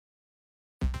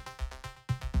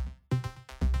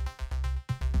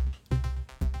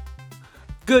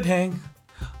Good Hang.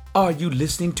 Are you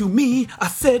listening to me? I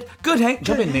said Good Hang.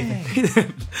 Jump in,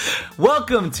 Nathan.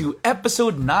 Welcome to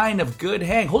episode 9 of Good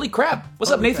Hang. Holy crap.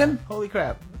 What's up, Nathan? Holy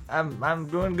crap. I'm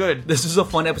doing good. This is a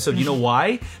fun episode. You know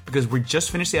why? Because we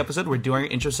just finished the episode. We're doing our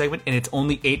intro segment, and it's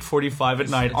only 8:45 at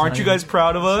night. Aren't you guys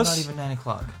proud of us? It's not even 9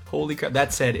 o'clock. Holy crap.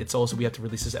 That said, it's also, we have to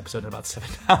release this episode in about 7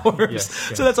 hours.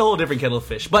 Yes. So that's a whole different kettle of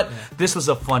fish. But this was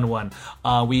a fun one.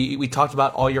 We talked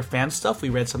about all your fan stuff. We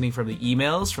read something from the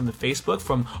emails, from the Facebook,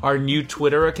 from our new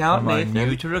Twitter account. Our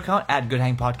new Twitter account, at Good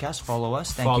Hang Podcast. Follow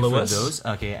us. Thank you for those.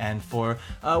 Okay, and for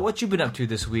what you've been up to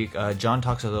this week, John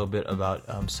talks a little bit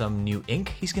about some new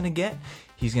ink he's going to get.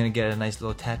 He's going to get a nice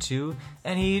little tattoo,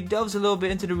 and he delves a little bit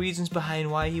into the reasons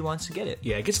behind why he wants to get it.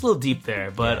 Yeah, it gets a little deep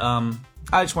there, but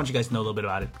I just want you guys to know a little bit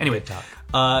about it. Anyway,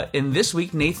 in this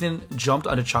week, Nathan jumped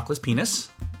onto Chocolate's penis.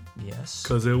 Yes.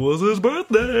 Because it was his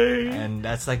birthday. And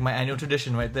that's like my annual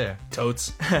tradition right there.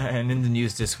 Totes. And in the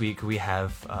news this week, we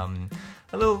have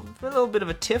a little bit of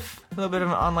a tiff, a little bit of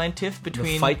an online tiff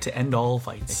between... The fight to end all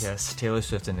fights. Yes, Taylor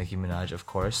Swift and Nicki Minaj, of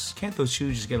course. Can't those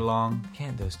two just get along?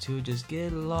 Can't those two just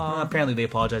get along? Apparently they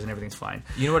apologize and everything's fine.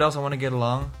 You know what else I want to get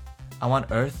along? I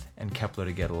want Earth and Kepler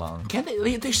to get along. Can't they?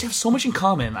 They just have so much in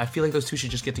common. I feel like those two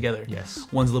should just get together. Yes.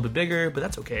 One's a little bit bigger, but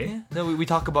that's okay. Yeah. No, we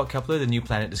talk about Kepler, the new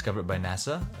planet discovered by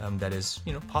NASA, that is,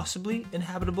 possibly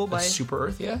inhabitable by super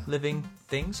Earth, yeah. living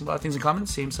things. A lot of things in common.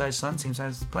 Same size sun, same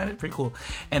size planet. Pretty cool.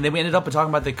 And then we ended up talking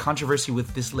about the controversy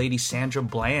with this lady, Sandra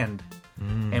Bland.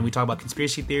 And we talk about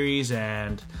conspiracy theories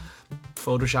and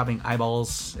photoshopping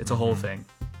eyeballs. It's a whole thing.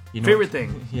 Favorite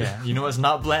thing. Yeah. You know what's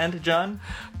not bland, John?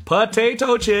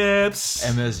 Potato chips.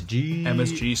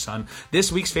 MSG, son.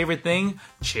 This week's favorite thing,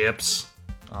 chips.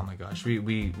 Oh my gosh,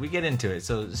 we get into it,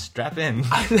 so strap in.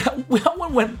 That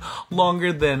one went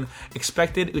longer than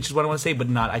expected, which is what I want to say, but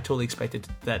not. I totally expected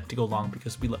that to go long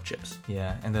because we love chips.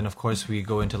 Yeah, and then of course we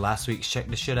go into last week's Check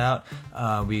the Shit Out.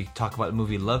 We talk about the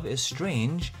movie Love is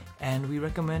Strange, and we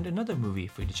recommend another movie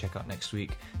for you to check out next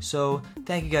week. So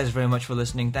thank you guys very much for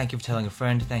listening. Thank you for telling a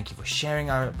friend. Thank you for sharing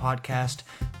our podcast.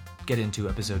 Get into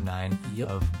episode 9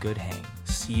 of Good Hang.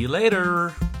 See you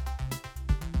later.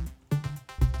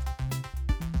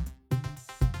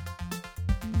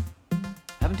 I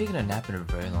haven't taken a nap in a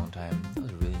very long time. That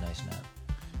was a really nice nap.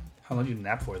 How long did you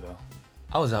nap for, though?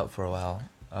 I was out for a while.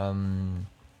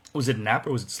 Was it nap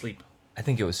or was it sleep? I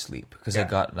think it was sleep, because I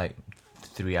got like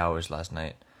 3 hours last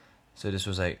night. So this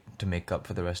was like to make up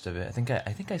for the rest of it. I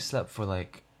think I slept for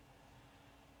like...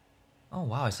 Oh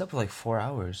wow, I slept for like 4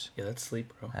 hours. Yeah, that's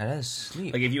sleep, bro. That is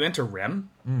sleep. Like if you enter REM,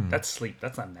 that's sleep.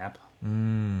 That's not nap.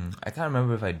 I can't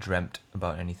remember if I dreamt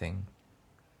about anything.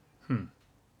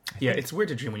 Yeah, it's weird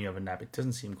to dream when you have a nap. It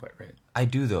doesn't seem quite right. I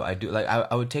do though. I do. Like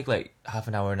I would take like half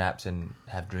an hour naps and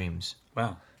have dreams.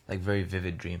 Wow. Like very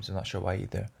vivid dreams. I'm not sure why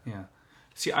either. Yeah.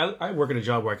 See, I work at a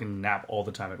job where I can nap all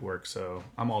the time at work, so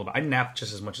I'm all about... I nap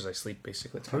just as much as I sleep,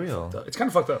 basically. It's For real? It's kind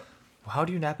of fucked up. How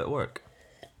do you nap at work?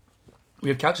 We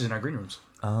have couches in our green rooms.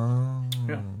 Oh.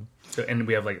 Yeah. So, and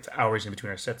we have like hours in between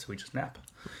our sets, so we just nap.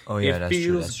 Oh yeah,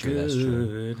 That's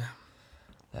true.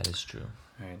 That is true.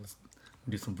 All right, let's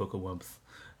do some vocal warmth.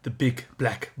 The big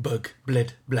black bug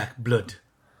bled black blood.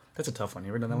 That's a tough one.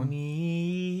 You ever done that one?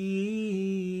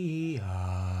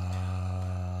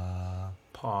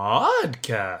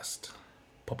 Podcast.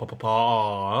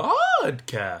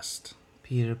 Podcast.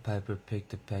 Peter Piper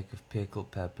picked a peck of pickled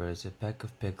peppers. A peck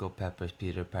of pickled peppers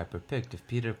Peter Piper picked. If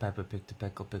Peter Piper picked a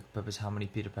peck of pickled peppers, how many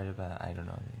Peter Piper? I don't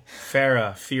know.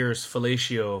 Farrah fears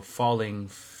fellatio falling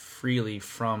freely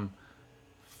from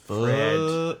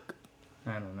Fred.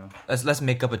 I don't know. Let's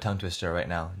make up a tongue twister right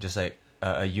now. Just like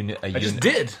a unit. I just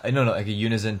did. No, like a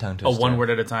unison tongue twister. Oh, one word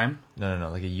at a time? No,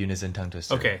 like a unison tongue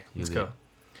twister. Okay, let's go.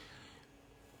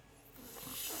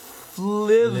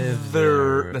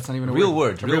 Slither. That's not even a real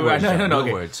word. Real words. No. Real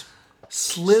Okay. words.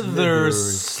 Slither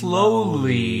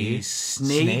slowly.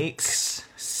 Snakes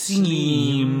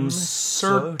seem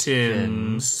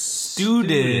certain.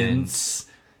 Students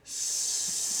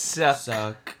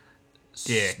suck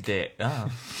dick. Oh.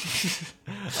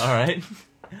 All right.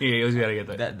 Yeah, you gotta get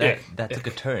that. That took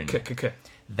a turn. That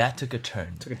took a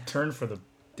turn. Took a turn for the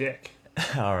dick.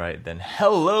 All right, then.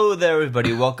 Hello there,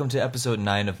 everybody. Welcome to episode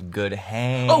 9 of Good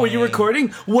Hang. Oh, are you recording?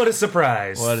 What a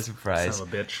surprise. What a surprise. Son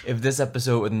of a bitch. If this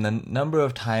episode, with the number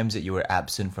of times that you were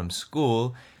absent from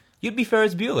school, you'd be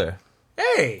Ferris Bueller.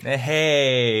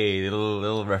 Hey,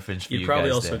 little reference for you guys. You'd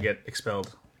probably also there. get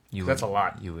expelled. That's a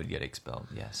lot. You would get expelled,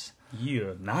 yes.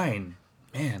 Yeah, 9.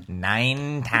 Man.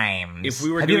 9 times. If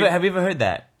we were have you ever heard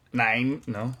that? 9?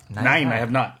 No. 9 I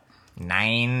have not.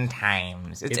 9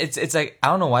 times. It's like, I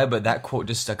don't know why, but that quote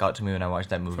just stuck out to me when I watched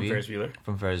that movie. From Ferris Bueller?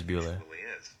 From Ferris Bueller.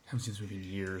 haven't seen this movie in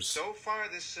years. So far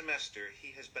this semester,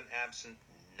 he has been absent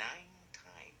 9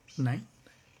 times. 9?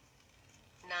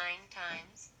 9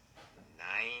 times. 9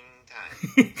 times.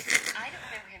 I don't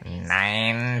remember him being 9 I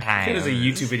think times. there's a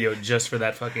YouTube video just for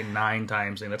that fucking 9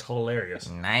 times thing. That's hilarious.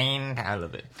 9 I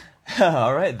love it.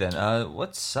 All right then.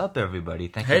 What's up, everybody?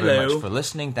 Thank you very Hello. much for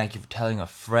listening. Thank you for telling a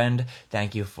friend.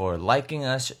 Thank you for liking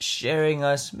us, sharing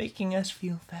us, making us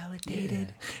feel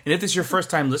validated. And if this is your first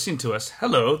time listening to us,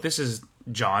 hello, this is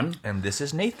John. And this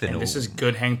is Nathan. And this is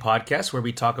Good Hang Podcast, where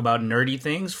we talk about nerdy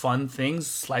things, fun things,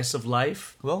 slice of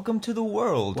life. Welcome to the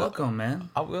world. Welcome, man.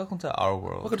 Welcome to our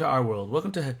world. Welcome to our world.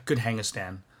 Welcome to Good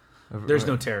Hangistan. There's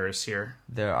no terrorists here.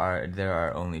 There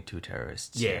are only 2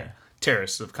 terrorists. Yeah. here.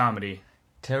 Terrorists of comedy.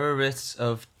 Terrorists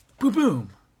of Boom, boom.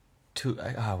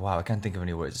 wow, I can't think of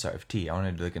any words that start with T. I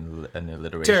wanted to look an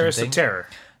alliteration Terrorists thing. of terror.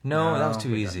 No, that was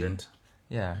too redundant. easy.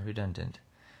 Yeah, redundant.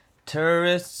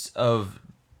 Terrorists of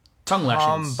Tongue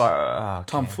lashings. okay.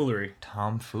 Tomfoolery.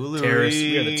 Tomfoolery. Terrorists.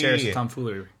 We are the terrorists of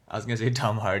tomfoolery. I was gonna say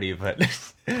Tom Hardy, but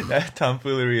that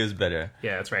tomfoolery is better.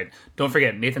 Yeah, that's right. Don't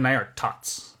forget, Nathan and I are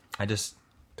tots. I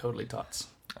Totally tots.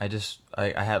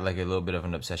 had like a little bit of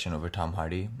an obsession over Tom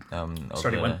Hardy.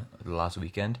 Starting over when? the last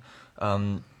weekend.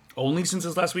 Only since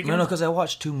this last weekend? No, because I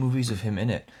watched 2 movies of him in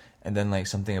it, and then like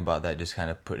something about that just kind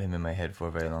of put him in my head for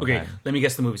a very long Okay, time. let me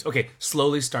guess the movies. Okay,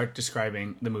 slowly start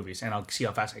describing the movies, and I'll see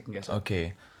how fast I can guess it.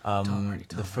 Okay. Hardy,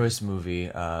 the first movie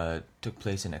took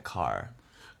place in a car.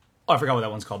 Oh, I forgot what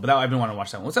that one's called, but I've been wanting to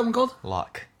watch that one. What's that one called?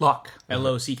 Lock. Lock.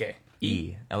 L-O-C-K.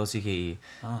 L-O-C-K-E.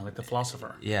 Oh, like the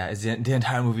philosopher. Yeah, the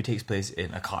entire movie takes place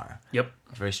in a car. Yep.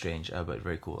 Very strange, but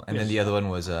very cool. And Yes. then the other one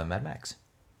was Mad Max.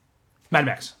 Mad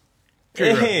Max.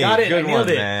 Hey, Got it. good I nailed one,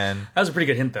 it. man. That was a pretty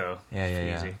good hint, though. Yeah, yeah, Pretty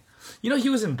yeah. easy. You know, he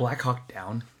was in Black Hawk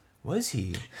Down. Was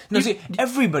he? No, see,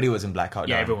 everybody was in Black Hawk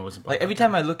Yeah, Down. everyone was in Black Like, Hawk every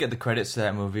time I look at the credits to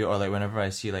that movie, or like whenever I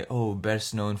see like, oh,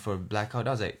 best known for Black Hawk Down,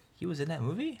 I was like, he was in that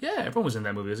movie? Yeah, everyone was in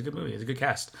that movie. It was a good movie. It was a good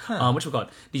cast. Whatchamacallit?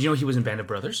 Did you know he was in Band of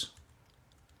Brothers?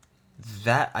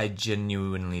 That I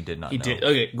genuinely did not He know. did.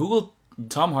 Okay, Google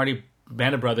Tom Hardy,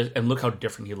 Band of Brothers, and look how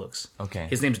different he looks. Okay.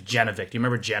 His name's Janovic. Do you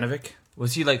remember Janovic?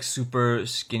 Was he like super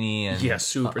skinny and? Yeah,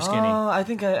 super skinny. Oh, I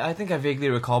think I vaguely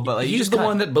recall, but like He's just the kinda-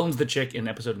 one that bones the chick in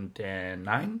episode 10.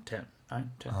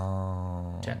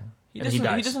 Oh. 10. He And he doesn't.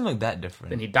 dies. He doesn't look that different.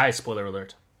 Then he dies, spoiler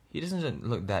alert. He doesn't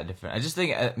look that different. I just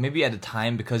think maybe at the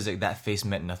time because like that face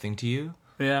meant nothing to you,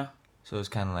 Yeah. so it's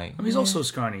kind of like. I mean, he's also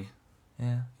scrawny.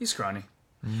 Yeah. He's scrawny.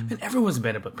 And everyone's in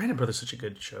Band of Brothers. Band of Brothers is such a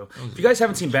good show. If you guys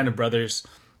haven't seen Band of Brothers,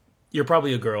 you're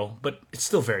probably a girl, but it's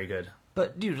still very good.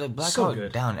 But dude, like Black So Hawk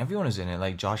good. Down, everyone is in it.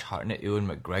 Like Josh Hartnett, Ewan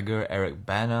McGregor, Eric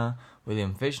Bana,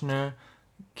 William Fichtner,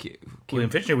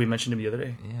 William Fichtner, we mentioned him the other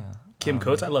day. yeah, Kim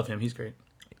Coates, I love him. He's great.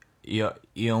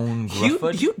 Eoin Hugh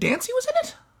Grufford. Dancy was in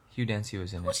it? Hugh Dancy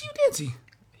was in What's it. Hugh Dancy?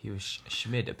 He was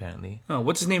Schmid apparently. Oh,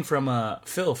 what's his name from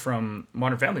Phil from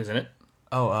Modern Family, isn't it?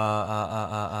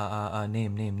 Oh,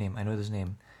 name. I know his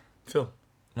name. Phil.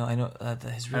 No, I know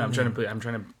his real I'm name.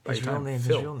 trying to buy His your real time. name, his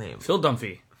Phil. real name. Phil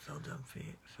Dunphy. Phil Dunphy.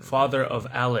 Father of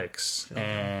Alex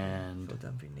and... Phil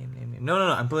Dunphy. Name. No.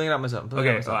 I'm pulling it up myself.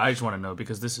 Okay, so I just want to know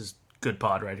because this is good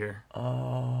pod right here.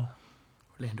 Oh.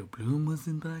 Orlando Bloom was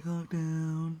in Black Hawk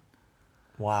Down.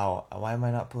 Wow. Why am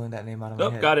I not pulling that name out of my Oh,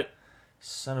 head? got it.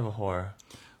 Son of a whore.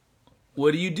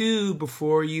 What do you do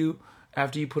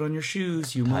after you put on your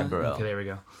shoes? You Ty must... Burrell. Okay, there we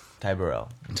go. Ty Burrell.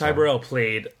 Ty Burrell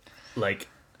played like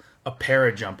a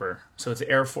parajumper. So it's the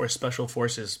Air Force Special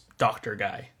Forces doctor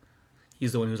guy.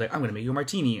 He's the one who's like, I'm going to make you a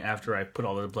martini after I put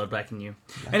all the blood back in you.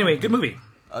 Anyway, good movie.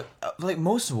 Like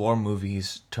most war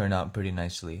movies turn out pretty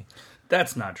nicely.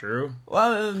 That's not true.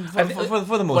 Well, for the most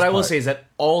part. What I will say is that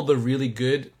all the really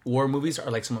good war movies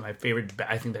are like some of my favorite,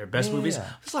 I think they're best Yeah, movies. yeah.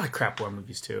 There's a lot of crap war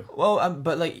movies too. Well,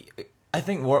 but like, I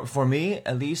think for me,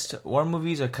 at least, war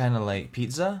movies are kind of like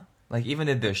pizza. Like, even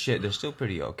if they're shit, they're still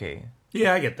pretty okay.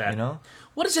 Yeah, I get that. You know?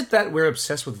 What is it that we're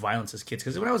obsessed with violence as kids?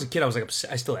 Because when I was a kid, I was like,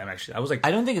 I still am actually. I was like,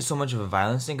 I don't think it's so much of a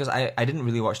violence thing, because I didn't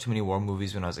really watch too many war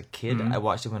movies when I was a kid. Mm-hmm. I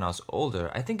watched it when I was older.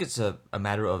 I think it's a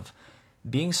matter of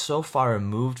being so far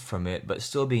removed from it, but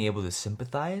still being able to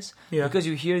sympathize. Yeah. Because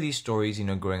you hear these stories, you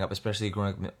know, growing up, especially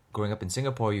growing up in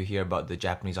Singapore, you hear about the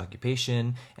Japanese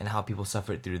occupation and how people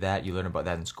suffered through that. You learn about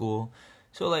that in school.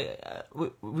 So, like,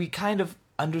 we kind of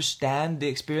understand the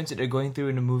experience that they're going through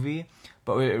in the movie,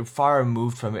 but we're far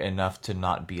removed from it enough to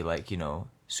not be, like, you know,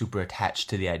 super attached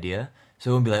to the idea. So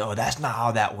it won't be like, oh, that's not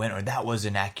how that went, or that was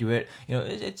inaccurate. You know,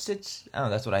 it's I don't know,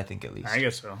 that's what I think at least. I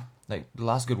guess so. Like, the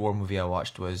last good war movie I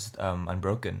watched was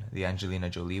Unbroken, the Angelina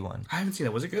Jolie one. I haven't seen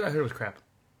it. Was it good? I heard it was crap.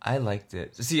 I liked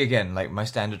it. See, again, like, my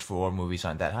standards for war movies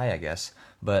aren't that high, I guess.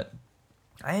 But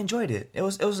I enjoyed it. It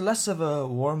was less of a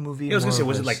war movie. I was gonna say,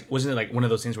 more of wasn't it like one of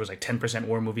those things where it was like 10%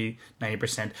 war movie,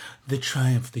 90% the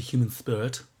triumph of the human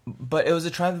spirit? But it was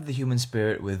a triumph of the human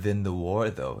spirit within the war,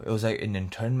 though. It was like in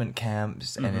internment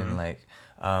camps and in like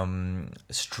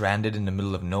stranded in the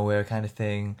middle of nowhere kind of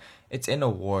thing. It's in a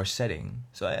war setting,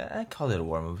 so I call it a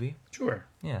war movie. Sure.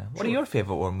 Yeah. What are your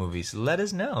favorite war movies? Let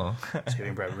us know.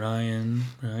 Saving Private Ryan.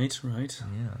 Right.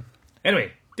 Yeah.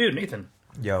 Anyway, dude, Nathan,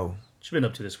 Yo. what you been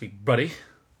up to this week, buddy?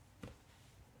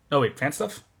 Oh wait, fan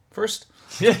stuff first.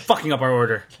 Fucking up our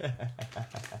order.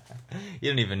 You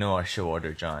don't even know our show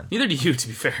order, John. Neither do you, to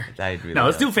be fair. I really No,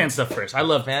 let's don't. do fan stuff first. I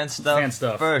love Fan stuff. Fan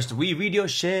stuff. First, we read your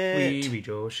shit. We read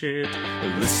your shit.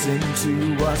 Listen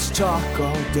to us talk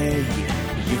all day.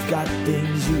 You've got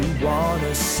things you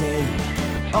wanna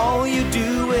say. All you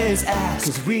do is ask,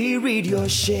 'cause we read your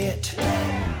shit.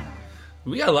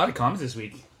 We got a lot of comments this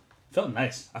week. Felt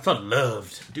nice. I felt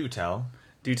loved. Do tell.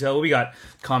 Do tell. We got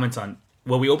comments on.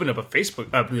 Well, we opened up a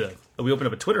Facebook. We opened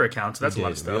up a Twitter account, so that's a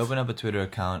lot of stuff. We opened up a Twitter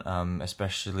account,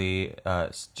 especially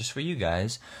just for you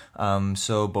guys.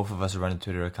 So both of us are running a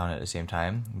Twitter account at the same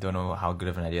time. Don't know how good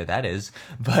of an idea that is,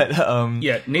 but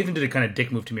Yeah, Nathan did a kind of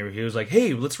dick move to me where he was like,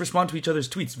 "Hey, let's respond to each other's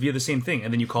tweets via the same thing,"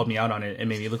 and then you called me out on it and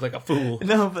made me look like a fool.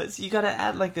 no, but you gotta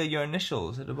add like your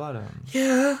initials at the bottom.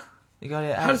 Yeah. You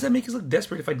gotta How does add. that make us look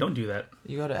desperate if I don't do that?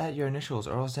 You gotta add your initials,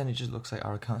 or else then it just looks like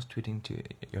our account's tweeting to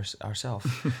ourselves.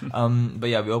 But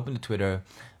yeah, we opened the Twitter.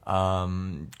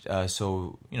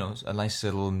 So a nice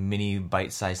little mini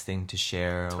bite-sized thing to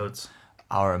share. Totes.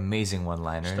 Our amazing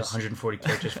one-liners. The 140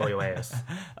 characters for your ass.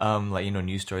 Like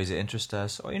news stories that interest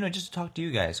us, or just to talk to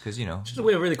you guys, because Just a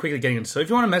way of really quickly getting into. So if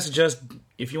you want to message us,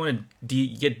 if you want to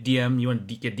get DM, you want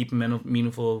to get deep and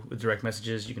meaningful with direct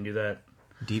messages, you can do that.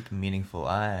 deep, meaningful.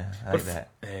 I like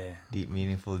that. Eh, Deep,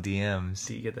 meaningful DMs.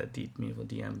 do you get that deep, meaningful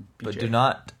DM? But BJ? do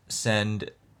not send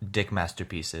dick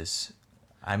masterpieces.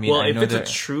 I mean, Well, I if know it's a that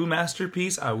true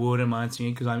masterpiece, I wouldn't mind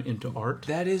seeing it because I'm into art.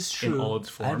 that is true. all its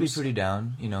I'd be forms. pretty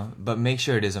down, but make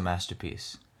sure it is a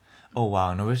masterpiece. Oh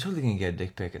wow, no, we're totally gonna get a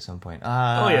dick pic at some point.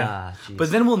 Oh yeah, jeez. but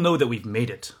then we'll know that we've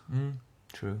made it.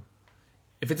 True.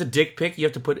 If it's a dick pic, you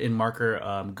have to put in marker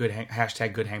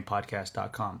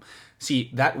 #goodhangpodcast.com. See,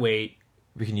 that way,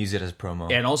 We can use it as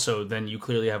promo. and also then you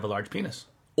clearly have a large penis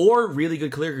or really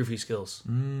good calligraphy skills.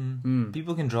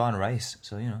 People can draw on rice,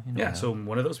 so you know. Yeah, so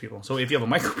one of those people. So if you have a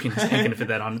micro penis and can fit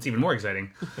that on, it's even more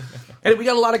exciting. And we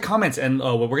got a lot of comments, and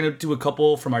we're going to do a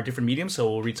couple from our different mediums. So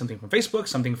we'll read something from Facebook,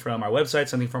 something from our website,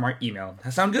 something from our email.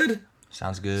 That sound good?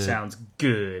 Sounds good. Sounds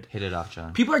good. Hit it off,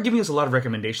 John. People are giving us a lot of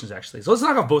recommendations, actually. So let's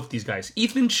knock off both of these guys.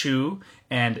 Ethan Chu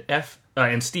and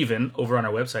and Steven over on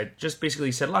our website just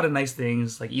basically said a lot of nice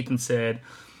things. Like Ethan said,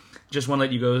 just want to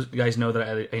let you guys know that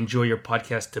I enjoy your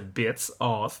podcast to bits.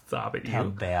 Oh, stop it,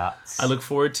 you. I look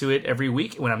forward to it every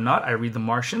week. When I'm not, I read The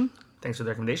Martian. Thanks for the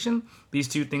recommendation. These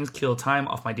two things kill time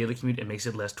off my daily commute and makes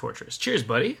it less torturous. Cheers,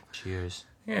 buddy. Cheers.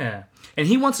 Yeah. And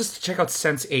he wants us to check out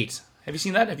Sense8. Have you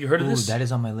seen that? Have you heard of Ooh, this? that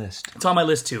is on my list. It's on my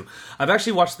list too. I've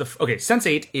actually watched Okay,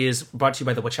 Sense8 is brought to you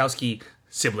by the Wachowski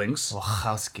siblings.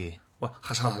 Wachowski.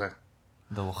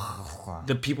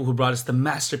 The people who brought us the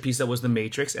masterpiece that was The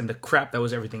Matrix and the crap that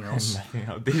was everything else.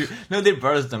 They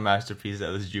brought us the masterpiece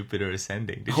that was Jupiter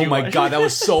Ascending. Did Oh you my watch god, it? that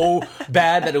was so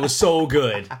bad that it was so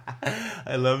good.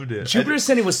 I loved it. Jupiter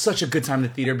Ascending was such a good time in the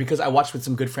theater because I watched with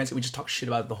some good friends and we just talked shit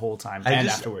about it the whole time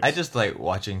afterwards. I just like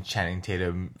watching Channing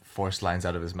Tatum force lines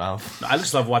out of his mouth. I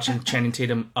just love watching Channing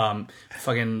Tatum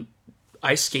fucking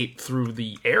ice skate through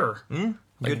the air.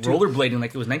 Like good too. rollerblading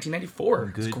like it was 1994.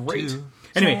 Good it's great. too.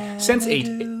 Anyway, Sense8.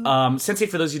 Sense8,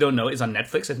 for those you don't know, is on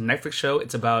Netflix. It's a Netflix show.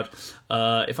 It's about,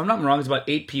 if I'm not wrong, it's about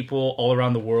 8 people all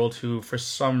around the world who, for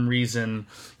some reason,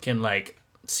 can, like,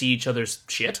 see each other's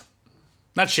shit.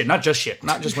 Not just shit.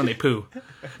 Not just when they poo.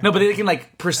 No, but they can,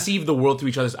 like, perceive the world through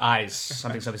each other's eyes.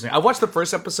 Something. I watched the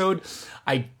first episode.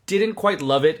 I didn't quite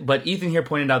love it, but Ethan here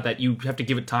pointed out that you have to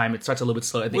give it time. It starts a little bit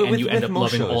slow at the end. You end up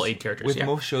most loving shows. all 8 characters. With Yeah.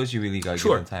 most shows, you really gotta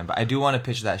Sure. give them time. But I do want to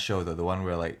pitch that show though, the one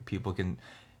where like people can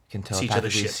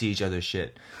telepathically see each other's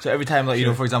shit. So every time, like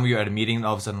for example, you're at a meeting,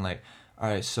 all of a sudden, like, all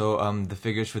right, so the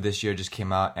figures for this year just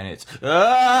came out, and it's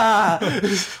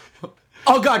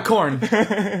Oh god, corn.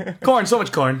 Corn, so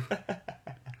much corn.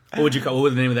 What would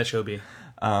the name of that show be?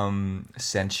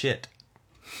 send shit.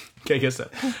 Okay, I guess so.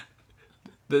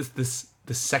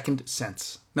 The second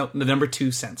sense. No, the number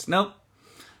 2 sense. No.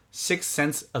 6th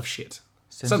sense of shit.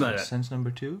 Something like that. Sense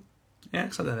number 2. Yeah,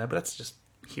 something like that, but that's just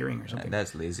hearing or something.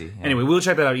 That's lazy. Yeah. Anyway, we'll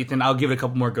check that out, Ethan. I'll give it a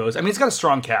couple more goes. I mean, it's got a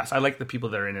strong cast. I like the people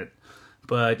that are in it.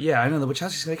 But yeah, I know the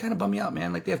Wachowskis, they kind of bum me out,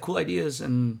 man. Like, they have cool ideas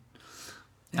and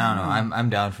I don't know. I'm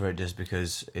down for it just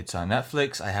because it's on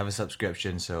Netflix. I have a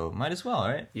subscription, so might as well,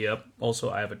 right? Yep. Also,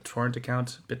 I have a torrent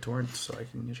account, BitTorrent, so I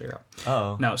can check it out.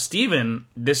 Oh. Now, Steven,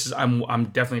 I'm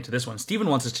definitely into this one. Steven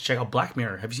wants us to check out Black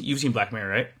Mirror. You've seen Black Mirror,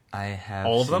 right? I have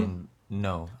all of seen, them?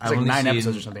 No, It's like 9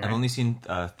 episodes or something, I've right? only seen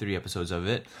 3 episodes of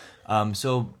it.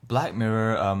 So Black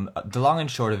Mirror, the long and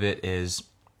short of it is,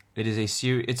 it is a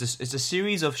series. It's a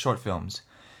series of short films.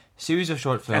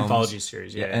 Anthology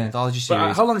series, yeah. An anthology But,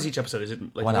 series. how long is each episode? Is it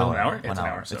like 1 hour. An hour? It's 1 an hour.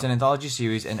 hour. So. It's an anthology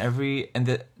series, and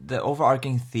the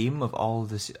overarching theme of all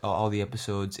the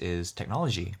episodes is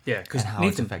technology. Yeah, 'cause and how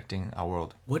it's Nathan- affecting our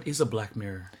world. What is a Black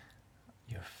Mirror?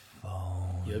 Your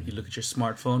phone. You look at your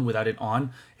smartphone without it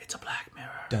on, it's a Black Mirror.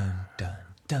 Dun dun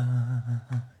dun.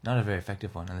 Not a very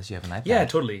effective one unless you have an iPad. Yeah,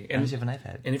 totally. Unless you have an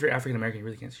iPad. And if you're African American, you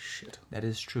really can't see shit. That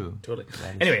is true. Totally.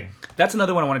 That is Anyway, that's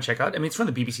another one I want to check out. I mean, it's from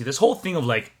the BBC. This whole thing of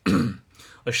like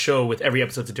a show with every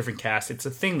episode's a different cast. It's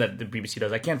a thing that the BBC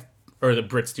does. Or the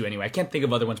Brits do anyway. I can't think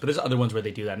of other ones, but there's other ones where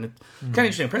they do that. And it's kind of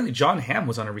interesting. Apparently, John Hamm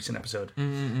was on a recent episode.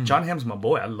 John Hamm's my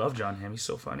boy. I love John Hamm. He's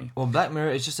so funny. Well, Black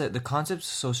Mirror is just that the concept's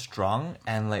so strong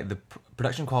and like the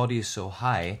production quality is so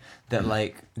high that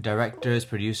like directors,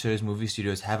 producers, movie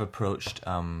studios have approached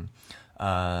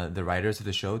the writers of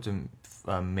the show to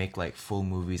make like full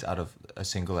movies out of a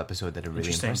single episode that really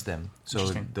Interesting. impress them.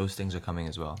 So those things are coming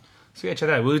as well. So yeah, check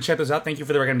that out. We'll check those out. Thank you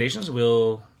for the recommendations.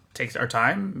 We'll take our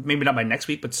time. Maybe not by next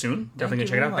week, but soon. Definitely gonna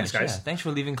check it out. Thanks, guys. Yeah, thanks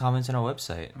for leaving comments on our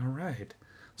website. All right.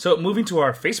 So moving to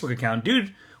our Facebook account,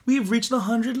 dude, we've reached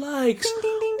 100 likes. Ding,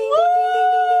 ding, ding, ding,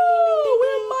 Woo!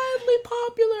 We're mildly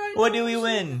popular. I What know. do we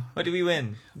win? What do we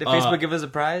win? Did Facebook give us a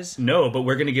prize? No, but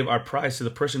we're gonna give our prize to the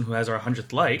person who has our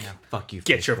 100th like. Fuck you,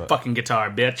 Get your Facebook. fucking guitar,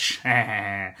 bitch.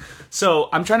 So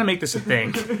I'm trying to make this a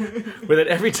thing, where that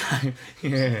every time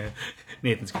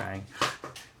Nathan's crying.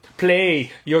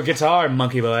 Play your guitar,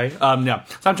 monkey boy. No.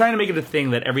 So I'm trying to make it a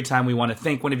thing that every time we want to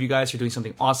thank one of you guys for doing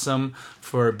something awesome,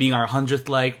 for being our 100th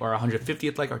like, or our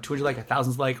 150th like, or 200th like,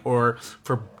 1,000th like, or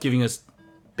for giving us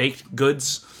baked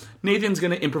goods, Nathan's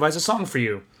going to improvise a song for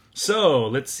you. So,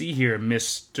 let's see here,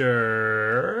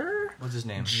 Mr. What's his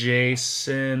name?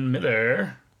 Jason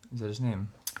Miller. Is that his name?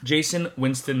 Jason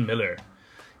Winston Miller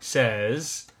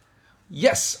says,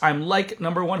 yes, I'm like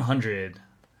number 100.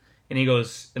 And he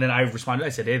goes, and then I responded, I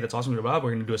said, hey, that's awesome, Bob. We're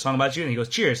going to do a song about you. And he goes,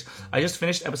 cheers. I just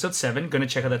finished episode 7. Going to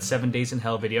check out that 7 Days in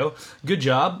Hell video. Good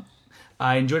job.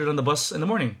 I enjoyed it on the bus in the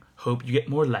morning. Hope you get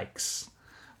more likes.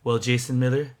 Well, Jason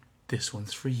Miller, this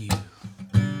one's for you.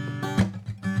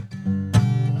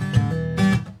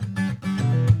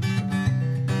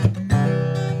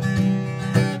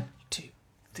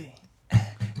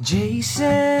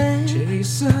 Jason,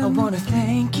 I wanna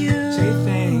thank you. Say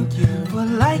thank you. For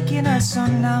liking us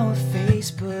on our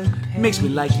Facebook page. Makes me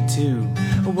like you too.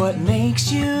 What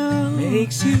makes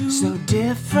you so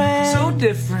different? So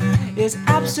different. Is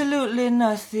absolutely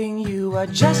nothing. You are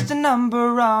just a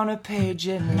number on a page,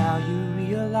 and now you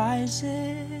realize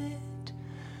it.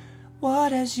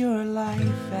 What has your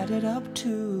life added up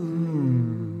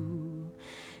to?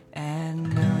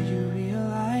 And now you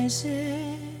realize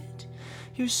it.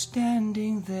 You're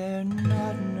standing there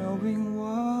not knowing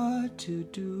what to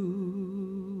do.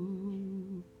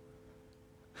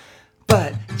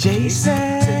 But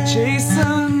Jason,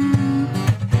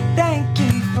 thank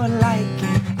you for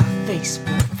liking our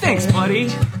Facebook page. Thanks, buddy.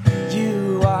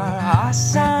 You are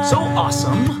awesome. So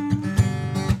awesome.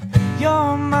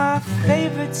 You're my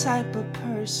favorite type of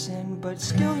person, but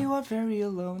still you are very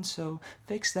alone, so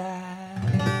fix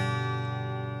that.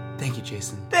 Thank you,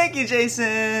 Jason. Thank you,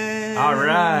 Jason. All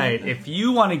right. If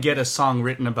you want to get a song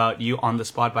written about you on the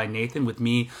spot by Nathan with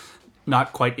me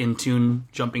not quite in tune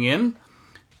jumping in,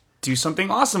 do something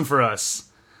awesome for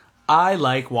us. I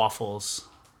like waffles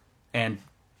and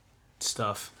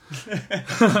stuff.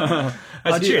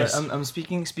 Cheers. I'm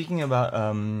speaking about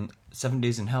 7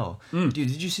 Days in Hell. Dude,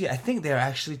 did you see? I think they're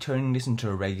actually turning this into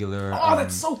a regular. Oh,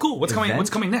 that's so cool. What's coming? event.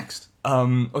 What's coming next?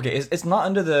 Okay, it's not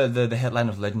under the headline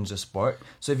of Legends of Sport.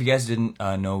 So if you guys didn't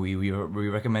know, we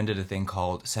recommended a thing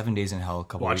called 7 Days in Hell a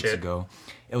couple Watch weeks it. ago.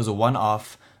 It was a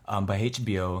one-off by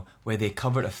HBO where they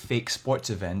covered a fake sports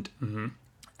event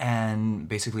and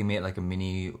basically made like a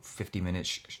mini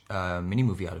 50-minute mini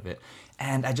movie out of it.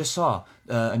 And I just saw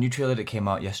a new trailer that came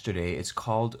out yesterday. It's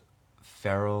called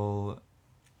Ferrell.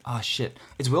 Shit.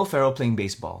 It's Will Ferrell playing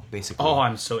baseball, basically. Oh,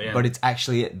 I'm so in. But it's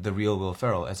actually the real Will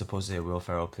Ferrell, as opposed to Will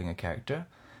Ferrell playing a character.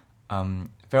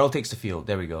 Ferrell Takes the Field.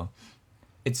 There we go.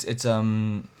 It's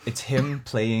him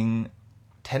playing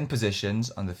 10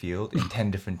 positions on the field in 10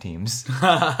 different teams.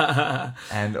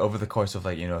 And over the course of,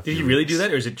 like, you know, Did he really do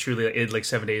that, or is it truly like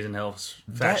 7 days in hell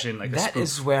fashion? That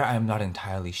is where I'm not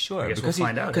entirely sure. guess Because we'll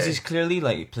find out, Because hey? he's clearly,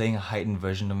 like, playing a heightened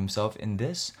version of himself in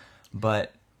this,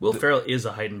 but... Will Ferrell is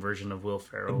a heightened version of Will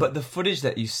Ferrell. But the footage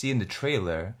that you see in the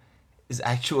trailer is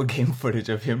actual game footage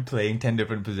of him playing 10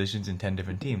 different positions in 10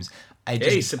 different teams.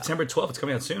 hey, September 12th, it's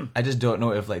coming out soon. I just don't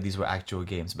know if, like, these were actual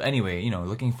games. But anyway, you know,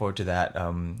 looking forward to that.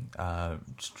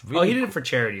 Just really... Oh, he did it for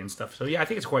charity and stuff. So yeah, I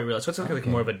think it's quite real. So it's like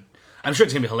more of a. I'm sure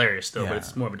it's gonna be hilarious still, but Yeah.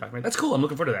 it's more of a documentary. That's cool. I'm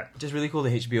looking forward to that. Just really cool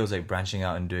that HBO's, like, branching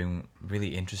out and doing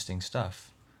really interesting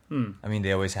stuff. I mean,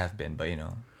 they always have been, but, you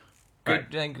know...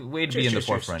 Good, like, way to be in the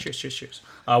forefront. Cheers.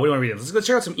 What do you want to read? Let's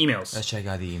check out some emails. Let's check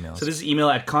out the emails. So this is email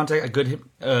at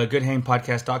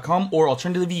contact@goodhangpodcast.com, or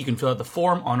alternatively, you can fill out the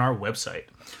form on our website.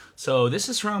 So this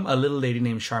is from a little lady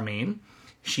named Charmaine.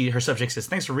 Her subject says,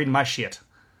 "Thanks for reading my shit."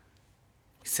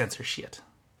 Censor shit.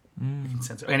 You can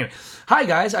censor. Anyway, hi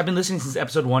guys. I've been listening since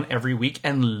episode 1 every week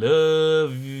and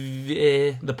love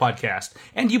the podcast.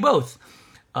 And you both.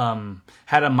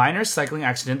 Had a minor cycling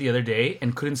accident the other day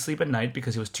and couldn't sleep at night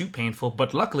because it was too painful,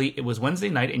 but luckily it was Wednesday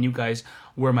night and you guys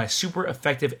were my super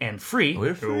effective and free.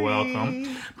 We're free. You're welcome.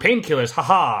 Painkillers,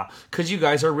 haha, because you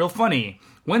guys are real funny.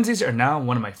 Wednesdays are now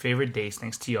one of my favorite days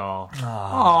thanks to y'all.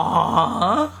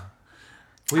 Aww.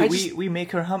 We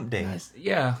make her hump day.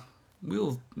 Yeah,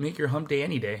 we'll make your hump day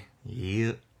any day.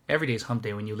 Yeah. Every day's hump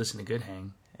day when you listen to Good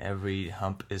Hang. Every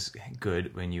hump is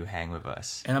good when you hang with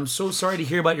us. And I'm so sorry to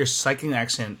hear about your cycling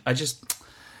accident.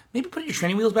 Maybe put your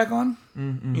training wheels back on.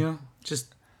 You know,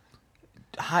 just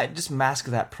mask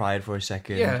that pride for a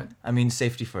second. Yeah. I mean,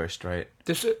 safety first, right?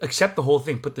 just accept the whole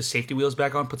thing. Put the safety wheels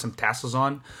back on. Put some tassels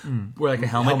on. Wear like a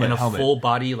helmet and a full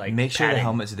body like Make sure the padding.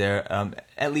 helmet's there.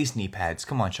 At least knee pads.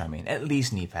 Come on, Charmaine. At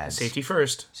least knee pads. Safety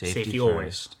first. Safety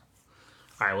always.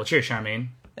 All right. Well, cheers, Charmaine.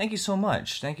 Thank you so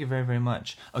much. Thank you very, very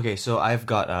much. Okay, so I've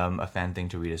got a fan thing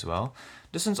to read as well.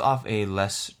 This one's off a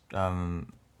less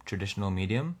traditional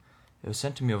medium. It was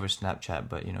sent to me over Snapchat,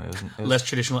 but you know, it was Less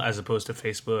traditional as opposed to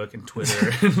Facebook and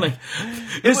Twitter. Like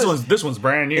this one's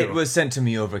brand new. It was sent to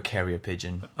me over carrier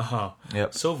pigeon.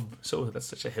 Yep. So that's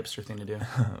such a hipster thing to do.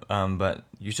 But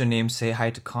username say hi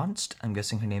to Const. I'm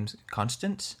guessing her name's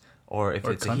Constance, or if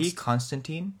it's a he,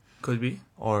 Constantine, Could be.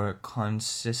 or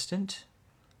Consistent,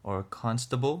 or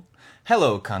Constable.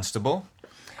 Hello, Constable.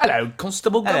 Hello,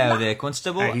 Constable. Hello there,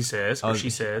 Constable. He says, or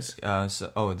she says.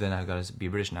 Then I've got to be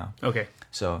British now. Okay.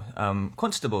 So,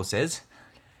 Constable says,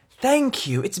 "Thank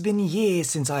you. It's been years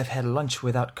since I've had lunch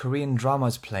without Korean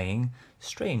dramas playing.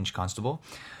 Strange, Constable.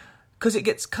 'Cause it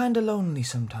gets kinda lonely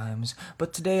sometimes.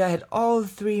 But today I had all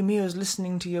 3 meals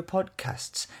listening to your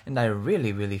podcasts, and I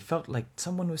really, really felt like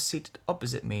someone was seated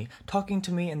opposite me, talking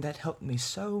to me, and that helped me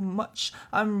so much.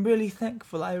 I'm really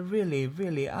thankful. I really,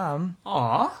 really am."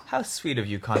 Aw. How sweet of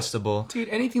you, Constable. Dude,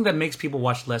 anything that makes people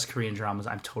watch less Korean dramas,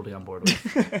 I'm totally on board with.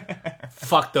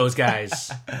 Fuck those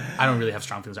guys. I don't really have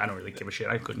strong feelings. I don't really give a shit.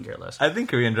 I couldn't care less. I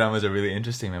think Korean dramas are really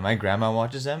interesting, man. My grandma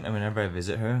watches them, and whenever I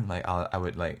visit her, like I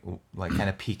would like kind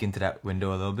of peek into that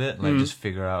window a little bit, like just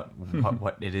figure out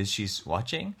what it is she's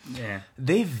watching. Yeah.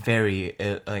 They vary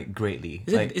like greatly.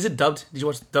 Is it dubbed? Did you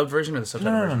watch the dubbed version or the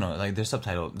subtitled version? No. Like they're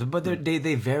subtitled, but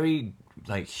they vary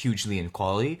like hugely in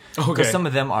quality. Okay. Because some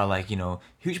of them are like, you know,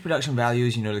 huge production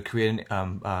values. You know, the Korean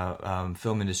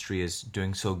film industry is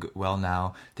doing so well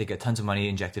now. They get tons of money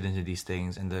injected into these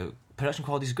things, and the production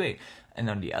quality is great. And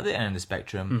on the other end of the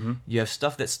spectrum, you have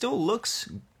stuff that still looks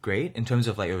great in terms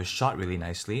of like it was shot really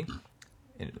nicely,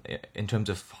 in terms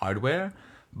of hardware,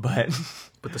 but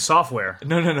But the software.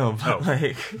 no. But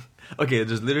like, okay,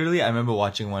 there's literally I remember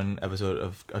watching one episode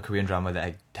of a Korean drama that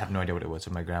I have no idea what it was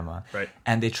with my grandma, Right.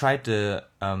 And they tried to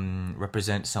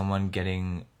represent someone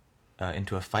getting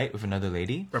into a fight with another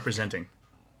lady. Representing.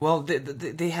 Well,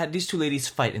 they had these 2 ladies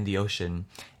fight in the ocean,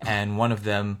 and one of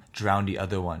them drowned the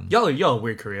other one. Y'all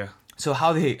weird Korea. So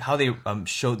how they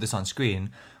showed this on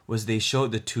screen was they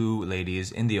showed the 2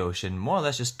 ladies in the ocean more or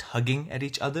less just tugging at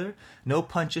each other. No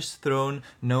punches thrown,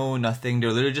 no nothing.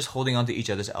 They're literally just holding onto each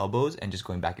other's elbows and just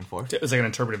going back and forth. It was like an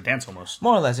interpretive dance almost.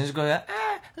 More or less, and just going,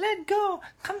 let go,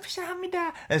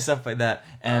 감사합니다, and stuff like that.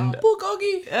 And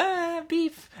bulgogi.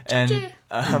 beef. And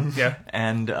Yeah.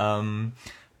 and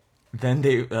then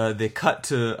they cut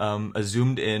to a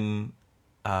zoomed in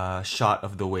shot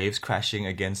of the waves crashing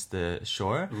against the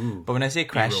shore. But when I say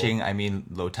crashing, I mean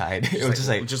low tide. It was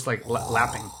just like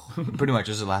lapping. pretty much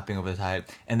just lapping over the tide,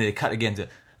 and then they cut again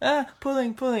to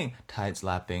pulling, tides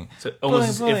lapping. So almost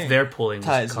as if they're pulling, was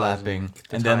tides causing lapping,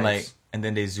 the and then tides. and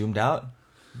then they zoomed out,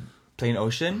 plain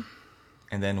ocean,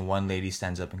 and then one lady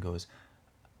stands up and goes,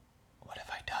 "What have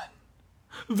I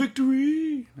done?"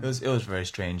 Victory. It was very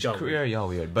strange. Y'all Korea, y'all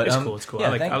weird, but It's cool. It's cool.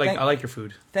 Yeah, I like your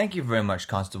food. Thank you very much,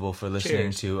 Constable, for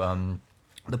listening Cheers. to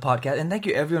the podcast, and thank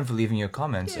you everyone for leaving your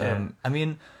comments. Yeah.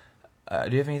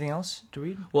 Do you have anything else to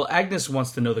read? Well, Agnes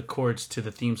wants to know the chords to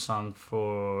the theme song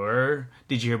for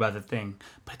Did You Hear About the Thing?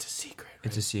 But it's a secret. Right?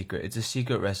 It's a secret. It's a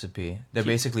secret recipe. They're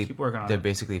keep working on they're it.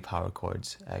 basically power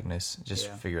chords, Agnes. Just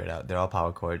Yeah. figure it out. They're all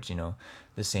power chords,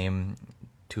 the same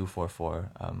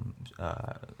 244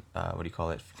 what do you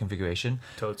call it? Configuration.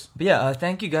 Totes. But yeah,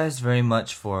 thank you guys very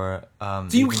much for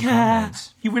leaving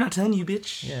comments. You were not telling you,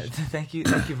 bitch. Yeah, thank you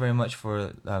very much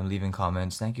for leaving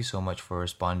comments. Thank you so much for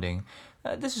responding.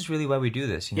 This is really why we do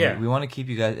this. Yeah. We want to keep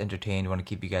you guys entertained. We want to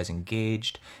keep you guys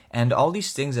engaged. And all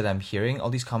these things that I'm hearing, all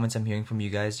these comments I'm hearing from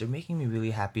you guys, they're making me really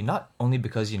happy. Not only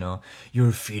because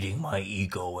you're feeding my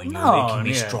ego and you're making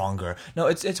me stronger. No,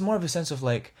 it's more of a sense of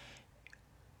like,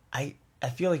 I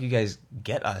feel like you guys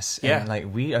get us. Yeah.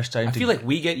 And we are starting I feel like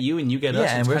we get you and you get us.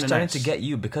 yeah, and It's we're kinda starting nice. to get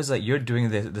you because you're doing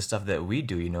the stuff that we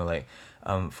do.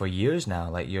 For years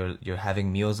now, you're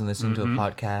having meals and listening to a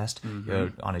podcast.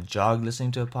 You're on a jog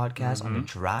listening to a podcast on a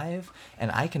drive,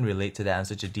 and I can relate to that on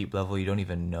such a deep level you don't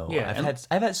even know. Yeah,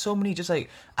 I've had so many. Just like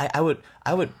I would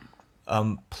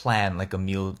plan like a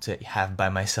meal to have by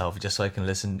myself just so I can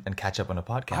listen and catch up on a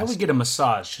podcast. I would get a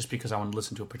massage just because I want to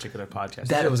listen to a particular podcast.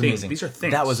 That was amazing. These are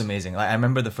things. That was amazing. I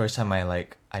remember the first time I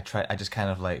tried. I just kind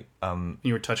of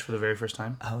You were touched for the very first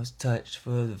time I was touched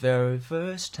for the very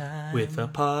first time with a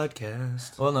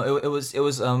podcast. Well, no, it was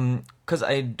because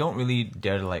I don't really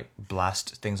dare to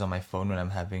blast things on my phone when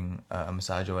I'm having a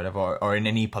massage or whatever, or in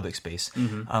any public space,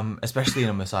 especially in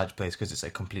a massage place because it's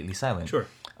completely silent. Sure.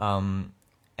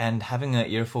 And having an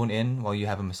earphone in while you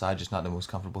have a massage is not the most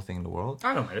comfortable thing in the world.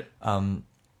 I don't mind it.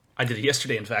 I did it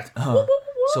yesterday, in fact.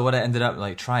 So what I ended up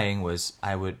trying was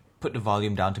I would put the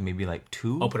volume down to maybe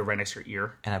 2. I'll put it right next to your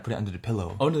ear. And I put it under the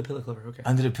pillow. Oh, under the pillow cover. Okay.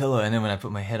 Under the pillow, and then when I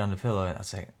put my head on the pillow, I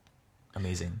was like,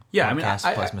 amazing. Yeah, I mean,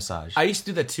 Podcast plus massage. I used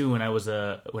to do that too when I was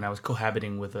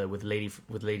cohabiting with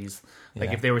ladies.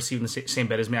 Yeah. If they were sleeping in the same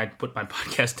bed as me, I'd put my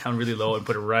podcast down really low and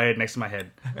put it right next to my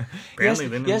head. Apparently,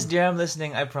 yes, dear, I'm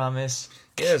listening. I promise.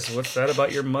 Yes. What's that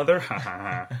about your mother?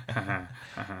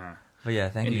 But yeah,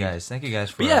 thank you guys. Thank you guys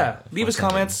for Leave us sending.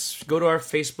 comments. Go to our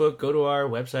Facebook. Go to our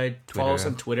website. Follow us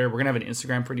Twitter. on Twitter. We're gonna have an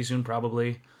Instagram pretty soon,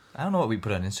 probably. I don't know what we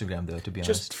put on Instagram though. To be honest,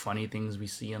 Just funny things we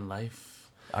see in life.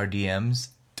 our DMs.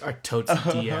 Our totes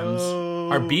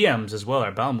DMs. Our BMs as well.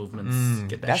 Our bowel movements.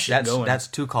 Get that shit going. That's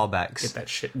 2 callbacks. Get that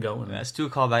shit going. That's 2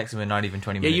 callbacks, and we're not even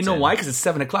 20 Yeah, minutes. you know in. why? Because it's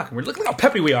 7 o'clock, and look how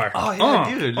peppy we are. Oh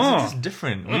yeah, dude, this is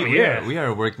different. We yeah. we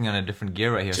are working on a different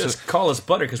gear right here. Just call us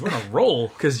butter because we're on a roll.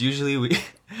 Because usually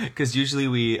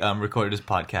we record this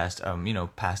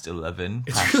podcast past 11,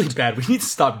 It's really bad. We need to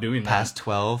stop doing that. past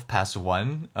 12, past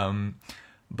 1.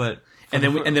 But And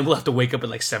then we'll have to wake up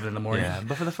at 7 in the morning. yeah,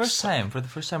 but for the first time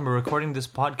we're recording this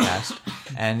podcast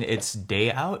and it's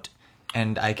day out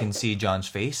and I can see John's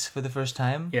face for the first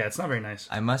time. Yeah, it's not very nice.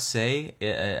 I must say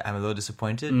I'm a little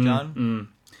disappointed, John,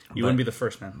 You wouldn't be the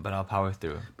first, man. but I'll power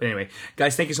through. But anyway,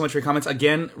 guys, thank you so much for your comments.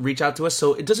 Again, reach out to us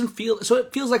so it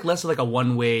feels like less like a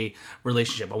one-way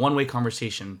relationship, a one-way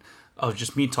conversation of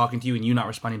just me talking to you and you not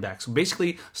responding back. So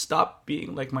basically, stop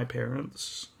being like my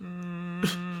parents.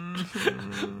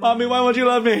 Mommy, why won't you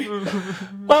love me?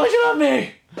 Why won't you love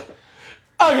me?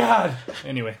 Oh God.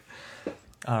 Anyway,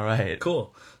 All right.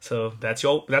 cool. So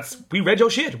we read your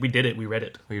shit. We did it. We read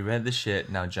it. We read the shit.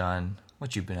 Now, John,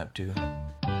 what you been up to?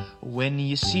 When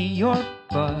you see your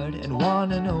bud and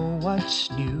wanna know what's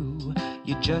new,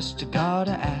 you just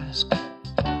gotta ask,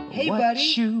 hey what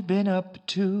buddy, you been up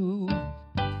to?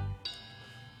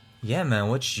 Yeah, man,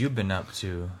 what you been up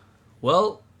to?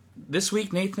 Well, this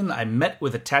week, Nathan, I met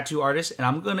with a tattoo artist, and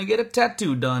I'm gonna get a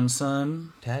tattoo done,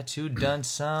 son. Tattoo done,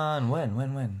 son.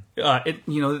 When?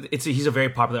 He's a very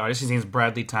popular artist. His name's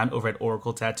Bradley Tan over at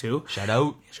Oracle Tattoo. Shout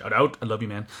out. Shout out. I love you,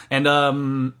 man. And,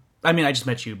 I just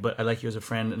met you, but I like you as a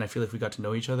friend, and I feel like if we got to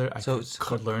know each other, I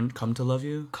could come to love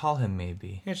you. Call him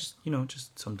maybe. Yeah,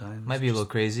 just sometimes. Might be a little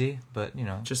crazy, but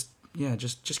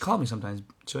Just call me sometimes.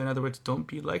 So in other words, don't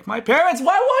be like my parents.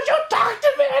 Why won't you talk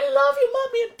to me? I love you,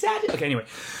 mommy and daddy. Okay, anyway,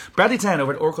 Bradley Tan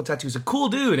over at Oracle Tattoo is a cool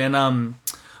dude, and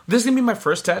this is gonna be my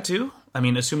first tattoo. I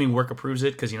mean, assuming work approves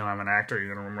it, because I'm an actor.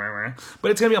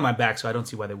 But it's gonna be on my back, so I don't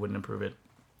see why they wouldn't approve it.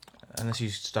 unless you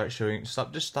stop showing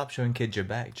kids your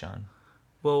back, John.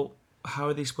 Well, how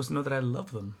are they supposed to know that I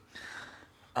love them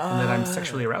and that I'm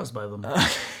sexually aroused by them?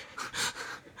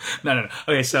 No.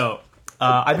 Okay, so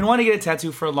I've been wanting to get a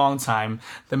tattoo for a long time.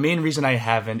 The main reason I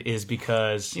haven't is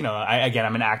because, you know,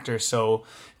 I'm an actor, so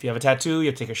if you have a tattoo, you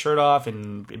have to take your shirt off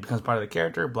and it becomes part of the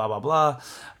character, blah, blah, blah.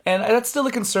 And that's still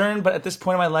a concern, but at this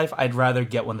point in my life, I'd rather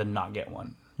get one than not get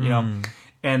one, you know?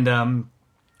 And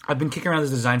I've been kicking around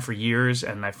this design for years,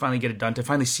 and I finally get it done. To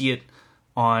finally see it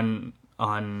on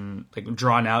like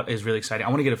drawn out is really exciting. I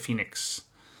want to get a phoenix.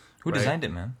 Who designed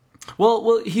it, man?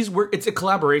 Well, it's a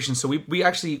collaboration. So we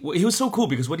actually, he was so cool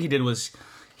because what he did was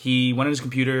he went on his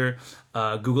computer,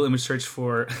 Google image search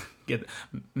for get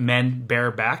men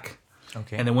bare back.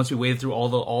 Okay. And then once we waded through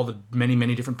all the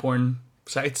many different porn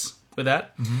sites with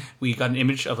that, we got an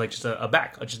image of like just a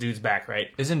back, just a dude's back, right?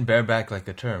 Isn't bareback like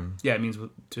a term? Yeah, it means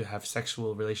to have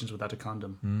sexual relations without a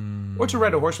condom, or to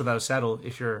ride a horse without a saddle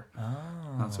if you're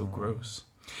not so gross.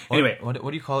 Anyway, what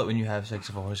do you call it when you have sex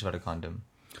with a horse without a condom?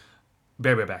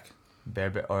 bareback.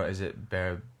 Bareback, or is it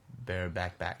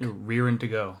bareback? You're rearing to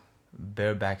go.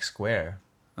 Bareback square.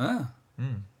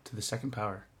 To the second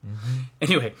power.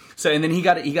 Anyway, so and then he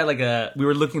got like we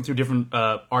were looking through different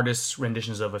artists'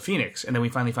 renditions of a phoenix, and then we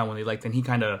finally found one we liked. And he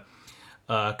kind of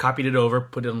copied it over,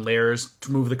 put it in layers,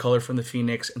 removed the color from the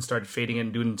phoenix, and started fading it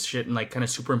and doing shit, and like kind of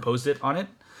superimposed it on it.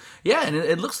 Yeah, and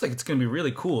it looks like it's gonna be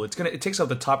really cool. It takes up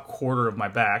the top quarter of my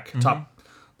back, top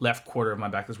left quarter of my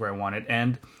back is where I want it,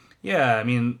 and yeah, I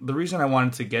mean the reason I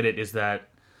wanted to get it is that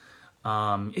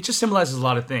it just symbolizes a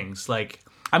lot of things, like.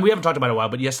 We haven't talked about it in a while,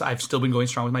 but yes, I've still been going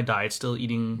strong with my diet, still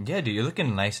eating. Yeah, dude, you're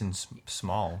looking nice and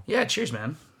small. Yeah, cheers,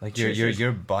 man. Like cheers.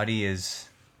 your body is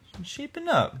shaping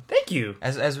up. Thank you.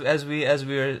 As we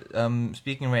are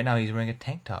speaking right now, he's wearing a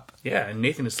tank top. Yeah, and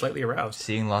Nathan is slightly aroused.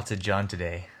 Seeing lots of John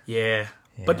today. Yeah.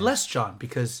 But less John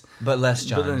because. But less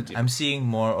John. But I'm seeing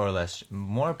more or less.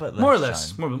 More but less. More or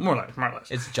less. John. More or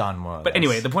less. It's John more or less. But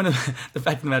anyway, the point of the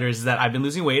fact of the matter is that I've been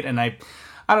losing weight, and I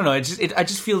don't know. I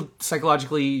just feel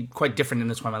psychologically quite different in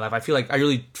this point in my life. I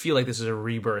really feel like this is a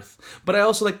rebirth. But I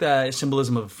also like the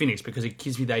symbolism of a phoenix because it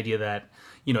gives me the idea that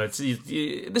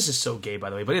this is so gay, by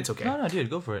the way, but it's okay. No, dude,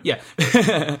 go for it. Yeah,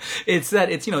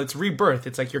 it's rebirth.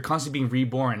 It's like you're constantly being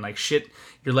reborn. Like shit,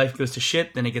 your life goes to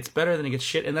shit, then it gets better, then it gets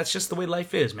shit, and that's just the way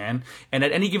life is, man. And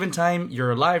at any given time,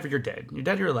 you're alive or you're dead. You're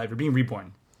dead or you're alive. You're being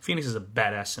reborn. Phoenix is a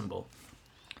badass symbol.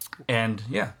 And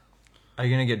yeah. Are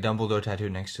you gonna get Dumbledore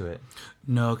tattooed next to it?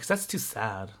 No, because that's too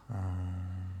sad.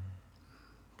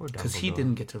 Poor Dumbledore. Because he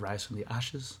didn't get to rise from the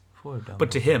ashes. Poor Dumbledore. But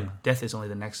to him, death is only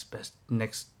the next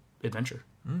adventure,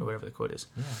 or whatever the quote is.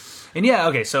 Yeah. And yeah,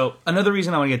 okay, so another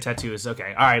reason I want to get a tattoo is,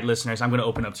 okay, all right, listeners, I'm going to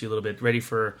open up to you a little bit. Ready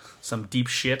for some deep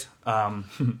shit?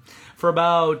 For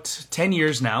about 10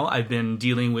 years now, I've been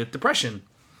dealing with depression.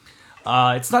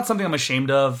 It's not something I'm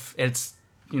ashamed of. It's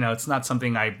not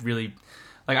something I really...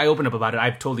 Like, I open up about it.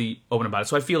 I've totally opened about it.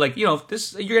 So I feel like, if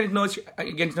this, you're getting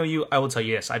to know you, I will tell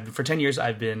you, yes. For 10 years,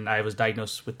 I was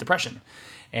diagnosed with depression.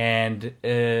 And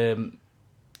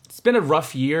it's been a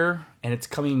rough year, and it's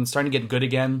starting to get good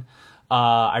again.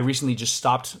 I recently just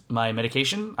stopped my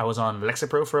medication. I was on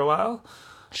Lexapro for a while.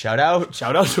 Shout out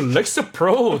to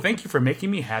Lexapro. Thank you for making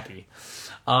me happy.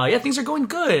 Yeah, things are going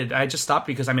good. I just stopped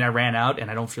because, I ran out, and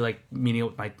I don't feel like meeting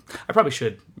with I probably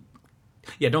should.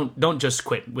 Yeah, don't just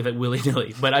quit with it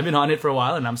willy-nilly. But I've been on it for a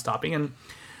while, and I'm stopping. And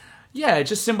yeah, it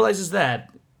just symbolizes that.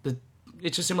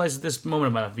 It just symbolizes this moment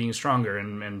of my life being stronger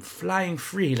and flying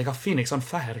free like a phoenix on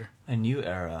fire. A new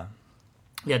era.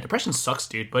 Yeah, depression sucks,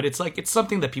 dude. But it's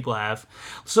something that people have.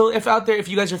 So if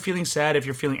you guys are feeling sad, if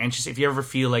you're feeling anxious, if you ever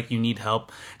feel like you need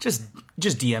help, just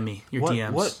DM me your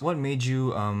DMs. What made you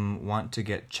want to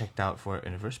get checked out for it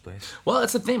in the first place? Well,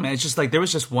 that's the thing, man. It's just like there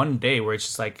was just one day where it's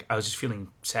just like I was just feeling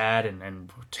sad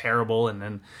and terrible, and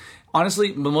then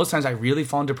honestly, most times I really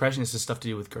fall in depression. It's just stuff to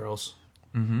do with girls.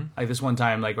 Mm-hmm. Like this one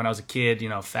time, like when I was a kid,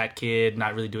 fat kid,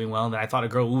 not really doing well, and then I thought a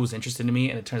girl was interested in me,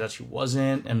 and it turns out she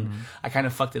wasn't, and I kind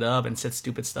of fucked it up and said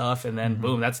stupid stuff, and then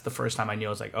boom, that's the first time I knew I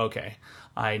was like, okay,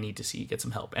 I need to get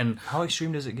some help. And how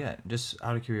extreme does it get? Just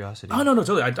out of curiosity. Oh no,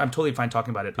 totally. I'm totally fine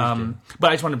talking about it. But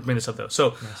I just wanted to bring this up though.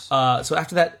 So, yes. So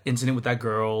after that incident with that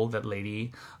girl, that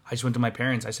lady, I just went to my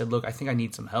parents. I said, look, I think I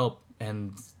need some help,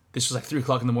 and this was like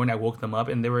 3:00 in the morning. I woke them up,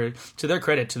 and they were, to their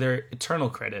eternal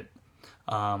credit,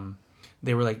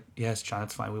 they were like, yes, John,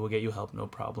 it's fine. We will get you help. No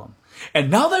problem.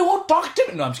 And now they won't talk to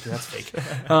me. No, I'm just kidding. That's fake.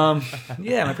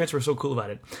 Yeah, my parents were so cool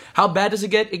about it. How bad does it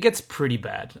get? It gets pretty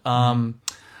bad. I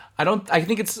don't want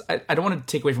to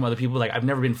take away from other people. Like, I've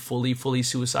never been fully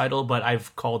suicidal, but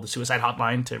I've called the suicide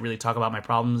hotline to really talk about my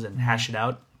problems and hash it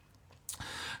out.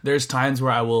 There's times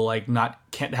where I will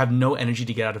can't have no energy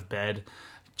to get out of bed.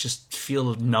 Just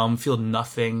feel numb, feel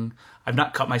nothing. I've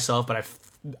not cut myself, but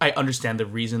I understand the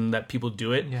reason that people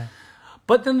do it. Yeah.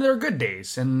 But then there are good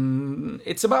days, and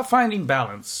it's about finding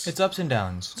balance. It's ups and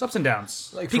downs. It's ups and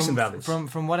downs, peaks and valleys.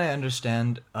 From what I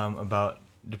understand about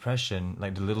depression,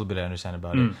 like the little bit I understand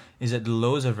about it, is that the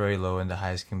lows are very low and the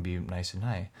highs can be nice and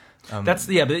high. But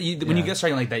when you get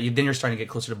starting like that, then you're starting to get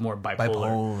closer to more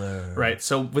bipolar. Right.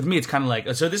 So with me, it's kind of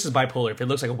like, so this is bipolar. If it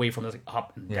looks like a waveform, it's like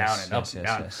up and down and up and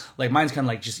down. Yes. Like mine's kind of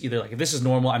like just either like if this is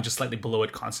normal, I'm just slightly below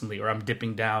it constantly, or I'm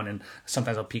dipping down and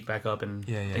sometimes I'll peak back up and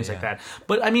things like that.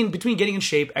 But I mean, between getting in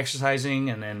shape,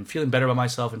 exercising, and then feeling better about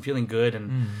myself and feeling good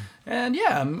and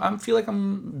yeah, I feel like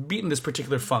I'm beating this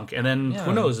particular funk. And then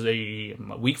who knows, a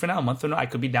week from now, a month from now, I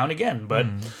could be down again. But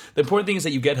the important thing is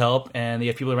that you get help and you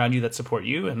have people around you that support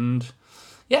you. And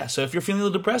yeah, so if you're feeling a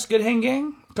little depressed, good hang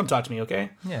gang, come talk to me,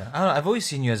 okay? Yeah, I don't know, I've always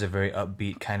seen you as a very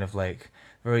upbeat, kind of like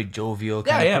very jovial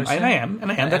kind of person. I am.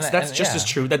 That's just as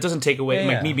true. That doesn't take away,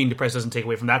 like me being depressed doesn't take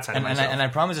away from that side of myself. And I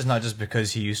promise it's not just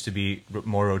because he used to be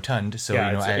more rotund. So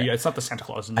it's not the Santa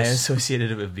Claus in this. I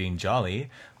associated it with being jolly,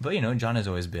 but John has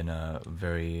always been a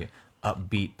very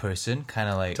upbeat person, kind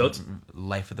of like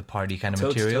life of the party kind of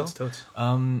material. Totes.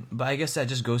 But I guess that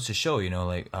just goes to show,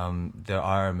 there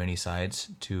are many sides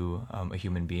to a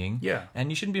human being. Yeah. And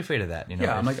you shouldn't be afraid of that.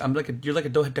 Yeah, you're like a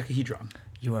dodecahedron.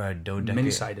 You are a dodecahedron.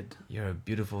 Many-sided. You're a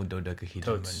beautiful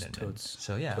dodecahedron. Totes.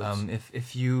 So yeah,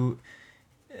 if you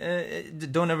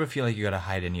don't ever feel like you gotta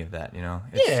hide any of that,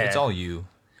 it's all you.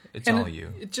 It's all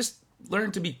you. Just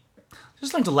learn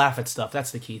to laugh at stuff. That's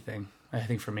the key thing, I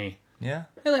think, for me. Yeah.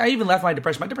 I even laugh at my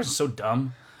depression. My depression's so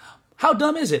dumb. How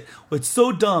dumb is it? Well, it's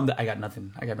so dumb that I got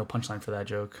nothing. I got no punchline for that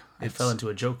joke. I fell into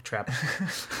a joke trap.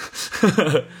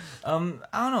 I don't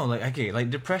know. Like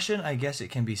depression, I guess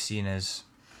it can be seen as,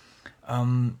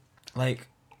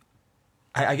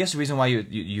 I guess the reason why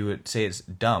you would say it's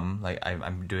dumb, like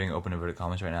I'm doing open inverted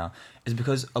commas right now, is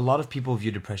because a lot of people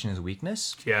view depression as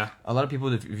weakness. Yeah. A lot of people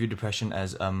view depression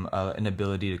as an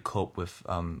ability to cope with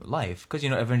life, because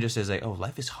everyone just says like, oh,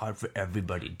 life is hard for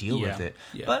everybody, deal with it.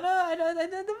 Yeah. But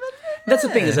that's the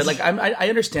thing is that like I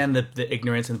understand the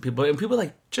ignorance and people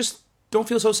like just don't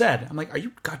feel so sad. I'm like, are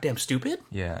you goddamn stupid?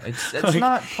 Yeah, it's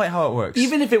not quite how it works.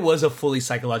 Even if it was a fully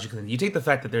psychological thing, you take the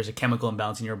fact that there's a chemical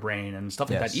imbalance in your brain and stuff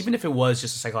like that, even if it was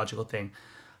just a psychological thing,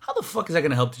 how the fuck is that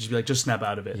going to help to just be like, just snap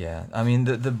out of it? Yeah, I mean,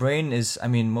 the brain is,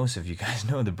 most of you guys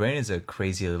know, the brain is a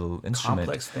crazy little instrument.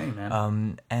 Complex thing,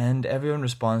 man. And everyone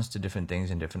responds to different things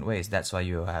in different ways. That's why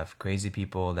you have crazy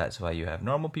people, that's why you have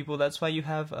normal people, that's why you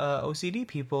have OCD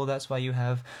people, that's why you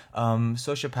have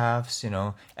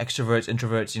sociopaths, extroverts,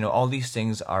 introverts, all these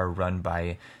things are run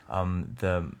by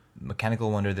the mechanical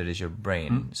wonder that is your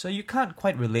brain. So you can't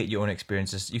quite relate your own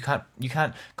experiences. You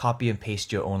can't copy and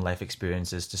paste your own life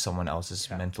experiences to someone else's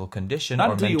mental condition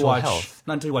or mental health.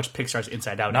 Not until you watch Pixar's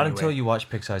Inside Out. Not until you watch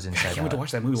Pixar's Inside Out. I can't wait to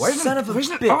watch that movie. Why isn't it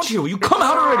bitch. out here? You come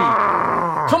out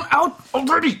already. Come out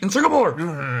already in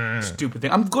Singapore. Stupid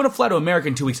thing. I'm going to fly to America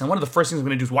in 2 weeks, and one of the first things I'm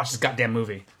going to do is watch this goddamn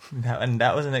movie. And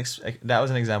that was an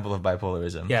example of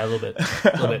bipolarism. Yeah, a little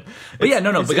bit. But yeah,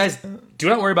 no. But guys, do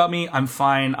not worry about me. I'm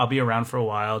fine. I'll be around for a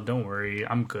while. Don't worry.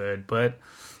 I'm good. But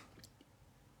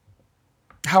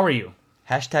how are you?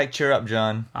 Hashtag cheer up,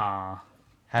 John.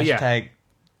 Hashtag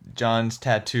John's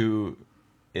tattoo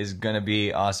is gonna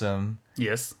be awesome.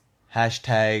 Yes.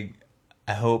 Hashtag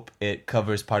I hope it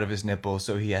covers part of his nipple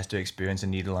so he has to experience a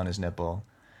needle on his nipple.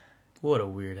 What a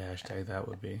weird hashtag that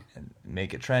would be. And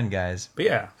make it trend, guys. But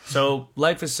yeah, so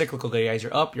life is cyclical, guys.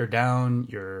 You're up, you're down,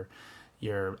 you're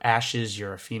ashes,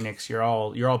 you're a phoenix. You're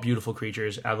all beautiful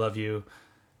creatures. I love you.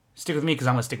 Stick with me because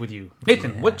I'm gonna stick with you.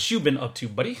 Nathan, what you been up to,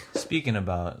 buddy? Speaking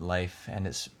about life and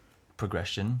its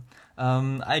progression,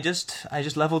 I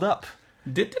just leveled up.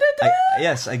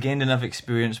 Yes, I gained enough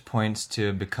experience points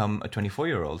to become a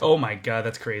 24-year-old. Oh my god,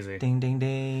 that's crazy. Ding ding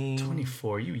ding.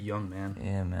 24, you young man.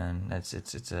 Yeah, man.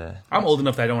 It's a. I'm old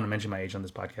enough that I don't want to mention my age on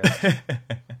this podcast.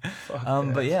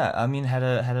 But yeah, I mean, had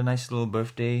a nice little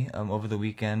birthday over the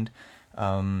weekend.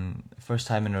 First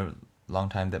time in a long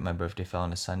time that my birthday fell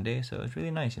on a Sunday, so it was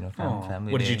really nice,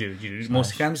 family. What did you do? Did you do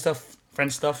mostly family stuff,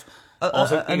 friend stuff?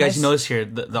 Also, you guys notice here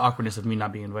the awkwardness of me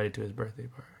not being invited to his birthday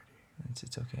party.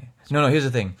 It's okay. No, here's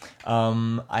the thing.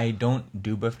 I don't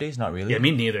do birthdays, not really. Yeah,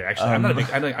 me neither. Actually, I'm not a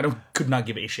big. Could not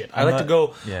give a shit. I like to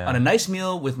go on a nice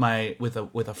meal with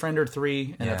a friend or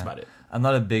three, and that's about it. I'm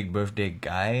not a big birthday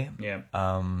guy. Yeah.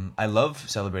 I love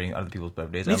celebrating other people's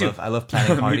birthdays. Me too. I love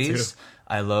planning parties.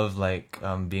 I love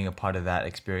being a part of that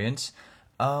experience.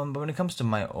 But when it comes to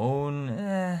my own,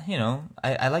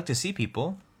 I like to see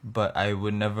people, but I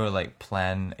would never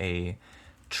plan a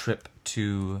trip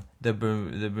to the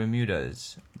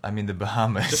Bermudas. I mean the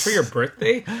Bahamas. Just for your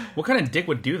birthday? What kind of dick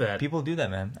would do that? People do that,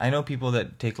 man. I know people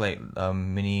that take like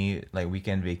mini like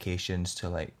weekend vacations to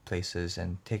like places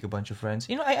and take a bunch of friends.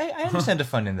 You know, I understand the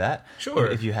fun in that. Sure.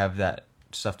 If you have that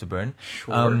stuff to burn.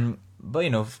 Sure. But you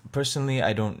know, personally,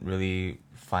 I don't really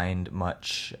find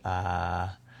much.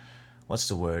 What's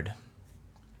the word?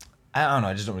 I don't know.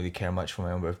 I just don't really care much for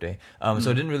my own birthday.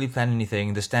 So I didn't really plan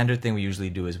anything. The standard thing we usually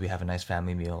do is we have a nice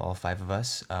family meal, all 5 of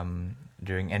us,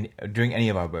 during any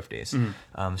of our birthdays.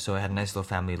 So I had a nice little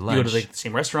family lunch. You go to like the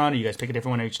same restaurant, or you guys pick a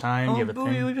different one each time? Oh, Do you have a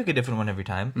thing? we pick a different one every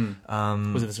time.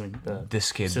 Was it this one?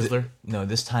 This kid, Sizzler? no,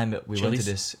 this time we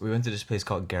Chili's? went to this place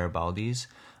called Garibaldi's.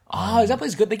 Oh, is that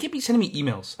place good? They keep sending me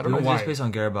emails. I don't We know went to this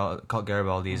why. place called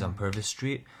Garibaldi's on Purvis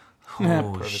Street. Yeah,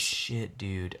 Oh Purvis. shit,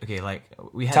 dude. Okay, like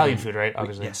we had Italian food, right?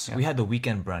 Obviously. Yes, Yeah. we had the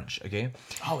weekend brunch. Okay.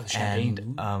 Oh, with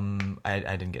champagne. And I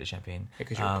didn't get champagne. Yeah,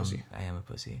 'cause you're a pussy. I am a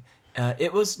pussy.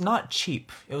 It was not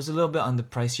cheap. It was a little bit on the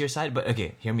pricier side, but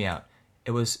okay, hear me out.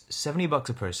 It was $70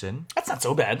 a person. That's not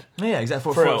so bad. No, yeah,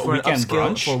 exactly. For a an weekend upscale,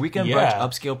 brunch? for a weekend Yeah. brunch,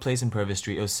 upscale place in Purvis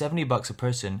Street, it was $70 a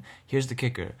person. Here's the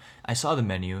kicker: I saw the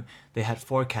menu. They had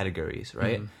 4 categories,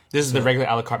 right? This is the regular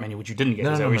a la carte menu, which you didn't get.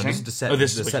 No, is no, that no, what no. you're This saying? is the set. Oh,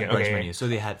 this the is set okay, brunch okay. menu. So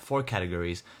they had 4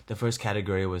 categories. The first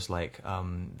category was like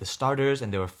the starters,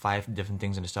 and there were 5 different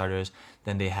things in the starters.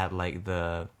 Then they had like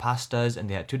the pastas, and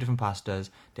they had 2 different pastas.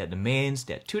 They had the mains.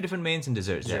 They had 2 different mains and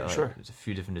desserts. Yeah, They had, sure. There's a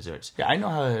few different desserts. Yeah, I know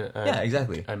how Yeah,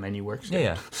 exactly. a menu works. Yeah,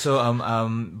 yeah. So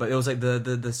but it was like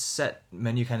the set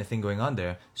menu kind of thing going on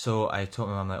there. So I told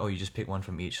my mom like, oh, you just pick one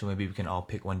from each. So maybe we can all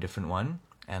pick one different one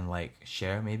and like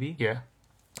share maybe. Yeah.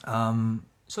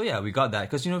 So yeah, we got that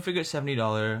because you know, figured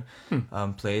 $70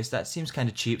 place that seems kind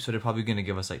of cheap. So they're probably gonna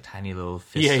give us like tiny little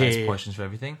fist-sized yeah. portions for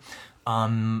everything.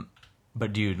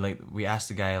 But dude, like we asked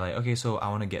the guy like, okay, so I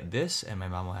want to get this, and my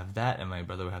mom will have that, and my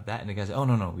brother will have that, and the guy said, oh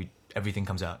no, everything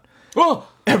comes out. Oh!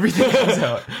 Everything comes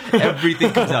out.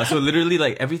 Everything comes out. So literally,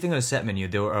 like everything on the set menu,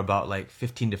 there were about like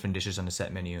 15 different dishes on the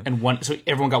set menu. And one, so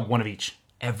everyone got one of each.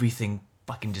 Everything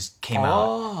fucking just came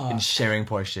out in sharing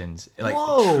portions, like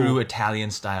Whoa. true Italian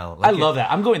style. I Like love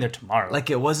that. I'm going there tomorrow. Like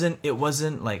it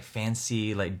wasn't like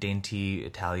fancy, like dainty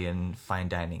Italian fine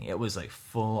dining. It was like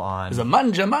full on. it's a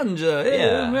manja.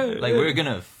 Yeah, like we're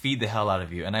gonna feed the hell out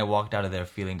of you. And I walked out of there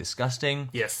feeling disgusting.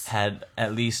 Yes. Had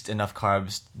at least enough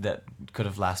carbs that could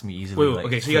have lasted me easily. Wait, like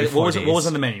okay, so you guys, 3-4 what was days.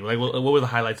 on the menu? Like, what were the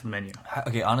highlights of the menu?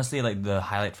 Okay, honestly, like the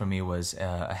highlight for me was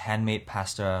a handmade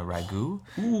pasta ragu.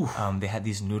 They had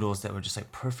these noodles that were just like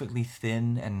perfectly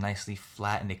thin and nicely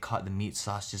flat, and they caught the meat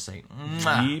sauce just like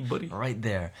Yeah, buddy. right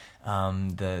there.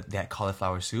 They had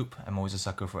cauliflower soup. I'm always a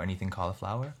sucker for anything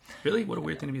cauliflower. Really? What a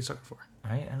weird thing to be a sucker for.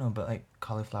 Right? I don't know, but like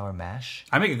cauliflower mash.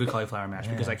 I make a good cauliflower mash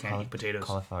because I Yeah, can't eat potatoes.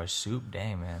 Cauliflower soup,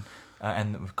 dang man.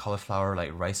 And cauliflower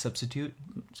like rice substitute.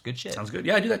 It's good shit. Sounds good.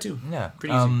 Yeah, I do that too. Yeah.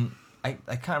 Pretty easy.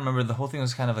 I can't remember. The whole thing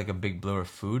was kind of like a big blur of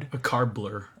food. A carb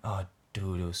blur. Oh,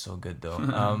 dude, it was so good though.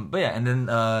 But yeah, and then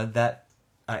that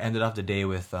I ended off the day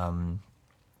with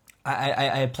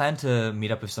I had planned to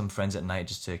meet up with some friends at night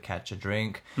just to catch a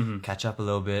drink, catch up a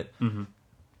little bit.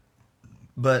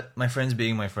 But my friends,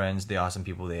 being my friends, the awesome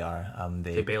people they are,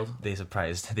 they bailed? They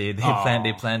surprised. They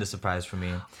Aw. planned a surprise for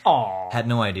me. Aww. Had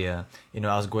no idea. You know,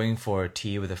 I was going for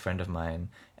tea with a friend of mine,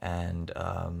 and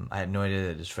I had no idea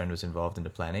that this friend was involved in the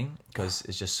planning because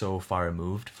it's just so far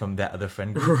removed from that other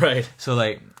friend group. Right. So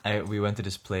like, we went to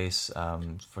this place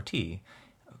for tea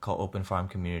called Open Farm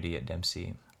Community at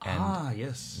Dempsey. And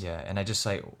yes. yeah, and I just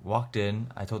like walked in.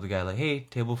 I told the guy like, "Hey,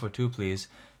 table for 2, please,"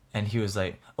 and he was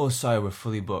like, "Oh, sorry, we're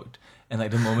fully booked." And like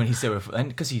the moment he said, and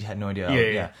because he had no idea,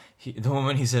 Yeah. the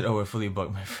moment he said, "Oh, we're fully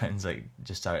booked," my friends like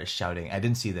just started shouting. I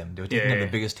didn't see them; they were taking up the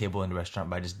biggest table in the restaurant,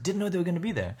 but I just didn't know they were gonna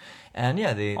be there. And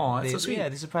yeah, they That's so sweet. yeah,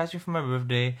 they surprised me for my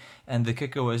birthday. And the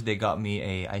kicker was they got me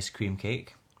a ice cream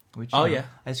cake. Which, Oh, you know, yeah.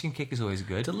 ice cream cake is always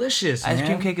good. Delicious. Ice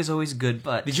cream man. cake is always good,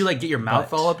 but Did you like get your mouth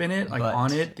but- all up in it, like but-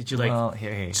 on it? Did you like well,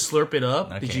 here. slurp it up?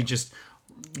 Did Okay. you just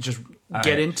get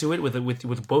right. into it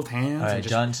with both hands? All right, and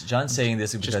just John's saying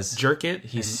this because just jerk it.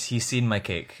 he's seen my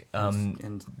cake.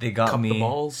 and They got cup me the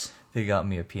balls. They got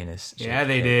me a penis. Yeah,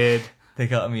 they did. They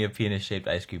got me a penis shaped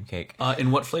ice cream cake.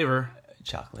 In what flavor?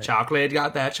 Chocolate. Chocolate.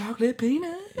 Got that chocolate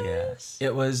penis. Yes.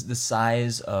 It was the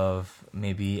size of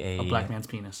maybe a Black man's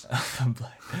penis.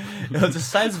 It was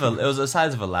the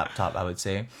size of a laptop, I would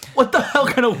say. What the hell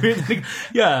kind of weird thing?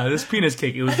 Yeah, this penis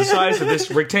cake. It was the size of this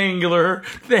rectangular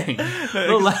thing.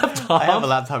 The laptop. I have a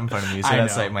laptop in front of me, so I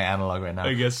that's know. like my analog right now.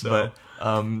 I guess so. But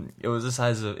it was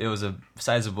a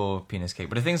sizable penis cake.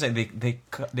 But the thing is, like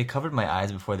they covered my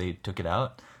eyes before they took it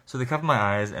out, So they covered my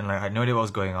eyes, and like I had no idea what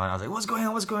was going on. I was like, "What's going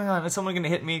on? What's going on? Is someone gonna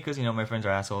hit me?" Because my friends are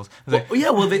assholes. I was like, Well, yeah,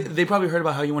 well, they probably heard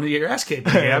about how you wanted to get your ass kicked.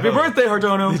 Happy birthday,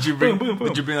 Hartono. Did you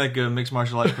bring like a mixed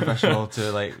martial arts professional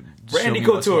to like Randy show me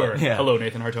what's Couture. what? Yeah. Hello,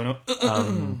 Nathan Hartono.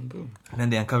 And then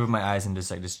they uncovered my eyes and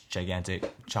just like this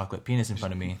gigantic chocolate penis in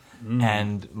front of me,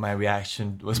 and my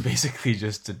reaction was basically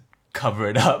just to cover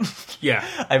it up. Yeah.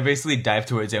 I basically dived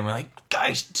towards it and we're like,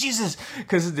 guys, Jesus,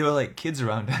 because there were like kids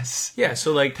around us. Yeah,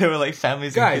 so like, There were like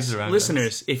families and guys, kids around us.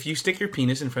 listeners, if you stick your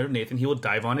penis in front of Nathan, he will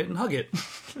dive on it and hug it.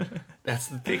 That's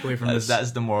the takeaway from this.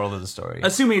 That's the moral of the story.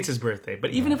 Assuming it's his birthday,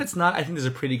 but even if it's not, I think there's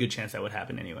a pretty good chance that would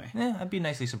happen anyway. Yeah, I'd be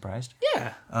nicely surprised.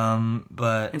 Yeah,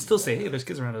 But and still say, hey, there's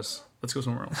kids around us. Let's go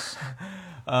somewhere else.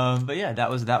 but yeah, that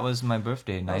was my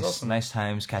birthday. Nice awesome. nice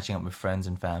times catching up with friends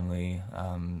and family.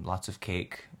 Lots of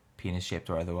cake, penis shaped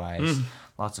or otherwise.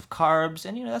 Lots of carbs,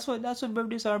 and that's what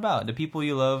birthdays are about. The people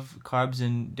you love, carbs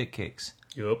and dick cakes.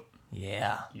 Yup.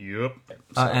 Yeah. Yup.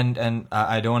 And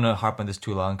I don't want to harp on this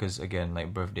too long because again,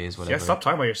 like birthdays, whatever. Yeah, stop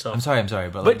talking about yourself. I'm sorry,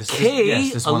 but But like, Kay,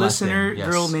 this a one last listener thing. Yes.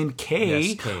 girl named Kay,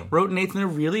 Yes, Kay. wrote Nathan a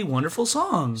really wonderful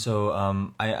song. So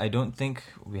I don't think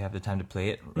we have the time to play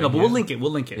it. Right No, but here. we'll link it.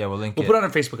 We'll link it. Yeah, we'll link We'll it. put it on our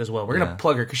Facebook as well. We're Yeah. gonna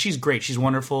plug her because she's great. She's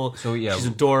wonderful. So, yeah, she's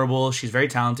we'll- adorable. She's very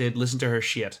talented. Listen to her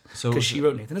shit. So- Because she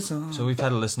wrote Nathan a song. So we've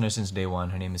had a listener since day one.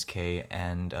 Her name is Kay,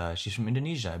 and she's from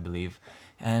Indonesia, I believe.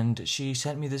 And she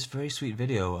sent me this very sweet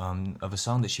video of a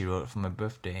song that she wrote for my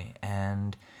birthday.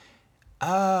 And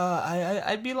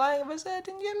I'd be lying if I said I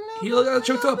didn't get a He little got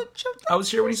choked up. choked I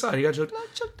was here when he saw it. He got choked.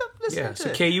 choked up listening Yeah. to So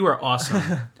it. Kay, you are awesome.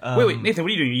 wait, Nathan,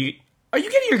 what are you doing? Are you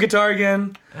getting your guitar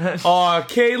again? Aw,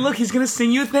 Kay, look, he's gonna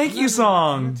sing you a thank you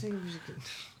song.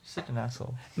 Such an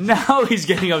asshole. Now he's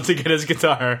getting up to get his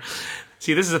guitar.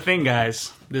 See, this is a thing,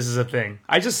 guys. This is a thing.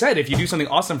 I just said if you do something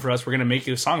awesome for us, we're gonna make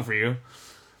you a song for you.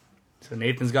 So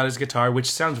Nathan's got his guitar,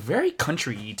 which sounds very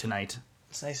country-y tonight.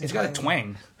 It's nice and It's got a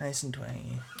twang. Nice and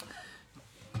twangy.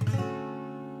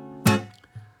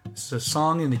 It's a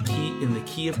song in the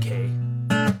key of K.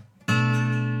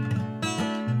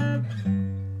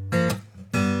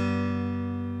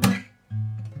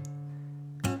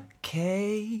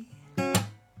 K,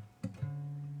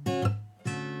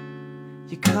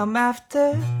 you come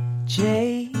after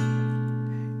J,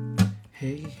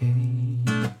 Hey, hey.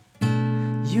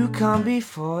 you come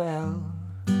before L,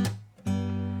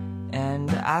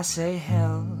 and I say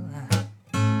hell.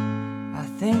 I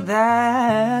think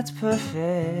that's perfect.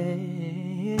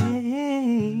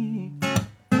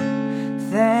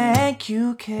 Thank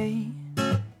you, K,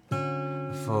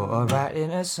 for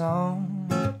writing a song.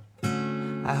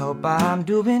 I hope I'm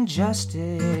doing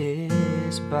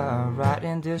justice by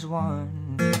writing this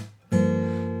one.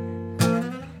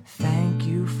 Thank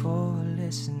you for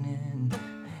listening.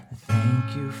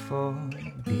 Thank you for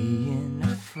being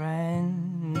a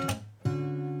friend.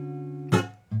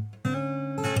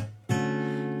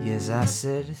 Yes, I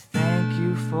said thank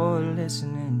you for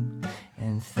listening.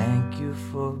 And thank you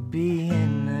for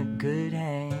being a good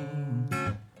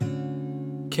hand.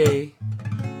 K,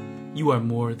 you are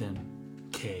more than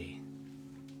K.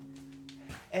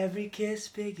 Every kiss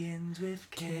begins with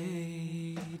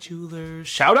K. K Jewelers.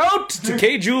 Shout out to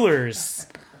K Jewelers.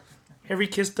 Every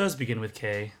kiss does begin with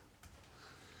K.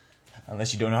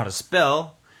 Unless you don't know how to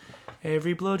spell.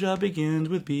 Every blowjob begins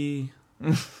with B.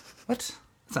 What?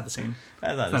 It's not the same.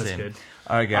 That's not Not the as same. good.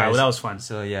 All right, guys. All right, well, that was fun.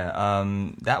 So yeah,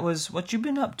 that was what you've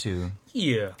been up to.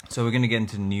 Yeah. So we're gonna get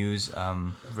into news.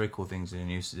 Very cool things in the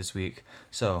news this week.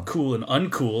 So Cool and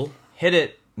uncool. hit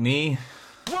it, me.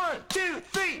 1, 2,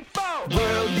 3, 4.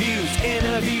 World news,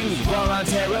 interviews, war on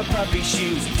terror, puppy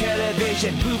shoes,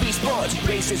 television, movie, sports,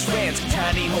 racist rants,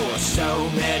 tiny horse. So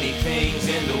many things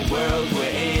in the world we're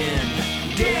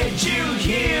in. Did you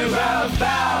hear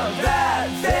about that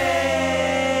thing?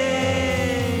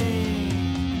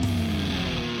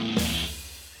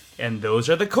 And those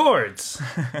are the chords.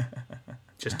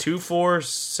 Just 2, 4,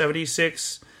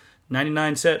 76,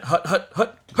 99 set. Hut, hut,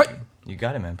 hut, hut. You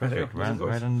got it, man. Perfect. There you go.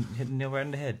 Right on, hit the nail right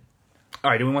on the head. All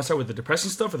right, do we want to start with the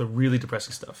depressing stuff or the really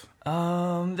depressing stuff?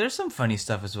 There's some funny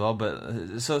stuff as well,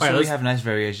 but so right, we let's- have nice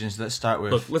variations. Let's start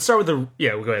with Look, let's start with the...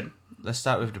 Yeah, we'll go ahead. let's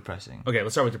start with depressing. Okay,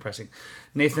 let's start with depressing.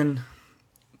 Nathan,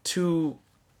 two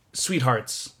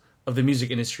sweethearts of the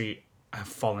music industry have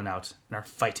fallen out and are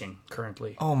fighting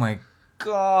currently. Oh my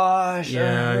gosh!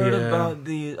 Yeah, I heard yeah.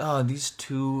 about these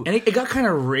two. And it got kind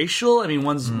of racial. I mean,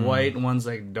 one's white and one's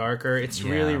like darker. It's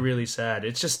Yeah. really, really sad.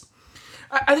 It's just...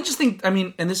 I just think, I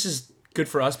mean, and this is good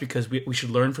for us because we should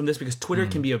learn from this because Twitter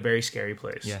can be a very scary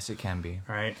place. Yes, it can be.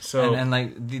 Right. So And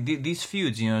like these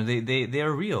feuds, you know, they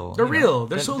are real. They're you know? real.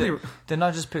 They're solely- They're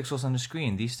not just pixels on the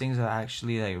screen. These things are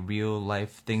actually like real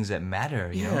life things that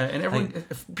matter. You know? and everyone, Like,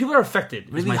 if people are affected.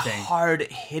 Is really my thing. hard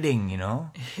hitting. You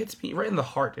know. It hits me right in the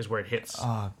heart. Is where it hits.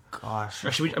 Oh gosh.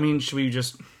 Or should we read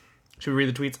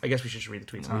the tweets? I guess we should read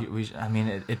the tweets. Huh? I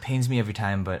mean, it pains me every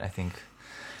time, but I think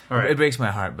All right. it breaks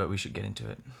my heart. But we should get into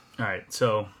it. All right.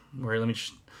 So let me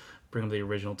just bring up the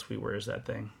original tweet. Where is that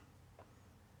thing?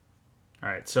 All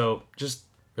right. So just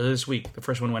earlier this week, the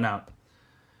first one went out.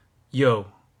 Yo,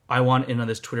 I want in on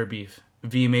this Twitter beef.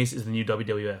 VMAs is the new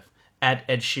WWF. At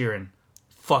Ed Sheeran.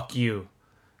 Fuck you.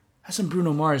 That's some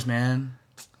Bruno Mars, man.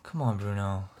 Come on,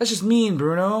 Bruno. That's just mean,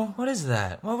 Bruno. What is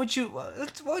that? Why would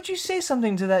you say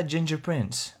something to that Ginger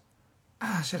Prince?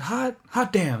 I said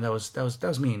hot damn. That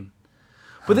was mean.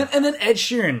 But then Ed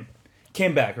Sheeran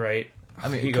came back, right? I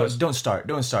mean, he goes. don't start.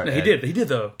 No, Ed. he did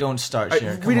though. Don't start, All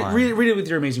Sharon. right, Come on. read it with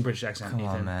your amazing British accent. Come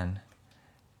Ethan. on, man.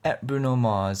 At Bruno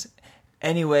Mars.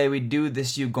 Anyway, we do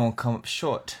this, you gonna come up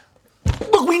short.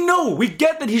 Look, we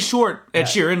get that he's short, Ed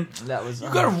Sheeran. That was.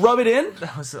 You gotta rub it in.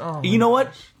 That was. Oh, You know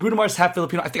what? Bruno Mars is half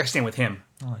Filipino. I think I stand with him.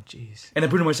 Oh, jeez. And then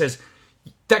Bruno Mars says,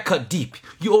 "That cut deep.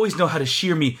 You always know how to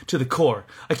shear me to the core.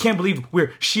 I can't believe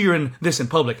we're shearing this in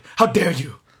public. How dare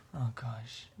you?" Oh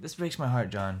gosh, this breaks my heart,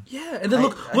 John. Yeah, and then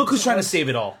look who's trying to save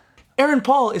it all. Aaron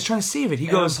Paul is trying to save it. He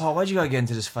Aaron goes, Paul, why'd you gotta get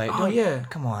into this fight? "Oh Don't- yeah,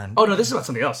 come on. Oh no, this is about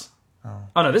something else.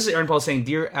 Oh no, this is Aaron Paul saying,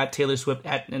 "Dear at Taylor Swift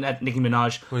and at Nicki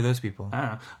Minaj, Who are those people? I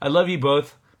don't know. I love you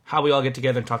both. How we all get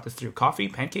together and talk this through. Coffee,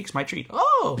 pancakes, my treat."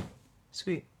 Oh,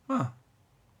 Sweet.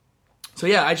 so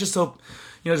yeah, I just hope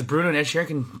just Bruno and Ed Sheeran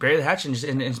can bury the hatch and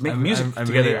just make music I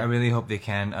together. really hope they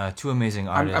can. Two amazing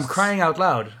artists. I'm crying out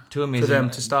loud Two amazing for them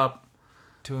to stop.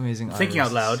 Two amazing thinking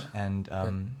out artists. loud.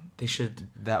 And They should.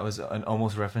 that was an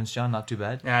almost reference, John. Not too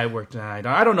bad. Yeah, I worked. I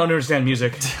don't understand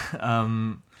music.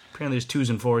 Apparently, there's 2s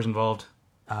and 4s involved.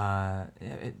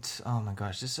 It's oh my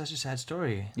gosh, this is such a sad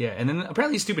story. Yeah, and then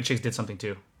apparently, Stupid Chicks did something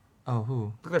too. Oh,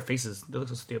 who? Look at their faces; they look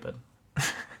so stupid.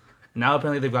 Now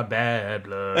apparently they've got bad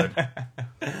blood.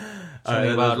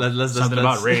 Something about let's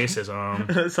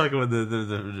racism. Let's talk about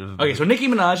the Okay, so Nicki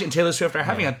Minaj and Taylor Swift are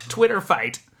having a Twitter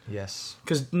fight Yes.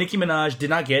 because Nicki Minaj did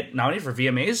not get nominated for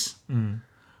VMAs.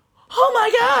 Oh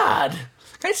my god!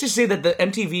 Can I just say that the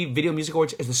MTV Video Music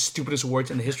Awards is the stupidest awards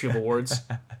in the history of awards?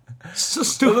 So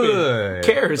stupid.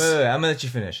 Who cares? Wait, I'm gonna let you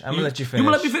finish. I'm gonna let you finish. You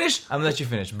gonna let me finish? I'm gonna let you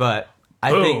finish. But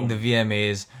I think the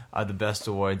VMAs are the best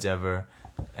awards ever,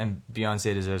 and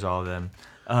Beyonce deserves all of them.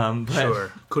 But,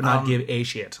 Sure. Could not give a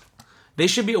shit. They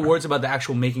should be awards about the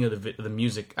actual making of the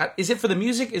music. Is it for the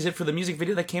music? Is it for the music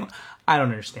video that came? I don't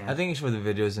understand. I think it's for the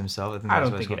videos themselves. I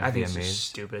don't that's think why it. I think called it's VMAs. just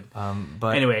stupid.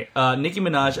 But Anyway, Nicki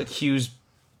Minaj accused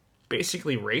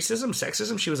basically racism,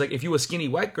 sexism. She was like, "If you a skinny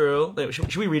white girl,"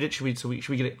 should we read it? Should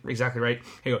we get it exactly right?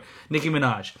 Here you go. Nicki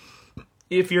Minaj.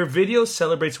 If your video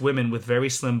celebrates women with very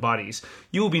slim bodies,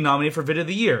 you will be nominated for Video of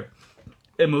the Year.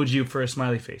 Emoji for a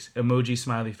smiley face. Emoji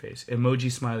smiley face. Emoji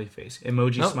smiley face.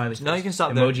 Emoji Nope. smiley face. No, you can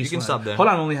stop there. Emoji You can smiley. stop there. Hold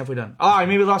on, I'm only halfway done. Oh, I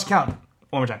maybe lost count.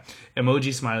 One more time.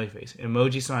 Emoji smiley face.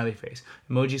 Emoji smiley face.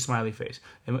 Emoji smiley face.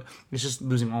 It's just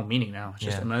losing all meaning now. It's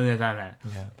just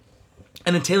Yeah.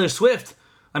 And then Taylor Swift.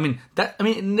 Nicki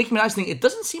Minaj thing, it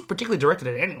doesn't seem particularly directed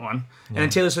at anyone. And then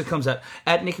Taylor Swift comes out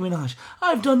at Nicki Minaj.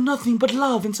 "I've done nothing but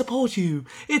love and support you.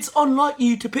 It's unlike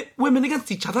you to pit women against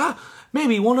each other.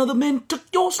 Maybe one of the men took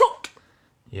your slot."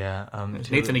 yeah,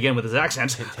 Nathan again with his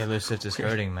accent. Taylor Swift is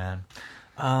hurting, man.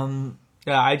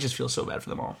 Yeah, I just feel so bad for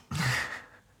them all.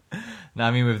 No,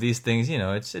 I mean with these things,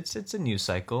 it's a news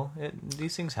cycle.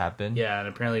 These things happen. Yeah, and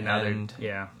apparently now And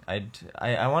they're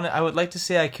I would like to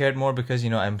say I cared more because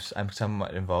I'm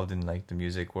somewhat involved in like the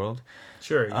music world.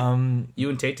 Sure. You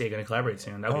and Tay gonna collaborate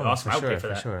soon. That would be awesome. I would pay for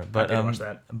that. Sure. I'd pay to watch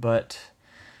that. But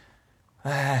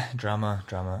drama.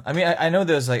 I mean, I know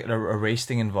there's like a race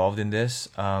thing involved in this.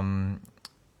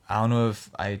 I don't know if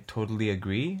I totally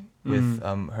agree with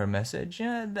her message.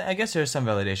 Yeah, I guess there's some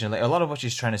validation. Like a lot of what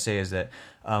she's trying to say is that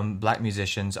black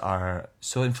musicians are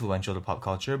so influential to pop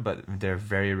culture, but they're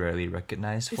very rarely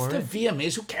recognized for It's it. the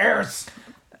VMAs. Who cares?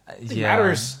 It Yeah,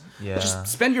 matters. Yeah. Just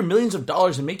spend your millions of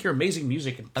dollars and make your amazing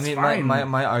music. And I mean, fine.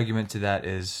 my argument to that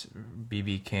is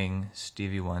B.B. King,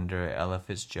 Stevie Wonder, Ella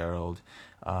Fitzgerald.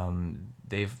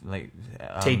 They've like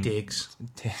Tay Diggs.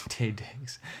 Tay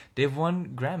Diggs. They've won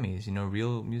Grammys,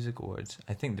 real music awards.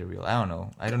 I think they're real. I don't know.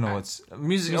 I don't know what's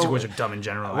music Music awards are dumb in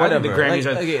general. Whatever. I think the Grammys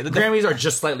Like, are okay, the Grammys are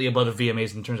just slightly above the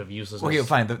VMAs in terms of uselessness. Okay,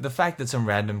 fine. The fact that some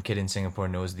random kid in Singapore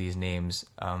knows these names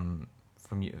from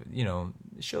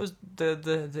shows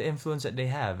the influence that they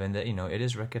have and that it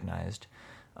is recognized.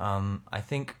 I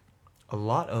think a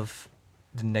lot of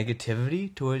the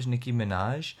negativity towards Nicki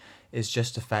Minaj is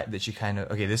just the fact that she kind of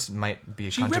this might be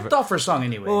a She ripped off her song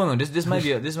anyway. Oh no, this might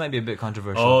be a bit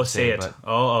controversial. Oh, to say it.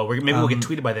 But, Maybe we'll get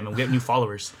tweeted by them and we'll get new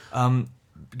followers.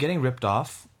 getting ripped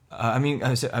off.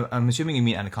 I'm assuming you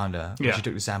mean Anaconda. When Yeah. she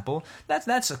took the sample.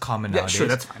 That's a common Yeah, nowadays. sure,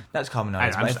 that's fine. That's common I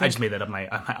nowadays. But just made that up. My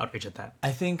outrage at that.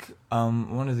 I think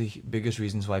one of the biggest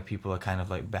reasons why people are kind of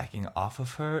like backing off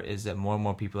of her is that more and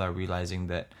more people are realizing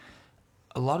that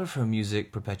a lot of her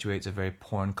music perpetuates a very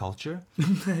porn culture.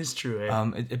 That is true.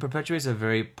 Eh? It perpetuates a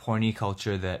very porny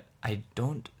culture that I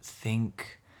don't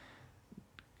think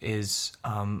is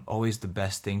always the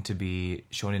best thing to be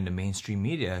shown in the mainstream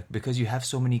media, because you have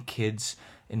so many kids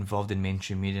involved in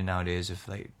mainstream media nowadays with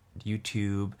like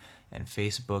YouTube and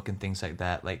Facebook and things like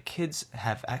that. Like kids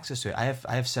have access to it. I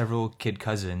have several kid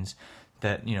cousins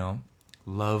that, you know,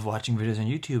 love watching videos on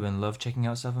YouTube and love checking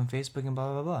out stuff on Facebook and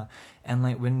blah blah blah. And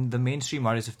like when the mainstream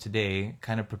artists of today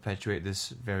kind of perpetuate this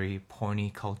very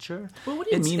porny culture. Well, what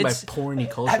do you mean by porny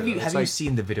culture? Have you It's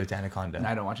seen the video to Anaconda?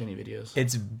 I don't watch any videos.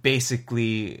 It's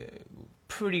basically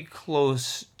pretty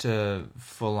close to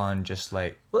full on just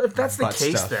like Well, if that's the butt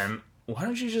case, stuff. then why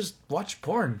don't you just watch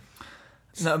porn?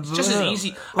 No, It's just as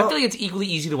easy. I feel like it's equally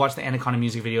easy to watch the Anaconda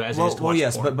music video as it is to watch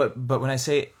yes, porn. but when I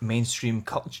say mainstream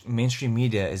mainstream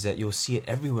media, is that you'll see it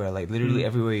everywhere, like literally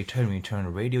everywhere you turn. When you turn on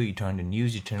the radio, you turn on the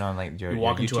news, you turn on like your you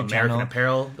walk your into YouTube American channel.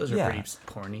 Apparel. Those are Yeah. pretty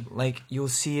porny. Like you'll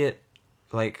see it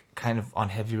like kind of on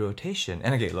heavy rotation.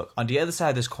 And okay, look, on the other side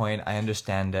of this coin, I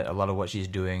understand that a lot of what she's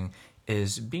doing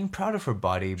is being proud of her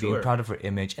body, being Sure. proud of her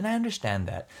image, and I understand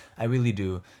that. I really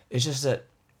do. It's just that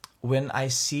when I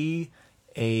see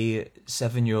a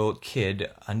 7-year-old kid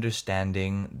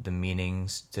understanding the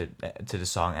meanings to the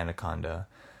song Anaconda,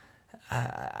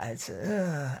 I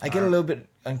get a little bit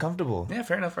uncomfortable. Yeah,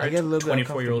 fair enough. I Right? get a little bit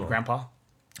 24-year-old uncomfortable. grandpa.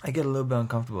 I get a little bit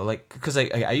uncomfortable, like, because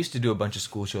I used to do a bunch of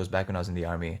school shows back when I was in the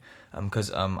army,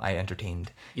 because I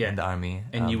entertained in the army.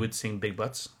 And you would sing Big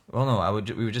Butts? Well, no,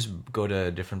 we would just go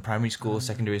to different primary schools,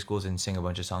 secondary schools, and sing a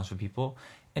bunch of songs for people.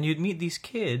 And you'd meet these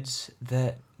kids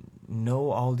that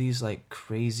know all these like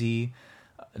crazy.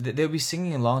 They'll be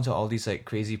singing along to all these like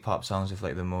crazy pop songs with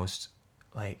like the most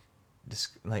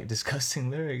like disgusting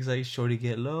lyrics, like "Shorty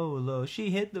get low, low, she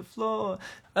hit the floor."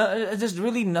 There's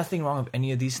really nothing wrong with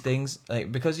any of these things,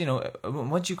 like, because you know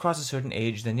once you cross a certain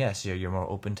age, then yes, you're more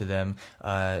open to them.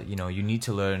 You know, you need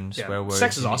to learn swear words.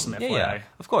 Sex is You need- awesome, Yeah, FYI.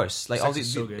 of course. Like Sex all is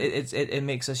these, so good. it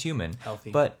makes us human.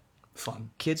 Healthy. But Fun.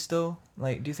 kids though,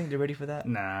 like, do you think they're ready for that?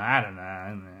 Nah, I don't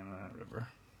know. Whatever.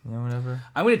 You know, whatever.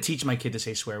 I'm going to teach my kid to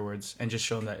say swear words and just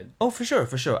show him that. Oh, for sure.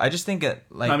 I just think that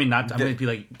like I'm going to be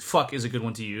like, fuck is a good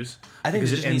one to use. I think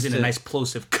because it it just ends needs in a to- nice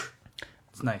plosive.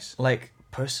 It's nice. like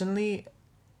personally,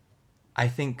 I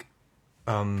think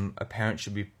a parent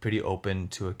should be pretty open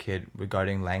to a kid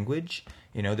regarding language.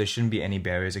 You know, there shouldn't be any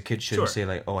barriers. A kid shouldn't Sure. say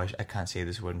like, "Oh, I can't say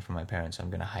this word in front of my parents. So I'm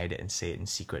gonna hide it and say it in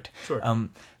secret." Sure.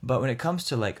 But when it comes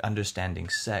to like understanding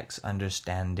sex,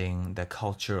 understanding the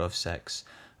culture of sex,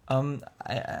 I don't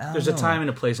There's a know. time and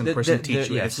a place and There- person there- to teach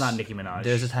you. yes. It's not Nicki Minaj.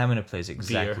 There's a time and a place,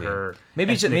 exactly. her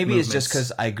Maybe ethnic maybe it's just movements.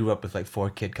 because I grew up with like 4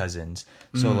 kid cousins,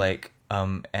 so like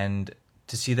and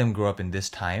to see them grow up in this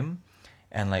time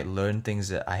and like learn things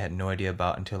that I had no idea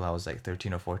about until I was like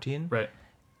 13 or 14. Right.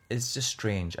 It's just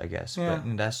strange, I guess. Yeah.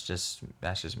 But that's just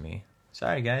me.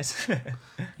 Sorry, guys.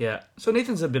 Yeah. So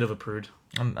Nathan's a bit of a prude.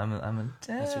 I'm a.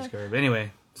 That's just good. But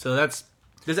anyway, so that's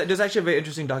There's actually a very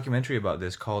interesting documentary about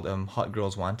this called Hot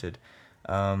Girls Wanted.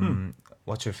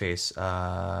 What's her face?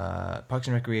 Parks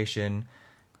and Recreation.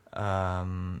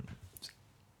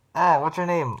 What's her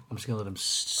name? I'm just gonna let him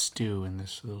stew in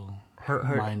this little Her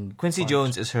mind Quincy fart.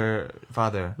 Jones is her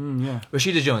father. Yeah.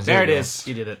 Rashida Jones. There it you go. is.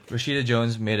 You did it. Rashida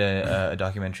Jones made a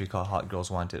documentary called Hot Girls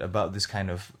Wanted about this kind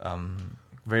of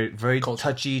very very Culture.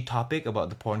 touchy topic about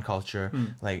the porn culture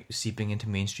like seeping into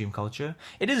mainstream culture.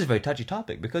 It is a very touchy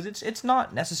topic because it's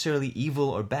not necessarily evil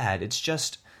or bad. It's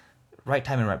just right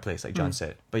time and right place, like John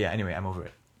said. But yeah, anyway, I'm over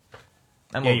it.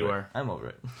 I'm Yeah, over you it. are. I'm over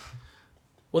it.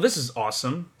 Well, this is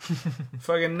awesome.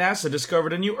 Fucking NASA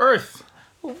discovered a new Earth.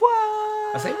 What?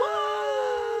 I say what?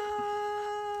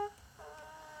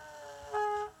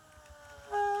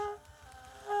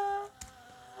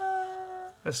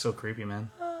 That's so creepy, man.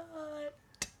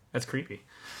 That's creepy.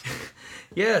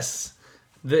 Yes,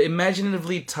 the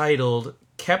imaginatively titled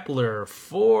Kepler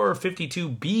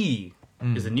 452b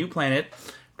is a new planet.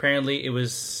 Apparently,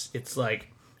 it's like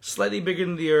slightly bigger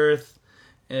than the Earth.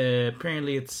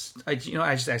 Apparently, I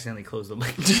just accidentally closed the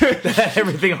link that had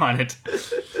everything on it.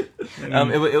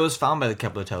 It was found by the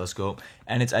Kepler telescope,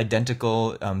 and it's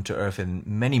identical to Earth in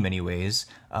many, many ways.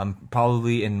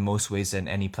 Probably in most ways than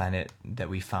any planet that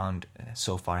we found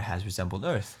so far has resembled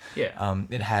Earth. Yeah.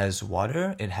 It has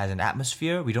water. It has an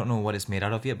atmosphere. We don't know what it's made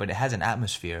out of yet, but it has an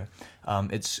atmosphere.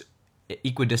 It's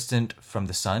equidistant from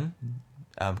the sun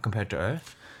compared to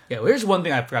Earth. Yeah, well, here's one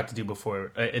thing I forgot to do before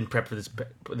in prep for this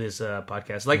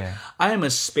podcast. Like, Yeah. I am a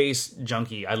space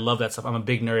junkie. I love that stuff. I'm a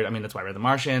big nerd. I mean, that's why I read The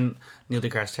Martian. Neil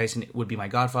deGrasse Tyson would be my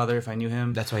godfather if I knew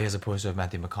him. That's why he has a poster of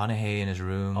Matthew McConaughey in his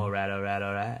room. All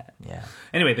right. Yeah.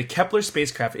 Anyway, the Kepler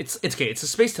spacecraft. It's okay. It's a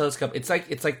space telescope. It's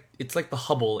like the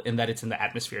Hubble in that it's in the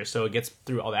atmosphere, so it gets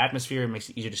through all the atmosphere and makes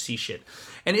it easier to see shit.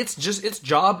 And its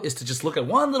job is to just look at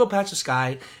one little patch of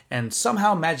sky and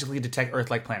somehow magically detect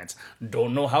Earth-like planets.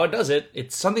 Don't know how it does it.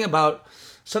 It's something about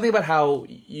how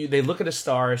they look at the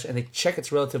stars and they check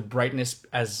its relative brightness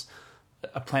as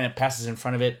a planet passes in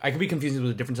front of it. I could be confusing it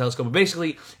with a different telescope, but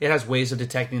basically it has ways of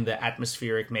detecting the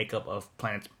atmospheric makeup of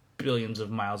planets billions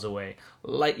of miles away,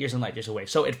 light years and light years away.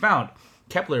 So it found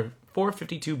Kepler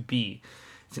 452b.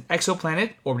 It's an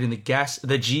exoplanet orbiting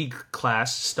the G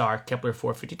class star Kepler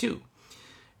 452,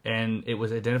 and it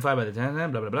was identified by the blah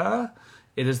blah blah.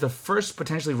 It is the first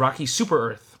potentially rocky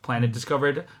super-Earth planet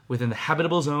discovered within the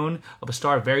habitable zone of a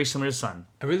star very similar to the Sun.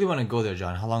 I really want to go there,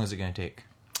 John. How long is it going to take?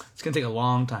 It's going to take a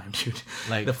long time, dude.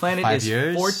 Like the planet 5 is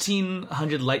years?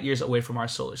 1,400 light years away from our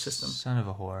solar system. Son of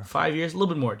a whore. 5 years? A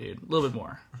little bit more, dude. A little bit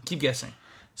more. Keep guessing.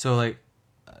 So, like,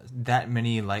 that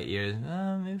many light years,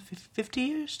 maybe 50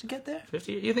 years to get there?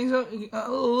 50? You think so? A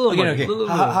little more. Okay. A little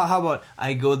How about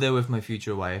I go there with my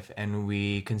future wife and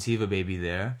we conceive a baby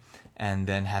there and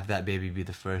then have that baby be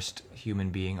the first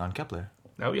human being on Kepler?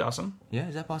 That would be awesome. Yeah,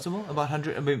 is that possible? About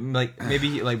 100,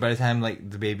 maybe like by the time like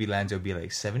the baby lands, it'll be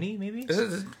like 70, maybe. This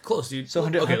is close, dude. So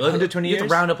 100 okay, 120 you have years?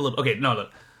 to round up a little. Okay, no,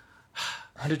 look.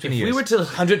 120 If years. we were to-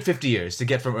 150 years to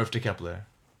get from Earth to Kepler.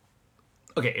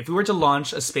 Okay, if we were to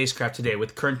launch a spacecraft today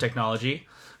with current technology,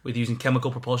 with using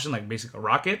chemical propulsion, like basically a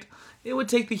rocket, it would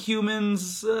take the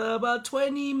humans about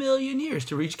 20 million years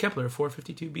to reach Kepler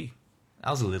 452b. I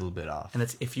was a little bit off. And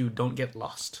that's if you don't get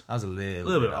lost. I was a A little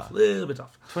little bit bit off. off. A little bit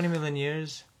off. 20 million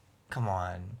years? Come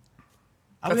on.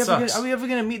 Are That we, ever sucks. gonna, are we ever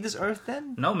gonna meet this Earth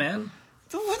then? No, man.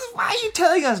 Why are you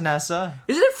telling us, NASA?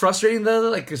 Isn't it frustrating though?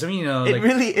 Like, because I mean, you know, It like,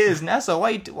 really is, NASA.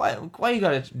 Why you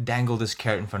gotta dangle this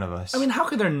carrot in front of us? I mean, how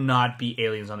could there not be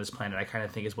aliens on this planet? I kind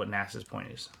of think is what NASA's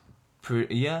point is.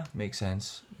 Yeah, makes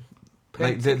sense.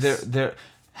 Like they're.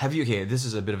 Have you? Okay, this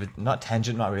is a bit of a not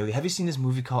tangent, not really. Have you seen this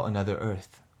movie called Another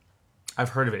Earth? I've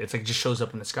heard of it. It's like it just shows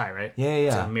up in the sky, right? Yeah.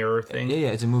 It's a mirror thing. Yeah.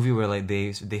 It's a movie where like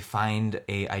they find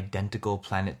a identical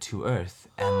planet to Earth,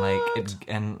 and like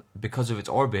and because of its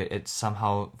orbit, it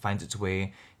somehow finds its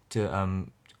way to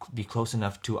be close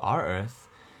enough to our Earth.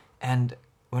 And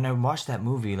when I watched that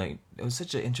movie, like it was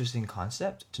such an interesting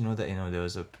concept to know that there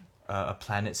was a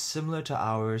planet similar to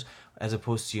ours, as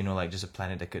opposed to like just a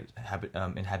planet that could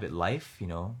inhabit life.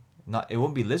 It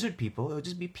won't be lizard people. It would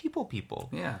just be people.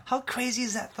 Yeah. How crazy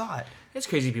is that thought? It's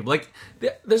crazy, people. Like,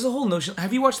 there's a whole notion.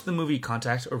 Have you watched the movie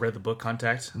Contact or read the book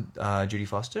Contact? Judy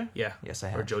Foster? Yeah. Yes, I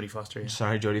have. Or Jodie Foster. Yeah.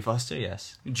 Sorry, Jodie Foster.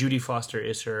 Yes. Judy Foster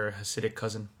is her Hasidic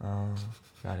cousin. Oh,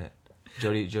 got it.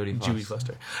 Jodie Foster. Judy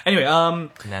Foster. Anyway,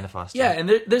 Nana Foster. yeah, and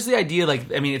there's the idea,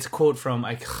 like, I mean, it's a quote from,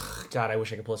 God, I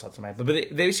wish I could pull this out tonight, but the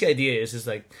basic idea is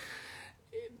like,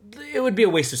 it would be a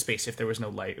waste of space if there was no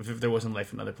life, if there wasn't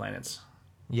life on other planets.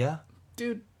 Yeah.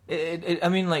 Dude. I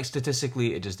mean, like,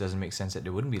 statistically, it just doesn't make sense that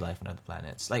there wouldn't be life on other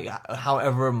planets. Like,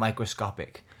 however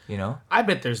microscopic, I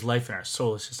bet there's life in our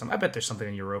solar system. I bet there's something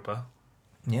in Europa.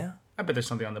 Yeah. I bet there's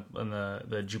something on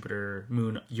the Jupiter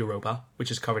moon Europa,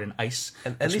 which is covered in ice.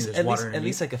 At which means least, there's water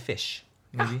underneath. like a fish,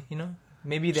 maybe.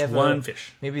 Maybe they have one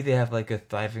fish. Maybe they have like a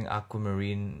thriving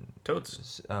aquamarine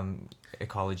Toads.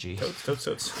 ecology.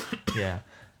 Toads. Yeah.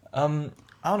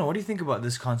 I don't know. What do you think about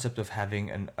this concept of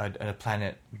having a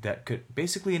planet that could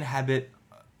basically inhabit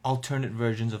alternate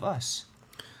versions of us?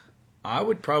 I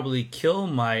would probably kill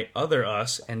my other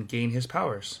us and gain his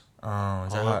powers. Oh,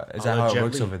 is that I'll how it Jet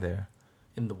works Li. over there?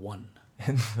 In the one.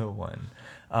 In the one.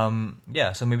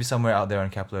 Yeah, so maybe somewhere out there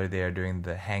on Kepler they are doing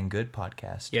the Hang Good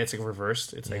podcast. Yeah, it's like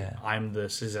reversed. It's like Yeah. I'm the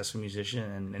successful musician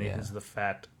and Nathan's Yeah. the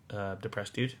fat,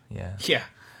 depressed dude. Yeah. Yeah,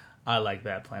 I like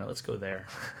that planet. Let's go there.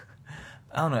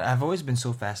 I don't know. I've always been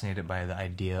so fascinated by the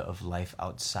idea of life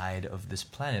outside of this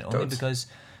planet, only Totes. because,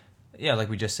 yeah, like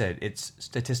we just said, it's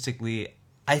statistically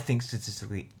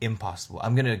impossible.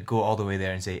 I'm gonna go all the way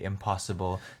there and say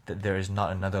impossible that there is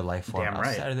not another life form Damn right.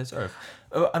 outside of this Earth.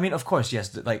 I mean, of course,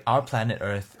 yes. Like our planet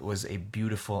Earth was a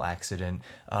beautiful accident.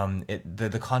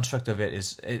 The construct of it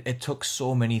is it took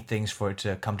so many things for it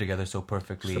to come together so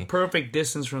perfectly. The perfect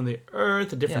distance from the Earth,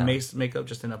 the different Yeah. makeup,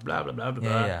 just enough blah blah blah blah.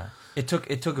 Yeah, blah. yeah. It took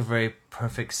a very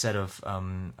perfect set of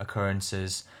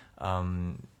occurrences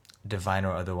divine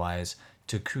or otherwise,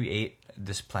 to create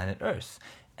this planet Earth.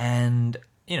 And,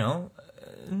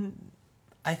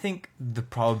 I think the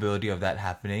probability of that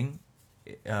happening...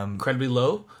 incredibly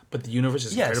low, but the universe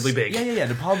is yes. incredibly big. Yeah.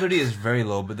 The probability is very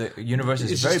low, but the universe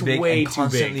is It's very just big way and too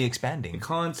constantly big. expanding.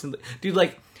 Constantly. Dude,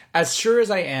 like, as sure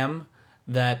as I am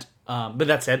that... but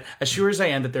that said, as sure as I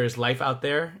am that there is life out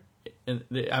there, and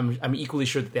I'm equally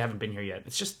sure that they haven't been here yet.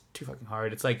 It's just too fucking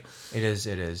hard. It's like... It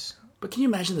is. But can you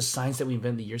imagine the science that we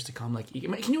invent in the years to come? Like,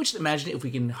 can you just imagine if we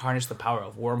can harness the power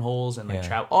of wormholes and, like, Yeah.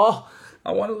 travel? Oh,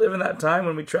 I want to live in that time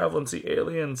when we travel and see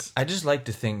aliens. I just like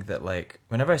to think that, like,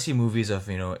 whenever I see movies of,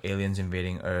 aliens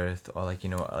invading Earth, or, like,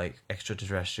 like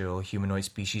extraterrestrial humanoid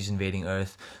species invading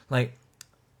Earth, like,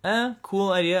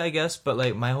 cool idea, I guess, but,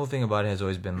 like, my whole thing about it has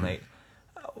always been, like,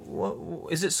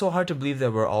 is it so hard to believe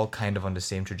that we're all kind of on the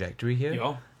same trajectory here?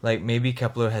 Yeah. Like, maybe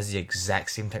Kepler has the exact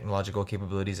same technological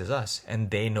capabilities as us, and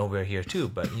they know we're here too,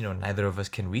 but, neither of us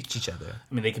can reach each other.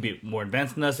 I mean, they could be more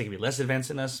advanced than us. They could be less advanced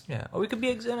than us. Yeah, or we could be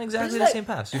on exactly Isn't the that- same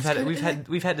path. that's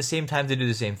We've had the same time to do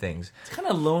the same things. It's kind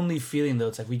of a lonely feeling, though.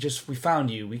 It's like we found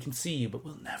you. We can see you, but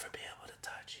we'll never be able to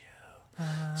touch you.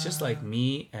 It's just like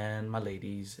me and my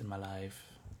ladies in my life.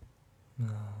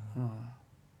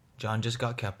 John just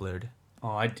got Keplered.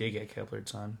 Oh, I did get Keplered,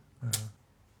 son.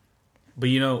 But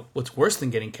you know what's worse than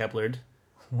getting Keplered?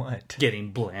 What? Getting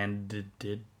blanded.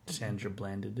 Sandra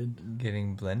blanded.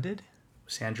 Getting blended?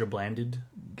 Sandra blanded.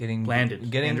 Getting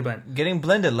Blanded. Getting Andrew Bland. getting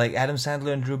blended like Adam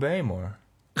Sandler and Drew Barrymore.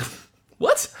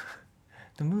 What?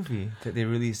 The movie that they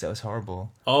released that was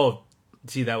horrible. Oh,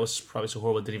 see, that was probably so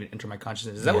horrible it didn't even enter my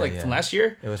consciousness. Is that Yeah, like yeah. from last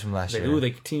year? It was from last Like, year. ooh,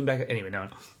 they teamed back. Anyway, no.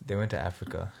 They went to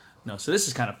Africa. No, so this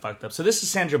is kind of fucked up. So this is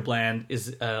Sandra Bland,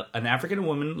 is an African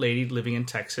woman lady living in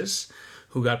Texas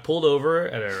who got pulled over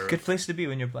at a... Good place to be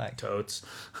when you're black. Totes.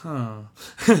 Huh.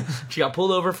 She got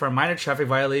pulled over for a minor traffic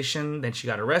violation, then she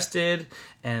got arrested,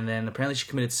 and then apparently she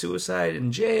committed suicide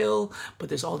in jail, but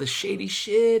there's all this shady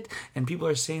shit, and people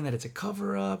are saying that it's a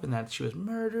cover-up, and that she was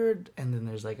murdered, and then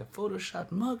there's like a Photoshop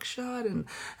mugshot, and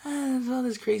there's all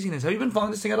this craziness. Have you been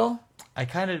following this thing at all? I've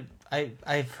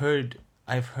heard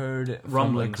from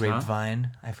Rumblings, the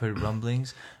grapevine. I've heard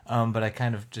rumblings, but I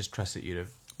kind of just trusted you to.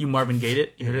 You Marvin Gaye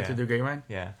it? You heard it Yeah. through the grapevine?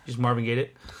 Yeah. You just Marvin Gaye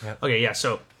it? Yep. Okay, yeah,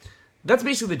 so that's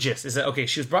basically the gist. Is that, okay,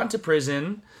 she was brought into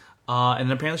prison, and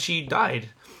then apparently she died.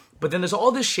 But then there's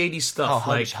all this shady stuff.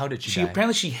 How did she die?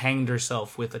 Apparently she hanged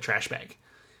herself with a trash bag.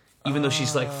 Even though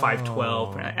she's like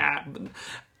 5'12".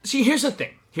 See, here's the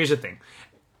thing.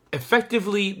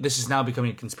 Effectively, this is now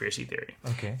becoming a conspiracy theory.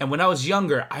 Okay. And when I was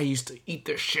younger, I used to eat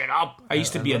this shit up. I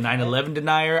used to be a 9/11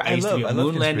 denier. I used to be a I love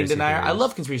moon landing conspiracy denier. I theories.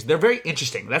 love conspiracy. They're very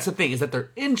interesting. That's the thing, is that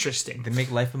they're interesting. They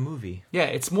make life a movie. Yeah,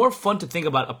 it's more fun to think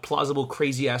about a plausible,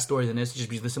 crazy-ass story than it is to just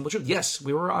be the simple truth. Yes,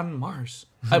 we were on Mars.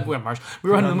 We were on Mars. We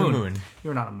were on the moon. We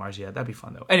were not on Mars yet. That'd be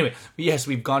fun, though. Anyway, yes,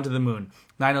 we've gone to the moon.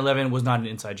 9/11 was not an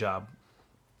inside job.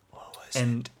 What was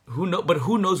And who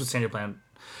knows what Sandra Bland...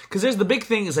 Because there's the big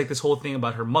thing is like this whole thing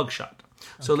about her mugshot.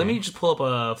 So let me just pull up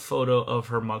a photo of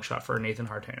her mugshot for Nathan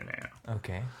Hartana.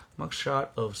 Okay. Mugshot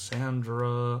of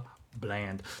Sandra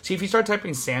Bland. See, if you start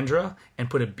typing Sandra and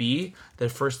put a B, the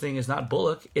first thing is not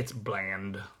Bullock, it's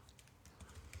Bland.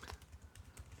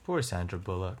 Poor Sandra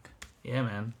Bullock. Yeah,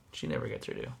 man. She never gets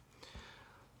her due.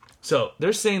 So,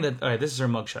 they're saying that... Alright, this is her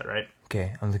mugshot, right?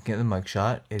 Okay, I'm looking at the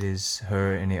mugshot. It is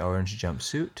her in a orange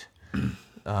jumpsuit.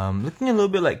 Looking a little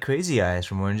bit like Crazy Eyes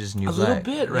from Orange Is the New A Black. little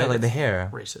bit, right? Yeah, like the hair.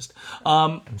 Racist.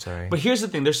 I'm sorry. But here's the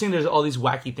thing. They're saying there's all these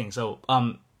wacky things. So,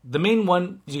 the main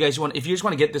one, if you just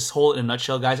want to get this whole in a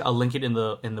nutshell, guys, I'll link it in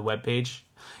the webpage,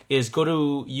 is go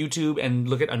to YouTube and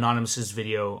look at Anonymous's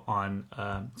video on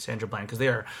Sandra Bland, because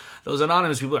those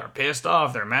anonymous people are pissed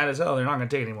off. They're mad as hell. They're not going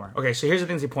to take it anymore. Okay, so here's the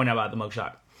things they point out about the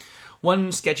mugshot.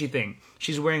 One sketchy thing.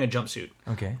 She's wearing a jumpsuit.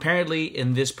 Okay. Apparently,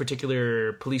 in this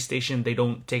particular police station, they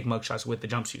don't take mugshots with the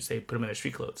jumpsuits. They put them in their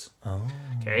street clothes. Oh.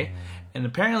 Okay? And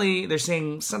apparently, they're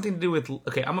saying something to do with...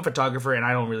 Okay, I'm a photographer, and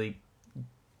I don't really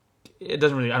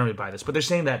buy this. But they're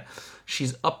saying that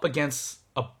she's up against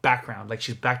a background. Like,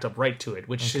 she's backed up right to it,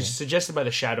 which is suggested by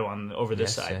the shadow over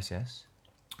this side. Yes.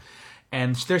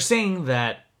 And they're saying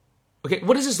that... Okay,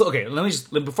 what does this look... Okay, let me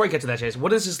just... Before I get to that, Chase, what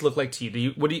does this look like to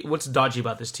you? What's dodgy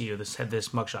about this to you, this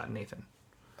mugshot, Nathan?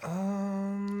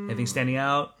 Anything standing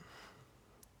out?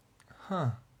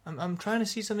 I'm trying to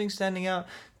see something standing out.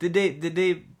 Did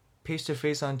they paste her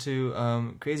face onto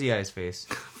Crazy Eyes' face?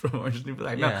 From Orange is the New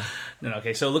Black? Yeah. No.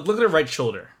 Okay, so look at her right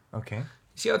shoulder. Okay.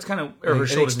 See how it's kind of... Or her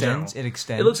shoulders in general. It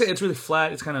extends. It looks like it's really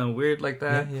flat. It's kind of weird like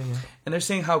that. Yeah. And they're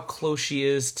saying how close she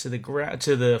is to the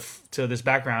to this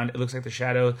background. It looks like the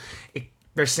shadow.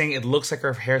 They're saying it looks like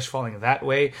her hair's falling that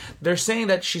way. They're saying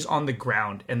that she's on the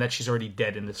ground and that she's already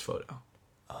dead in this photo.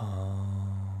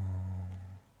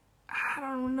 I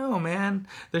don't know, man.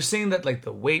 They're saying that like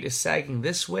the weight is sagging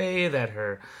this way, that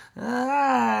her...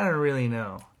 I don't really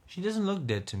know. She doesn't look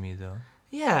dead to me, though.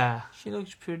 Yeah. She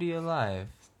looks pretty alive.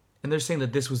 And they're saying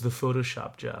that this was the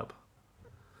Photoshop job.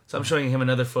 So I'm showing him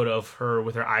another photo of her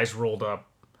with her eyes rolled up.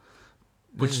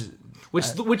 Which,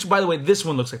 by the way, this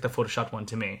one looks like the Photoshopped one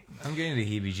to me. I'm getting the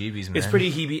heebie-jeebies, man. It's pretty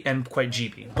heebie and quite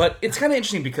jeepy. But it's kind of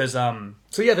interesting because,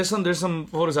 so yeah, there's some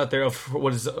photos out there of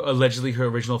what is allegedly her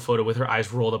original photo with her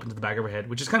eyes rolled up into the back of her head,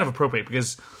 which is kind of appropriate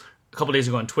because a couple days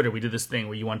ago on Twitter we did this thing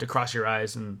where you wanted to cross your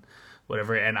eyes and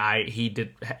whatever, and he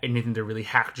did anything to really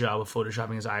hack job of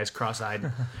photoshopping his eyes cross-eyed,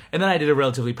 and then I did a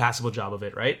relatively passable job of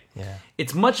it, right? Yeah.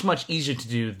 It's much easier to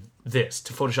do this,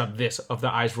 to Photoshop this of the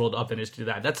eyes rolled up than it is to do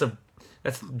that. That's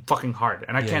fucking hard,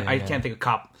 and I can't think a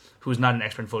cop who is not an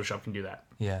expert in Photoshop can do that.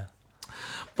 Yeah.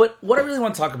 But what I really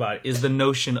want to talk about is the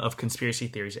notion of conspiracy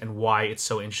theories and why it's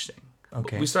so interesting.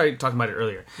 Okay. We started talking about it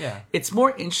earlier. Yeah. It's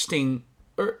more interesting,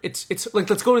 or it's like,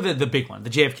 let's go to the big one, the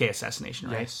JFK assassination,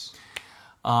 right? Yes.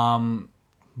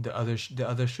 The other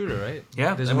shooter, right?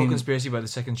 Yeah, There's a whole conspiracy about the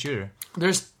second shooter.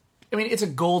 It's a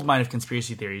gold mine of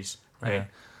conspiracy theories, right? Yeah.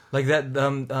 Like that,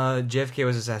 JFK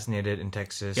was assassinated in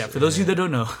Texas. Yeah, for those of you that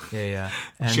don't know, Yeah.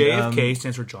 And, JFK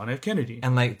stands for John F. Kennedy.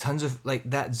 and like tons of like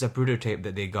that Zapruder tape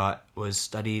that they got was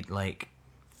studied like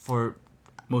for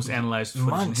Most analyzed footage in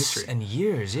months history. and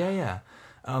years. Yeah.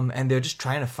 And they're just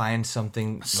trying to find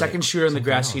something. Second like, shooter on the something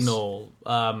grassy else.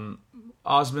 knoll.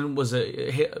 Osmond was I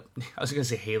was going to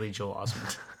say Haley Joel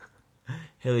Osment.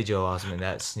 Haley Joel Osment,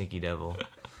 that sneaky devil.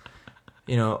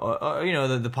 You know, or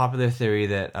the popular theory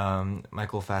that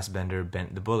Michael Fassbender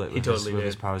bent the bullet with, totally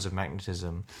his did. powers of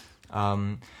magnetism.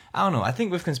 I don't know. I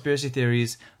think with conspiracy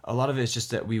theories, a lot of it is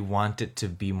just that we want it to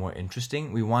be more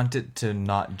interesting. We want it to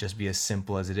not just be as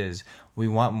simple as it is. We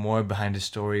want more behind the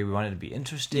story. We want it to be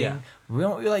interesting. Yeah. We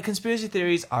don't like conspiracy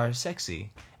theories are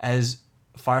sexy, as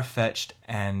far-fetched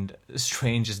and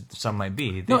strange as some might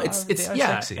be. They are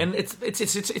sexy. and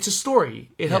it's a story.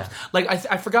 It helps. Yeah. Like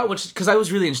I forgot which, because I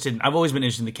was really interested. I've always been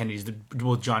interested in the Kennedys,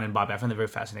 both John and Bobby. I find them very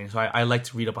fascinating. So I like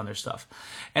to read up on their stuff.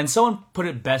 And someone put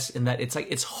it best in that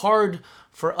it's hard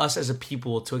for us as a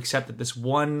people to accept that this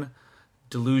one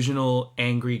delusional,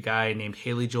 angry guy named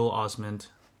Haley Joel Osment,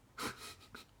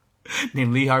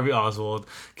 named Lee Harvey Oswald,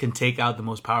 can take out the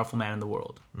most powerful man in the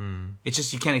world. It's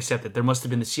just, you can't accept it. There must have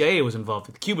been, the CIA was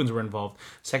involved, the Cubans were involved,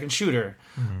 second shooter,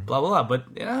 blah, blah, blah.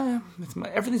 But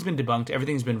everything's been debunked.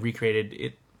 Everything's been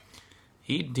recreated.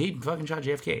 He fucking shot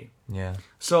JFK. Yeah.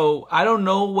 So I don't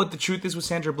know what the truth is with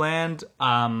Sandra Bland.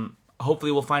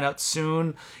 Hopefully we'll find out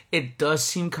soon. It does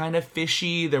seem kind of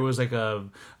fishy. There was like a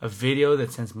video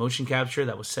that sends motion capture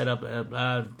that was set up.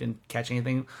 Didn't catch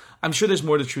anything. I'm sure there's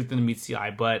more to the truth than meets the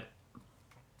eye, but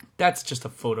that's just a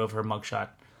photo of her mugshot.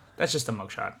 That's just a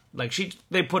mugshot. Like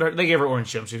they gave her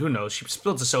orange jumpsuit. Who knows? She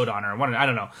spilled the soda on her. I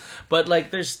don't know. But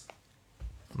like, there's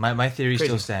My theory Crazy.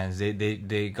 still stands.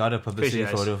 They got a publicity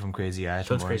Crazy Eyes. photo from Crazy Eyes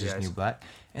from Shows Orange Crazy is the New Eyes. Black,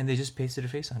 and they just pasted her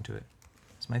face onto it.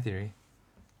 That's my theory.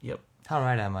 yep. How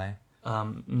right am I?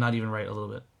 Not even right a little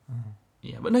bit.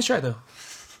 Yeah, but nice try though.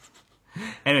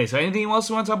 Anyway, so anything else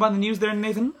you want to talk about in the news there,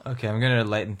 Nathan? Okay, I'm gonna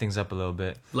lighten things up a little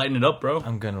bit. Lighten it up, bro.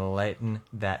 I'm gonna lighten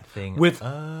that thing With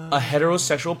up. a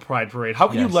heterosexual pride parade. How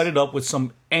can you Yes. light it up with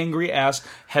some angry ass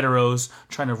heteros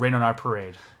trying to rain on our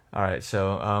parade? All right,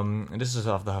 so this is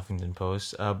off the Huffington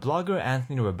Post. Blogger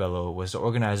Anthony Rebello was the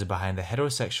organizer behind the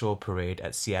heterosexual parade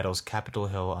at Seattle's Capitol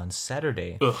Hill on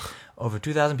Saturday. Ugh. Over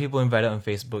 2,000 people invited on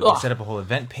Facebook. Ugh. They set up a whole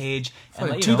event page. And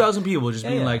Like like, you know, 2,000 people just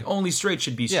being yeah. like, only straight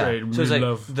should be yeah. straight. So it's like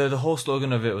love. the whole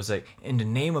slogan of it was like, in the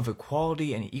name of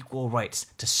equality and equal rights,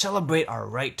 to celebrate our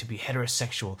right to be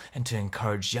heterosexual and to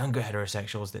encourage younger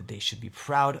heterosexuals that they should be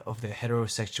proud of their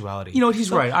heterosexuality. You know what? He's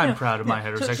right. I'm you know, proud of my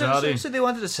So- heterosexuality. So they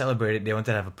wanted to celebrate it. They wanted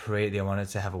to have a parade. They wanted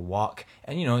to have a walk,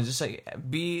 and just like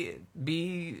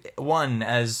be one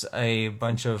as a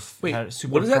bunch of Wait,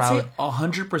 super what does that proud. say?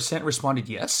 100% responded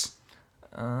yes?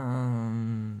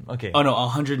 Okay. Oh no,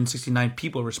 169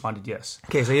 people responded yes.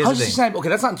 Okay, so here's the thing. 169, okay,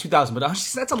 that's not in 2,000, but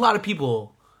 169, that's a lot of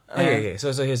people. Okay. So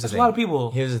here's the That's thing. a lot of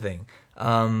people. Here's the thing.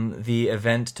 The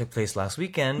event took place last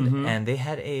weekend, Mm-hmm. and they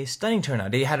had a stunning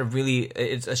turnout. They had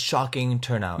it's a shocking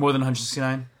turnout. More than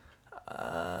 169?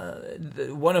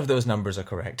 One of those numbers are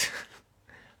correct.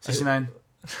 69?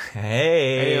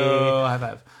 Hey. Heyo, high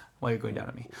five. Why are you going down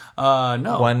on me?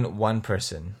 No. One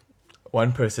person.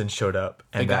 One person showed up.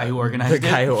 And The guy who organized it? The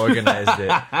guy who organized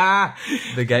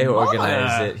it. The guy who Mama.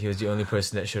 organized it. He was the only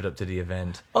person that showed up to the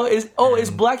event. Is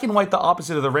black and white the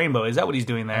opposite of the rainbow? Is that what he's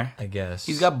doing there? I guess.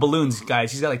 He's got balloons,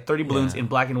 guys. He's got like 30 balloons Yeah. in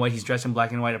black and white. He's dressed in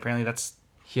black and white. Apparently that's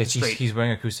straight. He's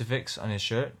wearing a crucifix on his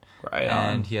shirt. Right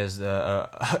and on. he has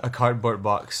a cardboard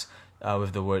box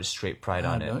with the word Straight Pride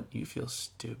on it. Don't you feel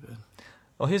stupid?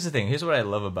 Well, here's the thing. Here's what I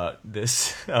love about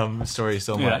this story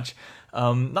so Yeah. much.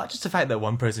 Not just the fact that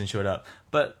one person showed up,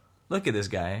 but look at this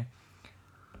guy.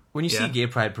 When you see Yeah. gay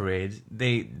pride parades,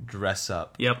 they dress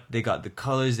up. Yep. They got the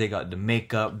colors, they got the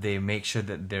makeup, they make sure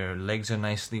that their legs are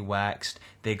nicely waxed,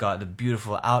 they got the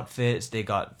beautiful outfits, they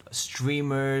got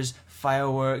streamers,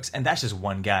 fireworks, and that's just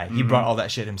one guy. He brought all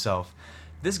that shit himself.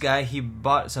 This guy, he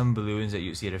bought some balloons that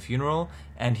you see at a funeral,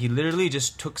 and he literally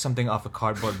just took something off a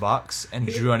cardboard box and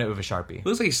drew on it with a Sharpie.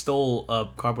 Looks like he stole a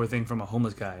cardboard thing from a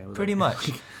homeless guy. It was Pretty like-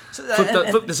 much. So,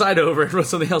 Flip the side over and wrote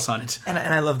something else on it. and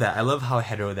I love that. I love how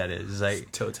hetero that is. It's like,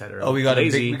 Totes hetero. oh, we got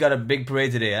Lazy. a big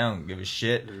parade today. I don't give a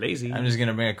shit. Lazy. I'm just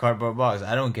gonna bring a cardboard box.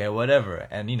 I don't care, whatever.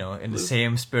 And in the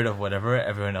same spirit of whatever,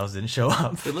 everyone else didn't show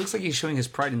up. It looks like he's showing his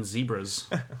pride in zebras.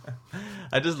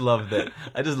 I just love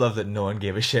that no one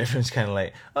gave a shit. Everyone's kind of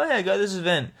like, oh yeah, I got this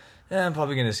event. Yeah, I'm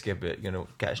probably gonna skip it. Gonna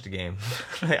catch the game.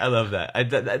 I love that.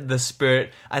 The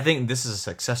spirit. I think this is a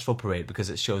successful parade because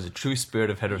it shows the true spirit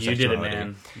of heterosexuality. You did it,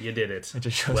 man. You did it. It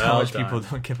just shows Well how much done. people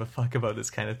don't give a fuck about this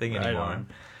kind of thing Right anymore.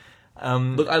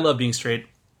 on. Look, I love being straight.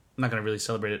 I'm not gonna really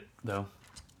celebrate it though.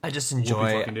 I just we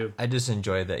enjoy. fucking do. I just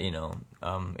enjoy that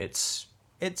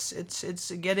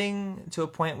it's getting to a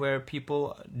point where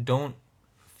people don't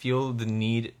feel the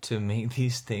need to make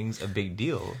these things a big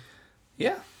deal.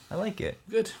 Yeah, I like it.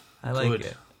 good. I like Good.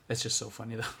 it. It's just so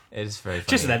funny though. It is very funny.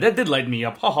 Just that did light me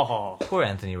up. Ha ha ha. Poor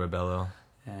Anthony Rebello.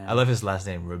 Yeah. I love his last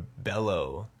name,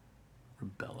 Rebello.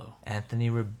 Rebello.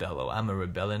 Anthony Rebello. I'm a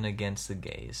rebelling against the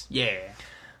gays. Yeah.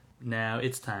 Now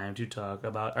it's time to talk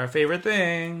about our favorite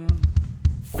thing.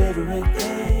 Favorite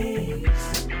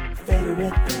things,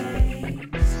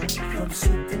 from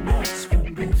soup to nuts,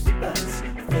 from boobs to butts,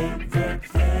 favorite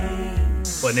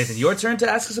things. But Nathan, your turn to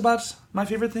ask us about my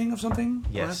favorite thing of something.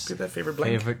 Yes. Get that favorite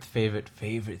blank.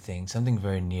 Favorite thing. Something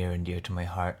very near and dear to my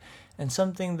heart. And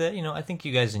something that, I think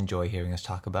you guys enjoy hearing us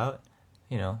talk about.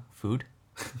 Food.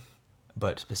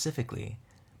 But specifically,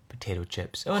 potato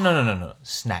chips. Oh, no.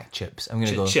 Snack chips. I'm going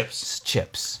to go... Chips.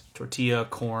 Chips. Tortilla,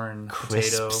 corn,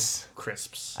 Crisps. potato,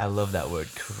 crisps. I love that word,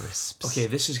 crisps. Okay,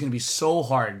 this is going to be so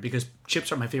hard because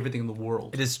chips are my favorite thing in the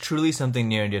world. It is truly something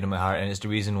near and dear to my heart, and it's the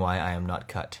reason why I am not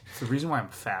cut. It's the reason why I'm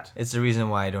fat. It's the reason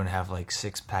why I don't have like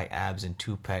 6-pack abs and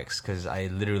 2-packs, because I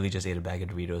literally just ate a bag of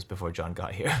Doritos before John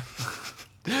got here.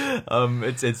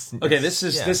 It's Okay, this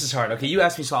is hard. Okay, you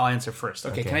asked me, so I'll answer first.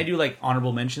 Okay, Okay. can I do like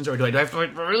honorable mentions, or do I have to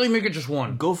like, really make it just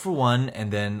one? Go for one, and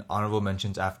then honorable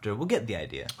mentions after. We'll get the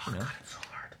idea.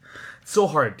 So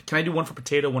hard. Can I do one for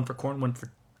potato, one for corn, one for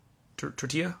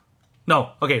tortilla?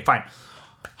 No. Okay, fine.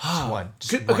 Just one.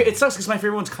 Just Okay, one. it sucks because my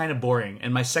favorite one's kind of boring,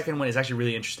 and my second one is actually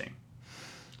really interesting.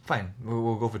 Fine.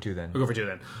 We'll go for two then. We'll go for two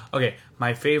then. Okay,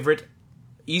 my favorite,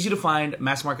 easy to find,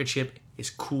 mass market chip is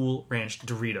Cool Ranch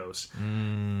Doritos.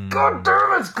 God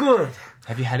damn, it's good.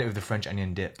 Have you had it with the French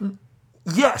onion dip?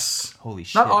 Yes. Holy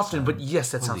shit. Not often, son. but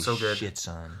yes, that sounds so Holy good. shit,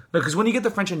 son. Because when you get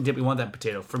the French onion dip, you want that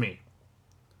potato. For me,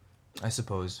 I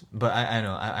suppose, but I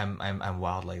know I'm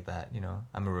wild like that.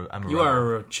 I'm a you rebel.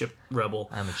 are a chip rebel.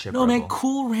 I'm a chip No man, rebel.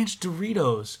 Cool Ranch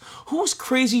Doritos. Whose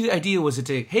crazy idea was it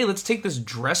to? Hey, let's take this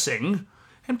dressing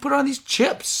and put on these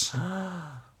chips.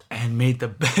 And made the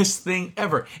best thing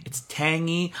ever. It's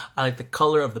tangy. I like the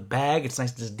color of the bag. It's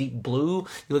nice, this deep blue. You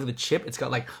look at the chip. It's got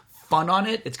like fun on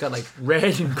it. It's got like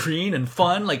red and green and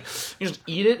fun. Like you just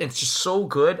eat it. And it's just so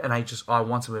good. And I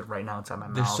want some of it right now inside my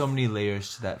mouth. There's so many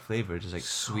layers to that flavor. Just like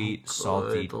sweet, Good,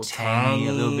 salty, little tangy,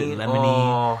 a little bit lemony.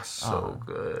 Oh, so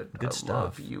good. good I stuff.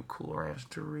 Love you, Cool Ranch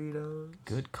Doritos.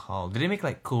 Good call. Did they make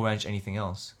like Cool Ranch anything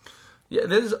else? Yeah,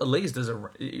 there's Lay's.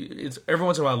 It's every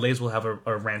once in a while Lay's will have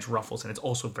a ranch Ruffles, and it's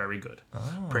also very good.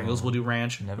 Pringles will do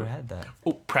ranch. Never had that.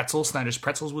 Oh, pretzels. Snyder's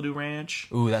pretzels will do ranch.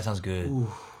 Ooh, that sounds good. I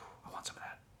want some of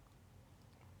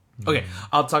that. Okay,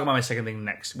 I'll talk about my second thing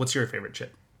next. What's your favorite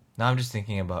chip? Now I'm just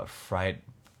thinking about fried,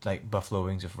 like buffalo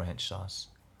wings with ranch sauce.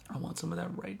 I want some of that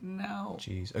right now.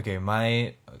 Jeez. Okay,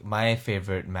 my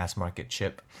favorite mass market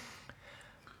chip.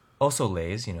 Also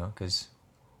Lay's, because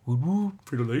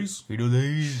Frito-Lay's.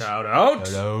 Frito-Lay's. Shout out.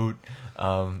 Shout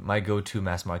out. My go-to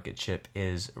mass market chip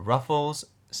is Ruffles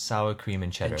sour cream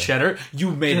and cheddar. Cheddar.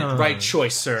 You made it right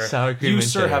choice, sir. Sour cream you, and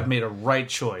sir, cheddar. have made a right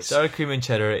choice. Sour cream and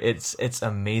cheddar, it's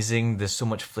amazing. There's so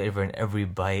much flavor in every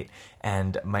bite,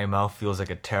 and my mouth feels like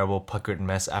a terrible puckered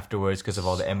mess afterwards because of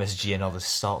all the MSG and all the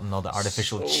salt and all the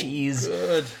artificial cheese.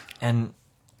 Good. And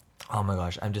oh my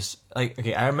gosh, I'm just like,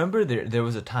 okay, I remember there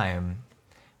was a time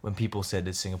when people said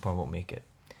that Singapore won't make it.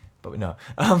 But no.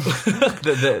 But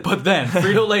then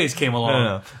Frito-Lay's came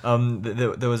along.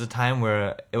 No. There was a time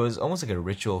where it was almost like a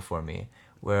ritual for me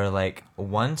where like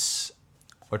once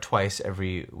or twice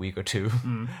every week or two,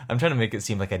 I'm trying to make it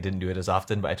seem like I didn't do it as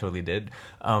often, but I totally did.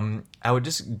 I would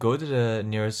just go to the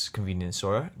nearest convenience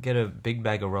store, get a big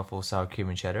bag of Ruffles sour cream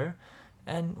and cheddar,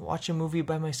 and watch a movie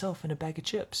by myself in a bag of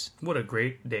chips. What a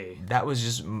great day. That was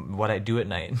just what I do at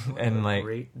night. And like,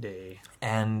 Great day.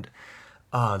 and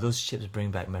those chips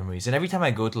bring back memories. And every time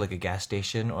I go to like a gas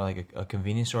station or like a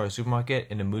convenience store or a supermarket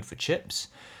in the mood for chips,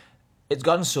 it's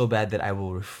gotten so bad that I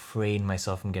will refrain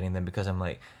myself from getting them because I'm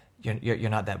like, you're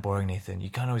not that boring, Nathan.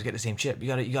 You can't always get the same chip. You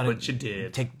gotta But you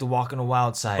did. take the walk on the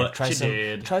wild side. But try you some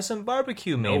did. try some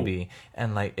barbecue maybe.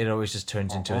 And like it always just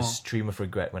turns into a Uh-uh. stream of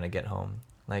regret when I get home.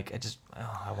 Like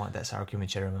I want that sour cream and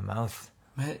cheddar in my mouth.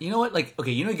 Man, you know what? Like,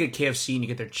 okay, you know, you get KFC and you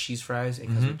get their cheese fries. It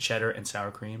comes with cheddar and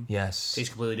sour cream. Yes. Tastes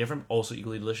completely different. Also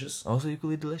equally delicious. Also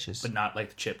equally delicious. But not like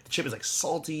the chip. The chip is like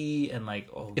salty and like,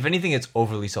 oh. If anything, it's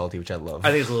overly salty, which I love. I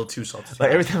think it's a little too salty.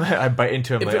 Like every time I bite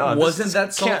into it, I'm If like, it oh, wasn't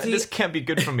that salty- this can't be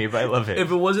good for me, but I love it. If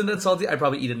it wasn't that salty, I'd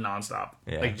probably eat it nonstop.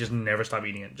 Yeah. Like, just never stop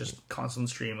eating it. Just constant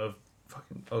stream of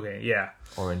fucking. Okay, yeah.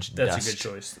 Orange That's dust. a good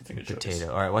choice. That's a good Potato. choice.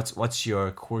 All right, what's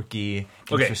your quirky,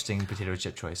 Okay. interesting potato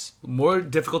chip choice? More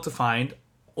difficult to find.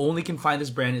 Only can find this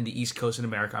brand in the East Coast in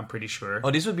America, I'm pretty sure.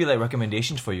 Oh, these would be like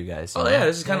recommendations for you guys. Oh, you know? yeah,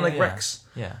 this is kind of like Rex.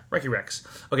 Yeah. Recky Rex.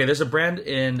 Okay, there's a brand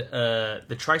in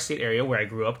the tri-state area where I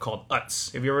grew up called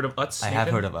Utz. Have you ever heard of Utz? I have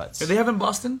Nathan? heard of Utz. Do they have it in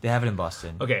Boston? They have it in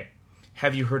Boston. Okay.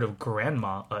 Have you heard of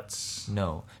Grandma Utz?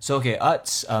 No. So okay,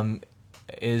 Utz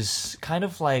is kind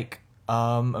of like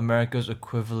America's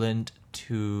equivalent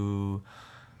to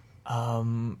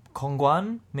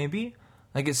Kongguan, maybe.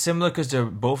 Like it's similar because they're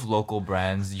both local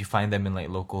brands. You find them in like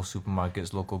local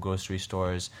supermarkets, local grocery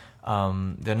stores.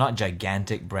 They're not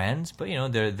gigantic brands, but you know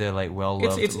they're like well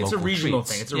loved. It's a regional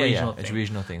thing. It's a regional thing. It's a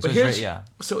regional thing. But So here's,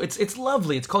 it's so it's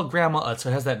lovely. It's called Grandma Utz. So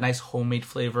it has that nice homemade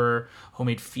flavor,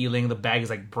 homemade feeling. The bag is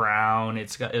like brown. It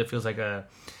feels like a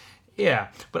yeah.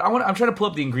 But I'm trying to pull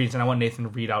up the ingredients, and I want Nathan to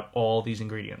read out all these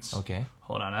ingredients. Okay.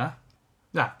 Hold on,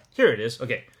 here it is.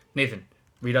 Okay, Nathan,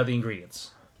 read out the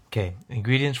ingredients. Okay,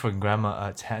 ingredients for Grandma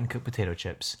Utz hand-cooked potato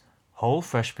chips: whole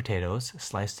fresh potatoes,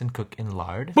 sliced and cooked in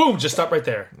lard. Boom! Just stop right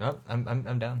there. No,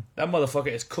 I'm down. That motherfucker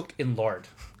is cooked in lard.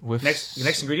 With Next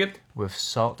ingredient: with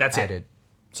salt That's it. added.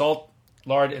 salt,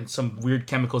 lard, and some weird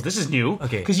chemicals. This is new.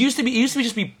 Okay. Because it used to be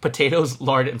just be potatoes,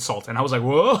 lard, and salt, and I was like,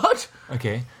 what?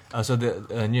 Okay, so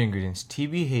the new ingredients: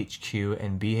 TBHQ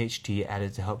and BHT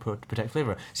added to help protect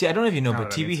flavor. See, I don't know if you know, I don't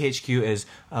but know what that TBHQ is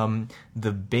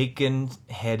the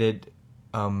bacon-headed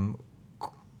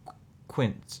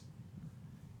quince.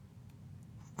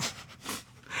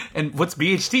 And what's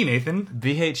BHT, Nathan?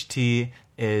 BHT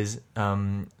is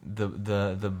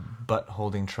the butt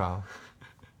holding trowel.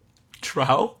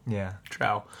 Trow? Yeah.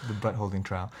 Trow. The butt holding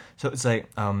trowel. So it's like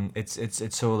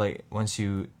it's so like once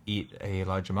you eat a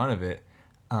large amount of it,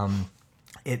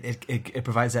 it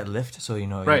provides that lift, so you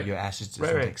know Right. your ass just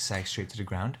doesn't Right. like sag straight to the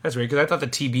ground. That's right, because I thought the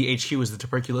TBHQ was the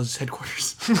tuberculosis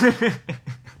headquarters.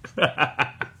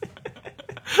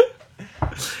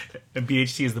 And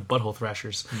BHT is the butthole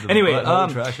thrashers. Anyway,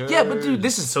 butthole thrashers. yeah, but dude,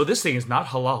 this thing is not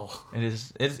halal.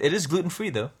 It is gluten free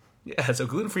though. Yeah, so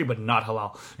gluten free, but not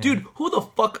halal. Dude, who the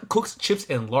fuck cooks chips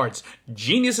and lards?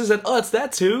 Geniuses at Utz,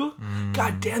 that too.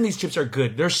 God damn, these chips are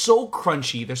good. They're so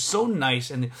crunchy. They're so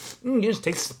nice, and you just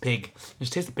taste the pig. You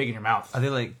just taste the pig in your mouth. Are they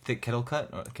like thick kettle cut?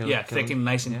 Or kettle, Thick and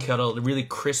nice and kettle, really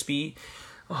crispy.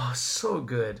 Oh, so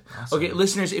good. Okay,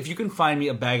 listeners, if you can find me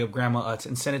a bag of Grandma Utz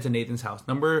and send it to Nathan's house,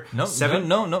 number 7.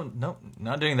 No,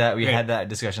 not doing that. We Okay. had that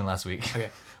discussion last week. Okay,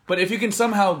 but if you can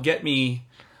somehow get me,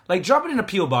 like, drop it in a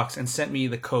PO box and send me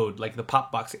the code, like the pop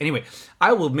box. Anyway,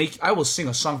 I will sing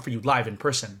a song for you live in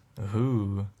person.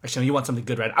 Ooh. Actually, no, you want something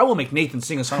good, right? I will make Nathan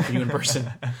sing a song for you in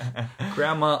person.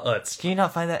 Grandma Utz. Can you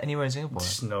not find that anywhere in Singapore?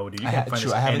 No, dude, you I can't ha- find true,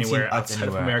 this I haven't anywhere seen Utz outside of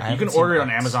anywhere. America. I You can haven't order it seen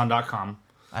on Utz. Amazon.com.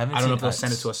 I I don't know if they'll Utz.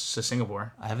 send it to us to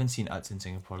Singapore. I haven't seen Utz in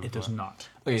Singapore before. It does not.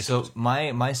 Okay, so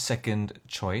my second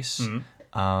choice,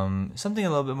 something a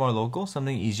little bit more local,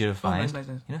 something easier to find. nice.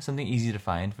 You know, something easy to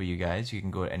find for you guys. You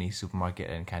can go to any supermarket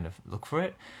and kind of look for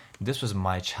it. This was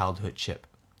my childhood chip.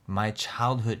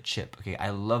 Okay, I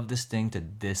love this thing to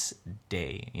this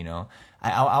day. You know,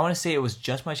 I want to say it was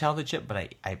just my childhood chip, but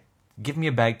I give me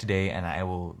a bag today and I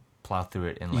will plow through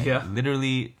it in like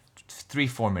literally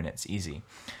 3-4 minutes, easy.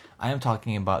 I am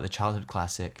talking about the childhood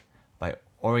classic by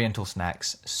Oriental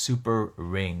Snacks, Super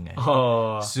Ring.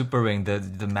 Oh, Super Ring,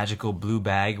 the magical blue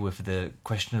bag with the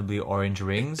questionably orange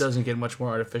rings. doesn't get much more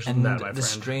artificial and than that, my the friend.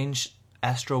 strange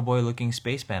Astro Boy looking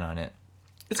spaceman on it.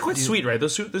 It's quite sweet, right?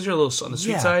 Those are a little on the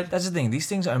sweet Yeah, side. that's the thing. These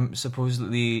things are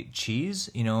supposedly cheese,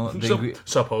 you know.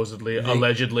 Supposedly,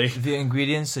 allegedly. The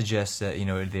ingredients suggest that, you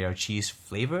know, they are cheese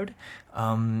flavored.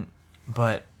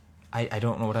 but I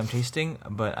don't know what I'm tasting,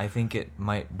 but I think it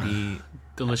might be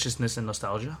Deliciousness and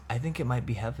nostalgia. I think it might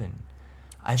be heaven.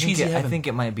 I Cheesy think heaven. I think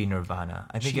it might be nirvana.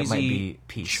 I think it might be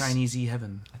peace. Chinesey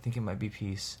heaven. I think it might be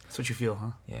peace. That's what you feel,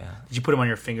 huh? Yeah. Did you put them on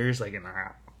your fingers, like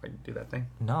do that thing?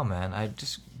 No, man. I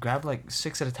just grab like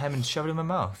 6 at a time and shove it in my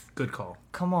mouth. Good call.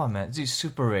 Come on, man. Dude,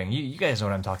 Super Ring. You guys know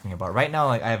what I'm talking about. Right now,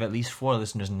 like I have at least 4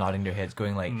 listeners nodding their heads,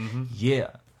 going like,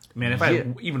 "Yeah." Man, if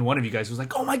even one of you guys was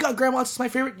like, "Oh my god, Grandma, this is my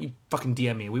favorite," you fucking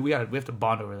DM me. We have to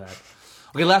bond over that.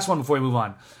 Okay, last one before we move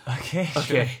on. Okay. Okay.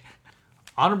 Sure.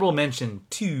 Honorable mention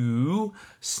to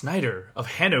Snyder of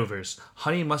Hanover's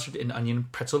honey mustard and onion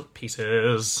pretzel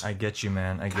pieces. I get you,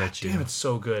 man. I get you. Damn, it's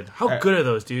so good. How good are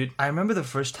those, dude? I remember the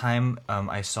first time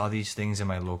I saw these things in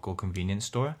my local convenience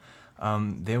store.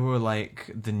 They were like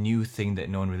the new thing that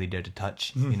no one really dared to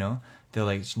touch, you know? They're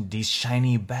like these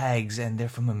shiny bags and they're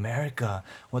from America.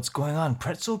 What's going on?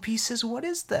 Pretzel pieces? What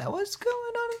is that? What's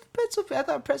going on with the pretzel? I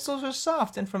thought pretzels were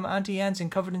soft and from Auntie Anne's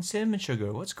and covered in cinnamon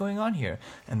sugar. What's going on here?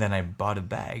 And then I bought a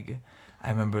bag. I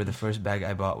remember the first bag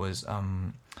I bought was,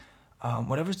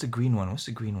 whatever's the green one. What's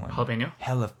the green one? Jalapeno?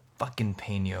 Hella fucking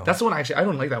peno. That's the one I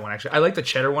don't like that one, actually. I like the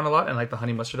cheddar one a lot and I like the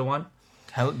honey mustard one.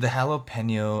 The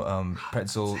jalapeno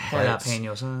pretzel bites.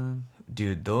 Jalapeno, son.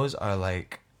 Dude, those are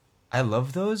like, I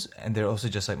love those, and they're also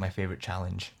just like my favorite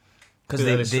challenge because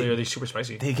Are they super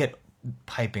spicy? they get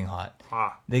piping hot.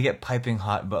 Ah. They get piping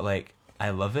hot, but like I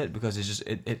love it because it's just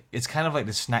it's kind of like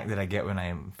the snack that I get when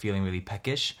I'm feeling really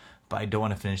peckish, but I don't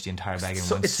want to finish the entire bag in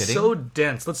one It's sitting. so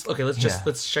dense. Let's Yeah.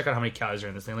 let's check out how many calories are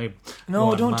in this thing. Let me No,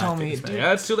 go on don't my tell me, fitness pal. dude.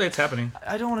 Yeah, it's too late. It's happening.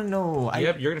 I don't want to know.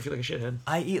 Yep, you're gonna feel like a shithead.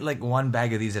 I eat like one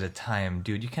bag of these at a time,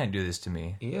 dude. You can't do this to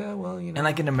me. Yeah, well, you know. And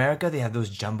like in America, they have those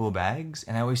jumbo bags,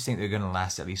 and I always think they're gonna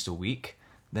last at least a week.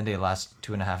 Then they last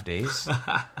 2.5 days.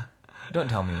 Don't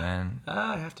tell me, man.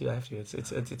 I have to.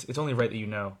 It's only right that you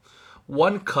know.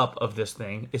 1 cup of this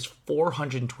thing is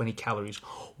 420 calories.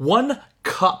 1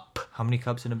 cup. How many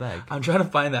cups in a bag? I'm trying to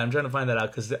find that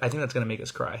out because I think that's gonna make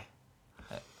us cry.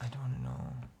 I don't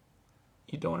know.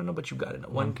 You don't want to know, but you got to know.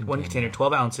 One One container,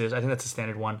 12 ounces. I think that's the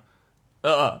standard one.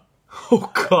 Uh-uh. Oh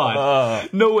God!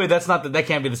 No way. That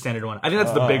can't be the standard one. I think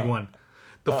that's the big one,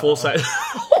 the full size.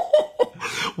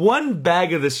 1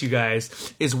 bag of this, you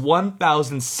guys, is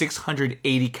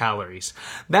 1,680 calories.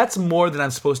 That's more than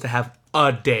I'm supposed to have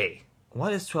a day.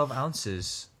 What is 12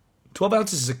 ounces? 12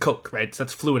 ounces is a Coke, right? So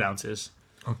that's fluid ounces.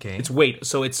 Okay. It's weight.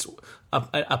 So it's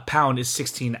a pound is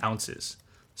 16 ounces.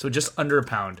 So just under a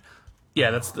pound. Yeah,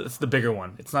 that's the bigger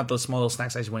one. It's not those small little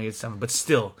snack size 187, but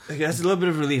still. Okay, that's a little bit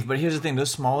of relief, but here's the thing.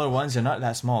 Those smaller ones, they're not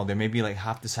that small. They're maybe like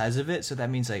half the size of it, so that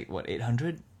means like, what,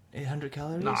 800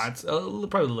 calories? Nah, it's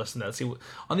probably less than that. See,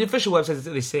 on the official website,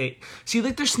 they say,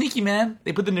 like, they're sneaky, man.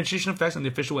 They put the nutrition facts on the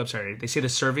official website. They say the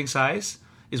serving size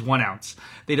is 1 ounce.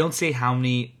 They don't say how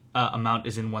many amount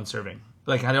is in one serving.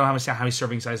 Like, I don't know how many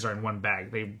serving sizes are in one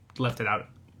bag. They left it out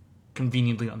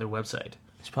conveniently on their website.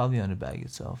 It's probably on the bag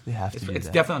itself. They have to do It's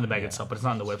that. definitely on the bag itself, but it's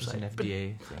not on the It's website. an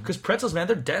FDA thing. Because pretzels, man,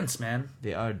 they're dense, man.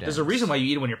 They are dense. There's a reason why you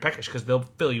eat it when you're peckish, because they'll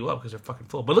fill you up because they're fucking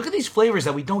full. But look at these flavors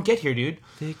that we don't get here, dude.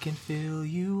 They can fill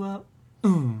you up.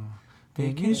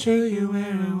 They can show you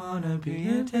where you wanna be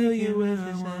and tell you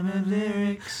every one of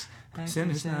lyrics.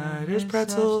 Snyder's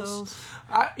pretzels.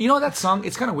 You know that song?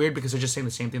 It's kind of weird because they're just saying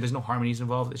the same thing. There's no harmonies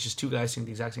involved. It's just 2 guys saying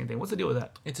the exact same thing. What's the deal with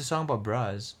that? It's a song about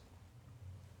bras.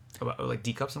 About like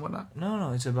D cups and whatnot?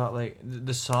 No, it's about like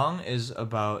the song is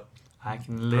about I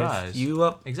can lift bras. you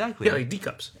up. Exactly. Yeah, like D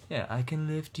cups. Yeah, I can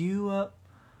lift you up.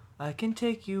 I can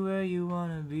take you where you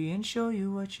wanna be and show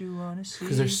you what you wanna see.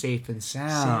 Because they're safe and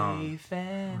sound. Safe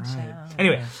and sound.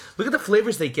 Anyway, look at the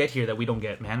flavors they get here that we don't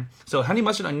get, man. So honey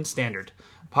mustard onion standard,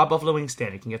 hot buffalo wing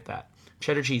standard, you can get that.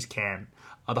 Cheddar cheese can,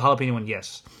 the jalapeno one,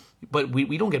 yes, but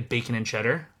we don't get bacon and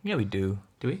cheddar, Yeah, we do.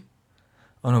 do we?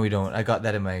 Oh no, we don't. I got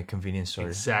that in my convenience store.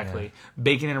 Exactly.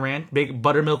 Bacon and ranch,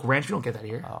 buttermilk ranch. We don't get that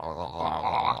here.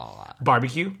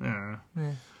 Barbecue,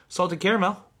 salted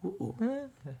caramel, Yeah.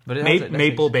 But it has that's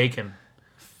maple like- bacon,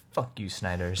 Fuck you,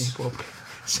 Snyders.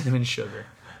 cinnamon sugar.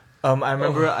 I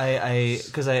remember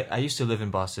because I used to live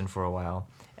in Boston for a while,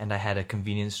 and I had a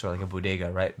convenience store, like a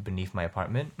bodega, right beneath my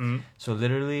apartment. So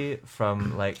literally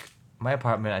from like my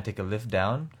apartment, I take a lift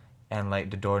down, and like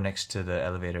the door next to the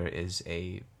elevator is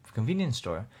a convenience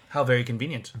store. How very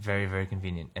convenient. Very, very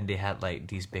convenient. And they had like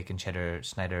these bacon cheddar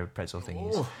Snyder pretzel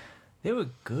thingies. Oh. They were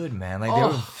good, man. Like they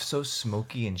were so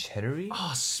smoky and cheddary.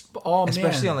 Oh, man.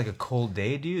 Especially on like a cold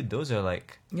day, dude. Those are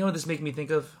like. You know what this makes me think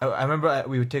of? I remember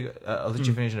we would take. I'll let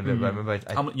you finish in a bit, but I remember.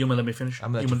 You gonna let me finish?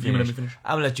 I'm gonna You let you gonna finish.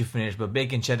 I'm gonna let you finish. But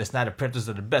bacon cheddar Snyder pretzels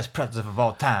are the best pretzels of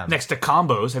all time. Next to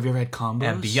combos, have you ever had combos?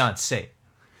 And Beyonce.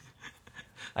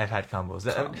 I've had combos.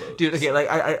 Dude, okay, like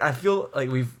I feel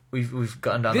like we've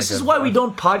gotten down. This like is why we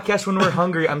don't podcast when we're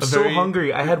hungry. I'm so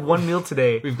hungry. I had one meal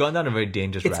today. We've gone down a very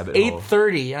dangerous It's rabbit hole.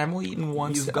 8:30 and I'm only eating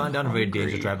one. You've gone down a very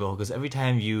dangerous rabbit hole because every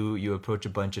time you approach a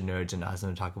bunch of nerds and ask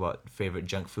them to talk about favorite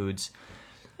junk foods,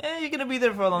 you're gonna be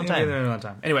there for a long time.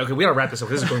 Anyway, okay, we gotta wrap this up.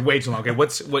 This is going way too long. Okay,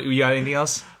 what you got? Anything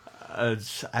else?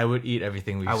 I would eat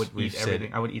everything. I would we've eat said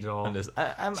everything. I would eat it all. on this.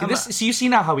 So you see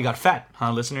now how we got fat,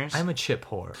 huh, listeners? I'm a chip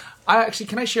whore.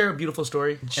 Can I share a beautiful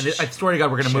story? And I swear to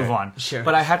God, we're gonna move on. Sure.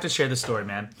 But I have to share this story,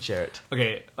 man. Share it.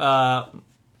 Okay.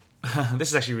 This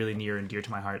is actually really near and dear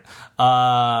to my heart.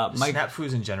 Snap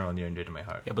foods in general near and dear to my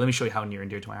heart. Yeah, but let me show you how near and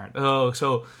dear to my heart. Oh,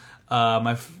 so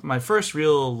my first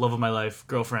real love of my life,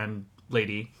 girlfriend,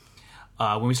 lady,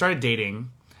 when we started dating,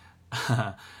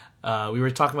 we were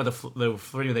talking about the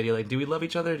flirting with the idea, like, do we love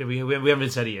each other? We haven't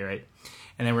been said it yet, right?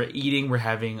 And then we're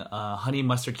having honey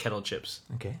mustard kettle chips.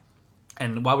 Okay.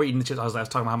 And while we're eating the chips, I was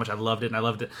talking about how much I loved it, and I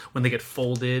loved it when they get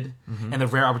folded, and the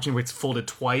rare opportunity where it's folded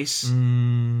twice,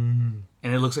 and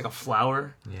it looks like a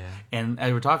flower. Yeah. And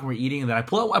as we're talking, we're eating, and then I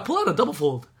pull out a double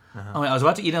fold. I was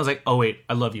about to eat it, and I was like, oh wait,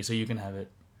 I love you, so you can have it.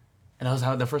 And that was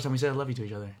how the first time we said I love you to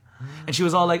each other. And she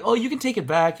was all like, oh, you can take it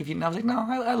back if you. And I was like, no,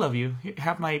 I love you. Here,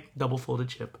 have my double folded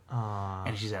chip. Aww.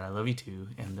 And she said, I love you too.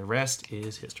 And the rest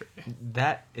is history.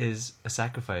 That is a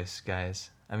sacrifice, guys.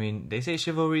 I mean, they say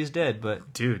chivalry is dead,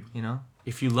 but Dude, you know,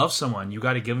 if you love someone, you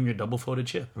got to give them your double folded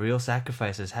chip. real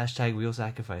sacrifices. Hashtag real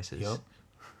sacrifices. Yup.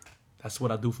 That's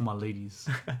what I do for my ladies.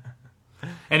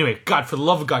 Anyway, God, for the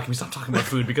love of God, can we stop talking about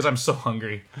food? Because I'm so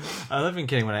hungry. I love being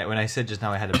kidding when I said just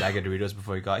now I had a bag of Doritos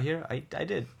before we got here. I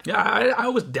did. Yeah,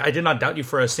 I did not doubt you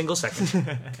for a single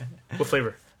second. What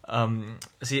flavor?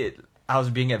 See, I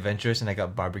was being adventurous and I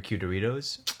got barbecue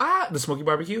Doritos. The smoky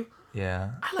barbecue.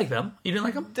 Yeah. I like them. You didn't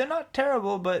like them? They're not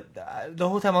terrible, but the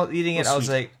whole time I was eating it, I was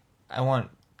sweet. like, I want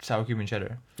sour cream and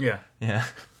cheddar. Yeah. Yeah.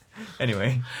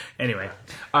 Anyway.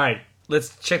 All right.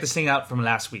 Let's check this thing out from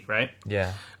last week, right?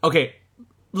 Yeah. Okay.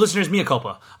 Listeners, mea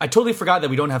culpa. I totally forgot that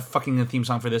we don't have fucking a theme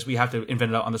song for this. We have to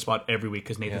invent it out on the spot every week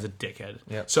because Nathan's a dickhead.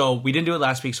 Yep. So we didn't do it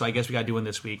last week, so I guess we got to do one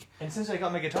this week. And since I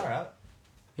got my guitar out.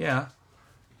 Yeah.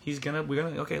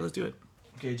 Okay, let's do it.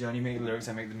 Okay, John, you make the lyrics,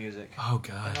 I make the music. Oh,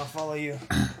 God. I'll follow you.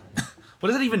 What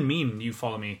does that even mean, you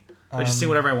follow me? I just sing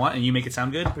whatever I want and you make it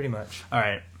sound good? Pretty much. All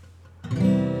right.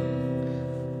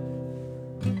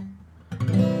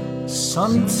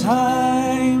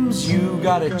 Sometimes you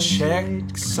gotta check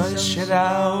some shit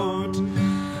out.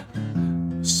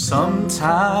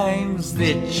 Sometimes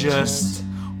it just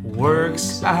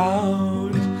works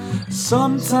out.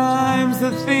 Sometimes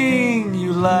the thing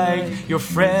you like, your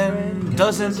friend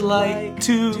doesn't like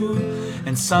too.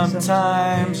 And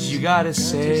sometimes you gotta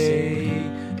say,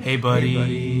 hey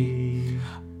buddy,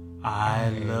 I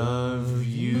love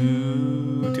you.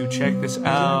 To check this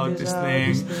out, this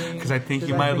thing, because I think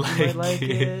you might like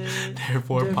it.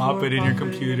 Therefore, pop it in your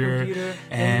computer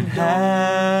and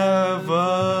have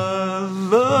a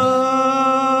look.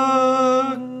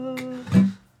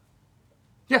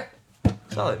 Yeah.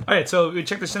 Solid. All right, so we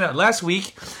checked this thing out. Last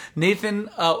week, Nathan,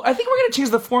 I think we're going to change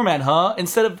the format, huh?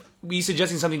 Instead of we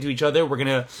suggesting something to each other, we're going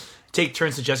to take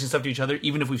turns suggesting stuff to each other,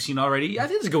 even if we've seen already. I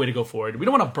think it's a good way to go forward. We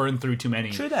don't want to burn through too many.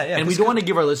 True that, yeah. And we don't want to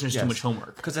give our listeners too much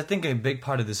homework. Because I think a big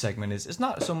part of this segment is it's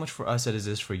not so much for us as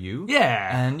it is for you.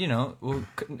 Yeah. And, you know,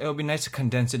 it'll be nice to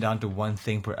condense it down to one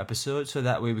thing per episode so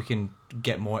that way we can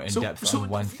get more in depth on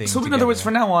one thing. So in other words,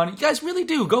 for now on, you guys really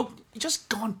do go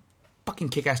on fucking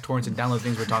kick-ass torrents and download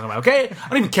things we're talking about, okay? I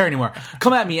don't even care anymore.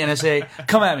 Come at me, NSA.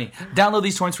 Come at me. Download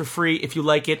these torrents for free. If you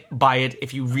like it, buy it.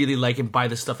 If you really like it, buy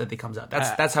the stuff that comes out.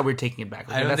 That's how we're taking it back.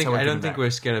 Okay? I don't think we're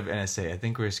scared of NSA. I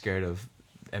think we're scared of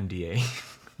MDA.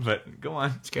 But go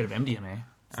on. Scared of MDMA.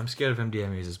 I'm scared of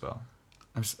MDMAs as well.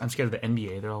 I'm scared of the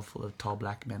NBA. They're all full of tall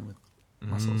black men with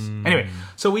muscles. Anyway,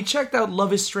 so we checked out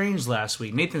Love is Strange last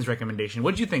week. Nathan's recommendation.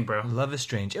 What did you think, bro? Love is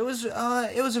Strange. It was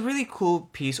a really cool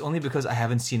piece, only because I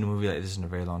haven't seen a movie like this in a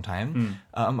very long time.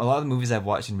 A lot of the movies I've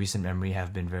watched in recent memory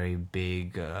have been very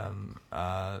big,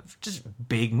 just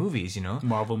big movies, you know?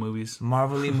 Marvel movies.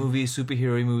 Marvel-y movies,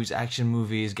 superhero movies, action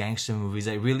movies, gangster movies.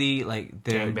 Like really, like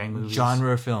they're Gangbang movies.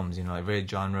 genre films, you know, like very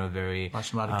genre, very...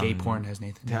 Watched a lot of gay porn, has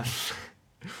Nathan. Yeah.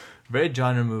 Very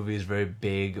genre movies, very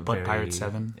big. Butt Pirates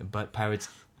 7. Butt Pirates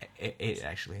 8,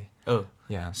 actually. Oh,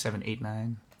 Yeah. 7, 8,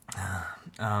 9.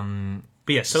 Um,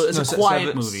 But yeah, so it's a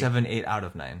quiet movie. 7, 8 out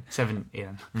of 9. 7,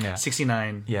 yeah. Yeah.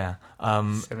 69. Yeah.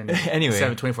 7, Anyway.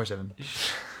 24/7.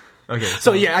 Okay.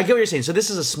 So yeah, I get what you're saying. So this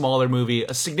is a smaller movie,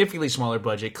 a significantly smaller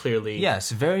budget, clearly.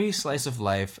 Yes, very slice of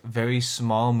life, very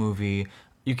small movie.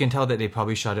 You can tell that they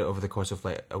probably shot it over the course of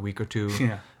like a week or two.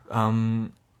 Yeah.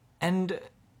 And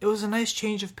it was a nice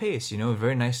change of pace, you know,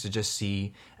 very nice to just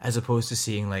see, as opposed to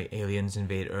seeing like aliens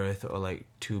invade Earth or like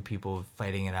two people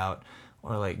fighting it out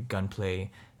or like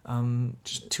gunplay.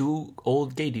 Just two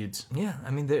old gay dudes. Yeah,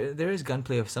 I mean there is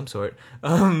gunplay of some sort,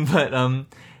 but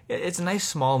it's a nice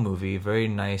small movie, very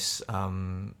nice.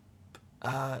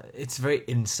 It's very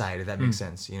inside, if that makes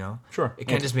sense, you know. Sure. It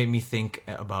kind of just made me think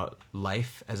about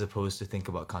life as opposed to think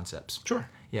about concepts. Sure.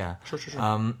 Yeah. Sure.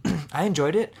 I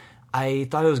enjoyed it. I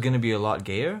thought it was going to be a lot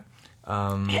gayer.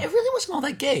 Yeah, it really wasn't all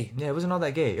that gay. Yeah, it wasn't all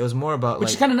that gay. It was more about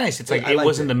Which is kind of nice. It's like I it liked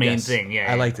wasn't the main yes. thing.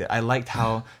 Yeah, I liked it. I liked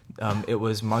how it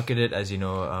was marketed as, you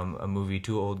know, a movie,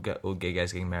 two old gay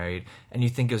guys getting married, and you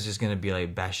think it was just going to be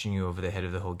like bashing you over the head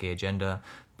of the whole gay agenda.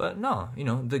 But no, you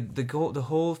know, the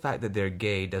whole fact that they're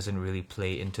gay doesn't really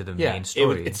play into the main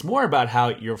story. It's more about how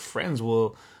your friends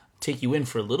will take you in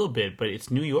for a little bit, but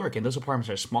it's New York and those apartments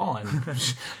are small and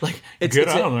like get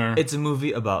out there. It's a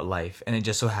movie about life, and it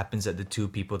just so happens that the two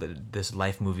people that this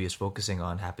life movie is focusing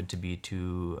on happen to be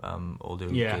two older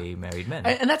gay married men.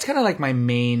 And that's kind of like my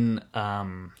main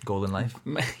Goal in life.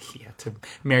 to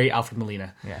marry Alfred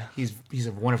Molina. Yeah. He's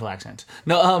a wonderful accent.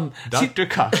 No, Dr.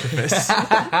 Cocktopus.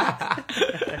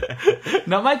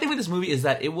 no, my thing with this movie is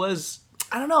that it was,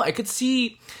 I don't know, I could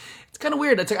see, it's kind of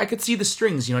weird. It's like I could see the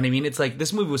strings, you know what I mean? It's like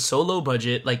this movie was so low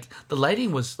budget. Like the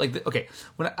lighting was like, okay,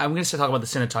 I'm going to talk about the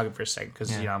cinematography for a second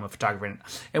because, you know, I'm a photographer.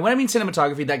 And when I mean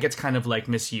cinematography, that gets kind of like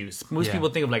misused. Most people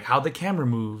think of like how the camera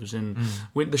moves and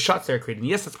when the shots they're creating.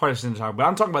 Yes, that's part of cinematography, but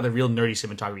I'm talking about the real nerdy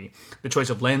cinematography. The choice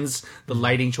of lens, the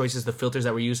lighting choices, the filters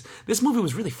that were used. This movie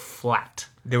was really flat.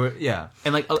 They were, yeah.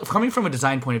 And like coming from a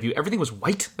design point of view, everything was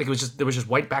white. Like there was just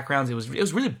white backgrounds. It was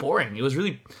really boring. It was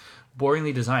really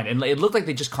boringly designed, and it looked like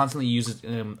they just constantly used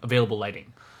available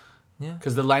lighting. Yeah,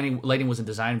 because the lighting wasn't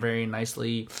designed very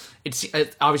nicely. It's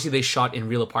obviously they shot in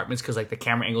real apartments because like the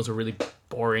camera angles were really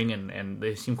boring and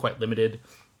they seem quite limited.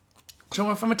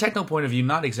 So from a technical point of view,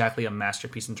 not exactly a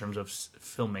masterpiece in terms of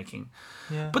filmmaking.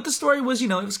 Yeah. But the story was, you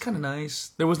know, it was kind of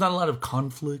nice. There was not a lot of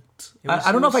conflict. Was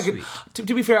I don't know if I sweet. could.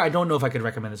 To be fair, I don't know if I could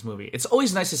recommend this movie. It's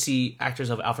always nice to see actors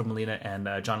of Alfred Molina and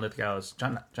John Lithgow's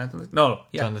John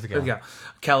Lithgow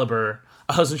caliber.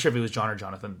 I wasn't sure if it was John or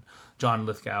Jonathan. John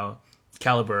Lithgow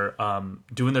caliber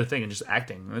doing their thing and just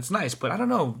acting. And it's nice, but I don't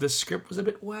know. The script was a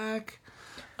bit whack.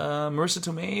 Marissa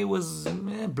Tomei was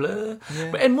blah.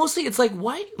 Yeah. And mostly it's like,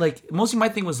 why? Like, mostly my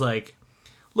thing was like,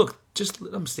 look, just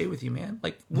let them stay with you, man.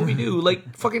 Like, what we do?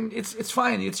 Like, fucking, it's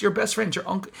fine. It's your best friend. It's your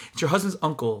uncle. It's your husband's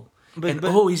uncle. But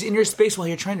he's in your space while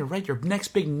you're trying to write your next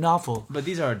big novel. But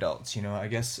these are adults, you know. I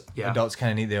guess Yeah. adults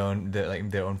kind of need their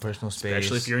own personal space.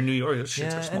 Especially if you're in New York, those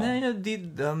shits are Yeah, small. and then, you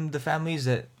know, the families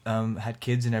that had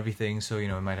kids and everything, so, you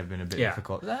know, it might have been a bit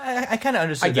difficult. I kind of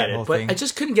understood I get that whole it, but thing. I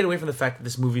just couldn't get away from the fact that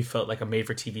this movie felt like a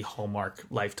made-for-TV Hallmark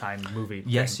Lifetime movie.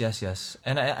 Yes.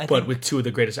 And I But think, with two of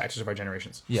the greatest actors of our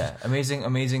generations. yeah,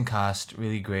 amazing cast,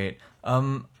 really great.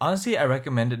 Honestly, I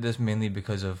recommended this mainly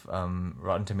because of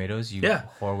Rotten Tomatoes,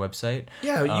 horror website.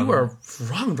 Yeah, you are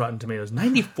wrong, Rotten Tomatoes.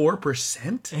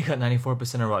 94%? It got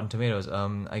 94% of Rotten Tomatoes.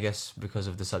 I guess because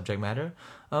of the subject matter.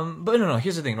 But no.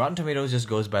 Here's the thing: Rotten Tomatoes just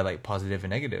goes by like positive and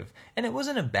negative, and it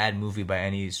wasn't a bad movie by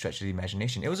any stretch of the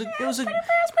imagination. It's pretty boring.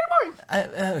 I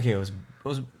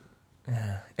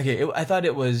thought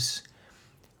it was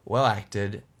well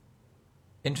acted,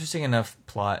 interesting enough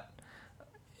plot.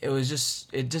 It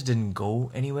just didn't go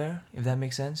anywhere, if that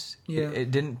makes sense. Yeah. It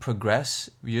didn't progress.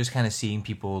 You're just kind of seeing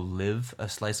people live a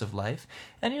slice of life.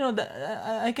 And, you know,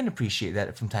 I can appreciate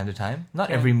that from time to time.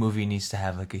 Not every movie needs to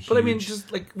have, like, a huge... But I mean,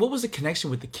 just like, what was the connection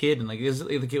with the kid? And like,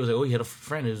 the kid was like, oh, he had a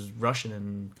friend who's Russian.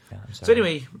 And I'm sorry. so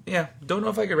anyway, yeah, don't know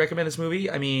if I could recommend this movie.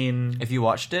 I mean... If you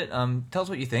watched it, tell us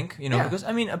what you think, you know, Yeah. because,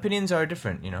 I mean, opinions are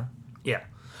different, you know. Yeah.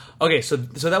 Okay, so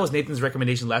that was Nathan's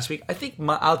recommendation last week. I think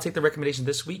I'll take the recommendation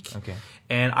this week. Okay.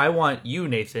 And I want you,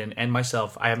 Nathan, and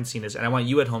myself, I haven't seen this, and I want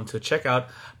you at home to check out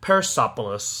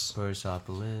Persepolis,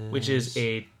 which is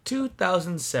a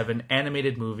 2007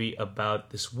 animated movie about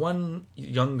this one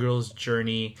young girl's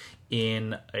journey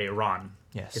in Iran.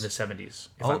 Yes. In the 70s.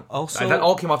 Also- that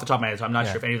all came off the top of my head, so I'm not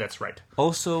sure if any of that's right.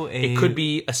 Also It could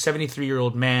be a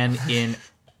 73-year-old man in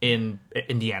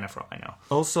Indiana, for all I know.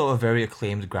 Also a very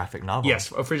acclaimed graphic novel.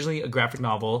 Yes, originally a graphic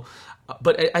novel,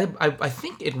 but I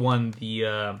think it won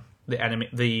the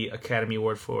Academy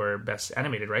Award for Best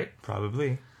Animated, right?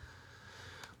 Probably.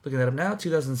 Looking that up now,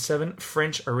 2007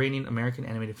 French Iranian American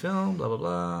animated film. Blah blah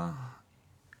blah.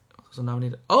 Also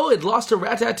nominated. Oh, it lost to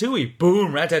Ratatouille.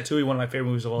 Boom, Ratatouille, one of my favorite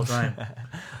movies of all time.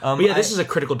 But yeah, this is a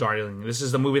critical darling. This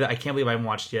is the movie that I can't believe I haven't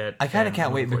watched yet. I kind of and can't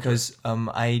I'm wait looking forward to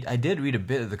because I did read a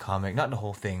bit of the comic, not the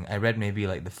whole thing. I read maybe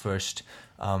like the first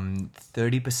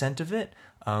 30% of it.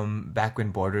 back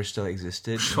when Borders still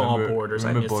existed. Oh, Borders, I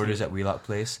Remember miss Borders you. at Wheelock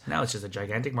Place? Now it's just a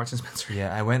gigantic Marks and Spencer.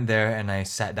 Yeah, I went there and I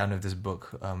sat down with this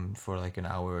book for like an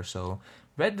hour or so.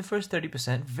 Read the first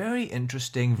 30%. Very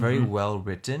interesting, very well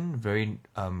written, very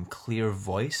clear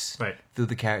voice Right. through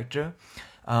the character.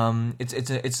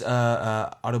 It's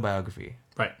a autobiography.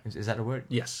 Right. Is that a word?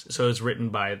 Yes. So it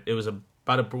was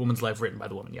about a woman's life written by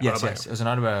the woman. Yeah. Yes, autobiography. it was an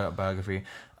autobiography.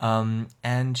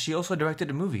 And she also directed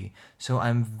a movie. So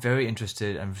I'm very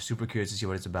interested. I'm super curious to see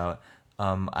what it's about.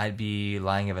 I'd be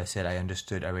lying if I said I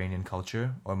understood Iranian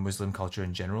culture or Muslim culture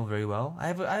in general very well. I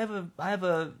have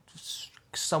a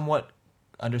somewhat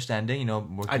understanding, you know,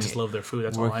 working I just love their food.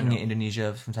 That's all I working know. in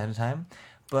Indonesia from time to time.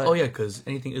 But Oh yeah, because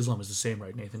anything Islam is the same,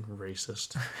 right, Nathan?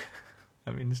 Racist.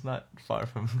 I mean, it's not far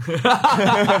from.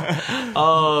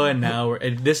 Oh, and now we're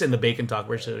this and the bacon talk.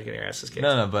 We're still getting our asses kicked.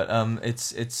 No, but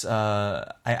it's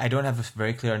I don't have a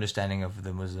very clear understanding of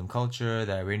the Muslim culture,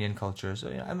 the Iranian culture, so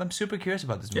yeah, I'm super curious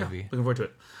about this Yeah, movie. looking forward to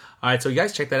it. All right, so you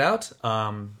guys check that out.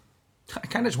 I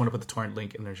kind of just want to put the torrent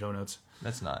link in their show notes.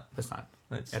 Let's not. That's not.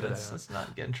 Let's, Edit let's, that out. let's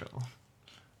not get in trouble.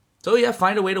 So yeah,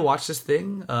 find a way to watch this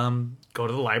thing. Go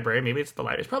to the library. Maybe it's the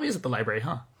library. It probably is at the library,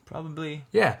 huh? Probably.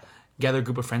 Yeah. Gather a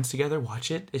group of friends together, watch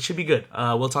it. It should be good.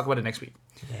 We'll talk about it next week.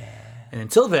 Yeah. And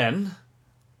until then,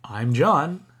 I'm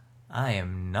John, I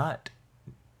am not.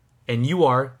 and you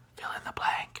are fill in the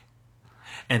blank.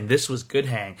 And this was Good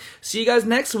Hang. See you guys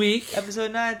next week.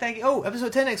 Episode 9, thank you. Oh,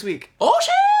 episode 10 next week. Oh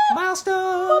shit! Milestone!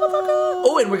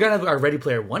 Oh, and we're gonna have our Ready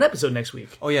Player One episode next week.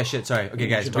 Oh, yeah, shit, sorry. Okay, We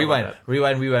guys, should talk about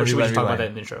rewind. Or should we just talk about that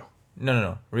in the intro?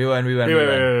 No. Rewind. Rewind.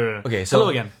 Okay, so. Hello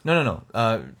again. No.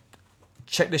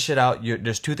 Check this shit out.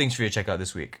 There's 2 things for you to check out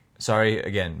this week. Sorry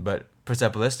again, but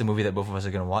Persepolis, the movie that both of us are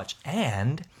going to watch,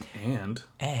 and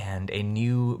a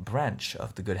new branch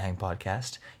of the Good Hang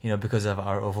podcast, you know, because of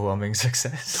our overwhelming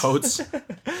success. Totes.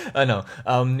 No.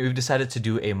 We've decided to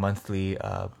do a monthly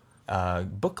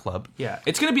book club. Yeah,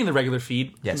 it's gonna be in the regular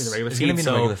feed. Yes, it's gonna be it's gonna be in the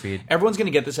so regular feed. Everyone's gonna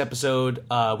get this episode.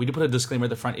 We do put a disclaimer at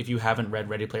the front if you haven't read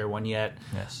Ready Player One yet.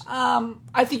 Yes.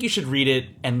 I think you should read it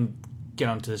and get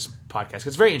onto this podcast.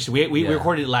 It's very interesting. We Yeah.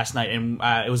 recorded it last night, and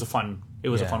it was a fun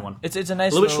one. It's a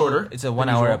nice a little bit shorter. It's a than 1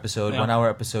 hour usual. episode. Yeah. 1 hour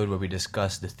episode where we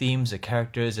discuss the themes, the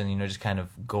characters, and just kind of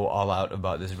go all out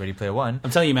about this Ready Player One. I'm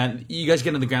telling you, man, you guys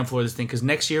get on the ground floor of this thing because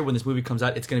next year when this movie comes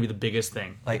out, it's gonna be the biggest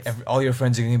thing. Like all your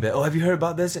friends are gonna be like, "Oh, have you heard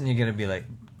about this?" And you're gonna be like,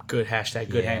 Good hashtag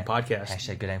Good yeah, Hang podcast.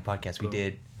 Hashtag Good Hang podcast. We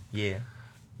did. Yeah.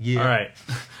 All right.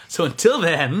 So until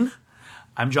then,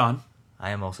 I'm John. I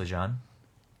am also John.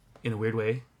 In a weird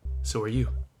way, so are you.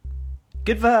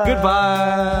 Goodbye.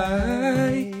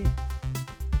 Goodbye.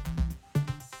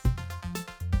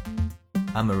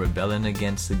 I'm a rebellion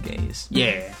against the gays.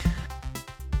 Yeah.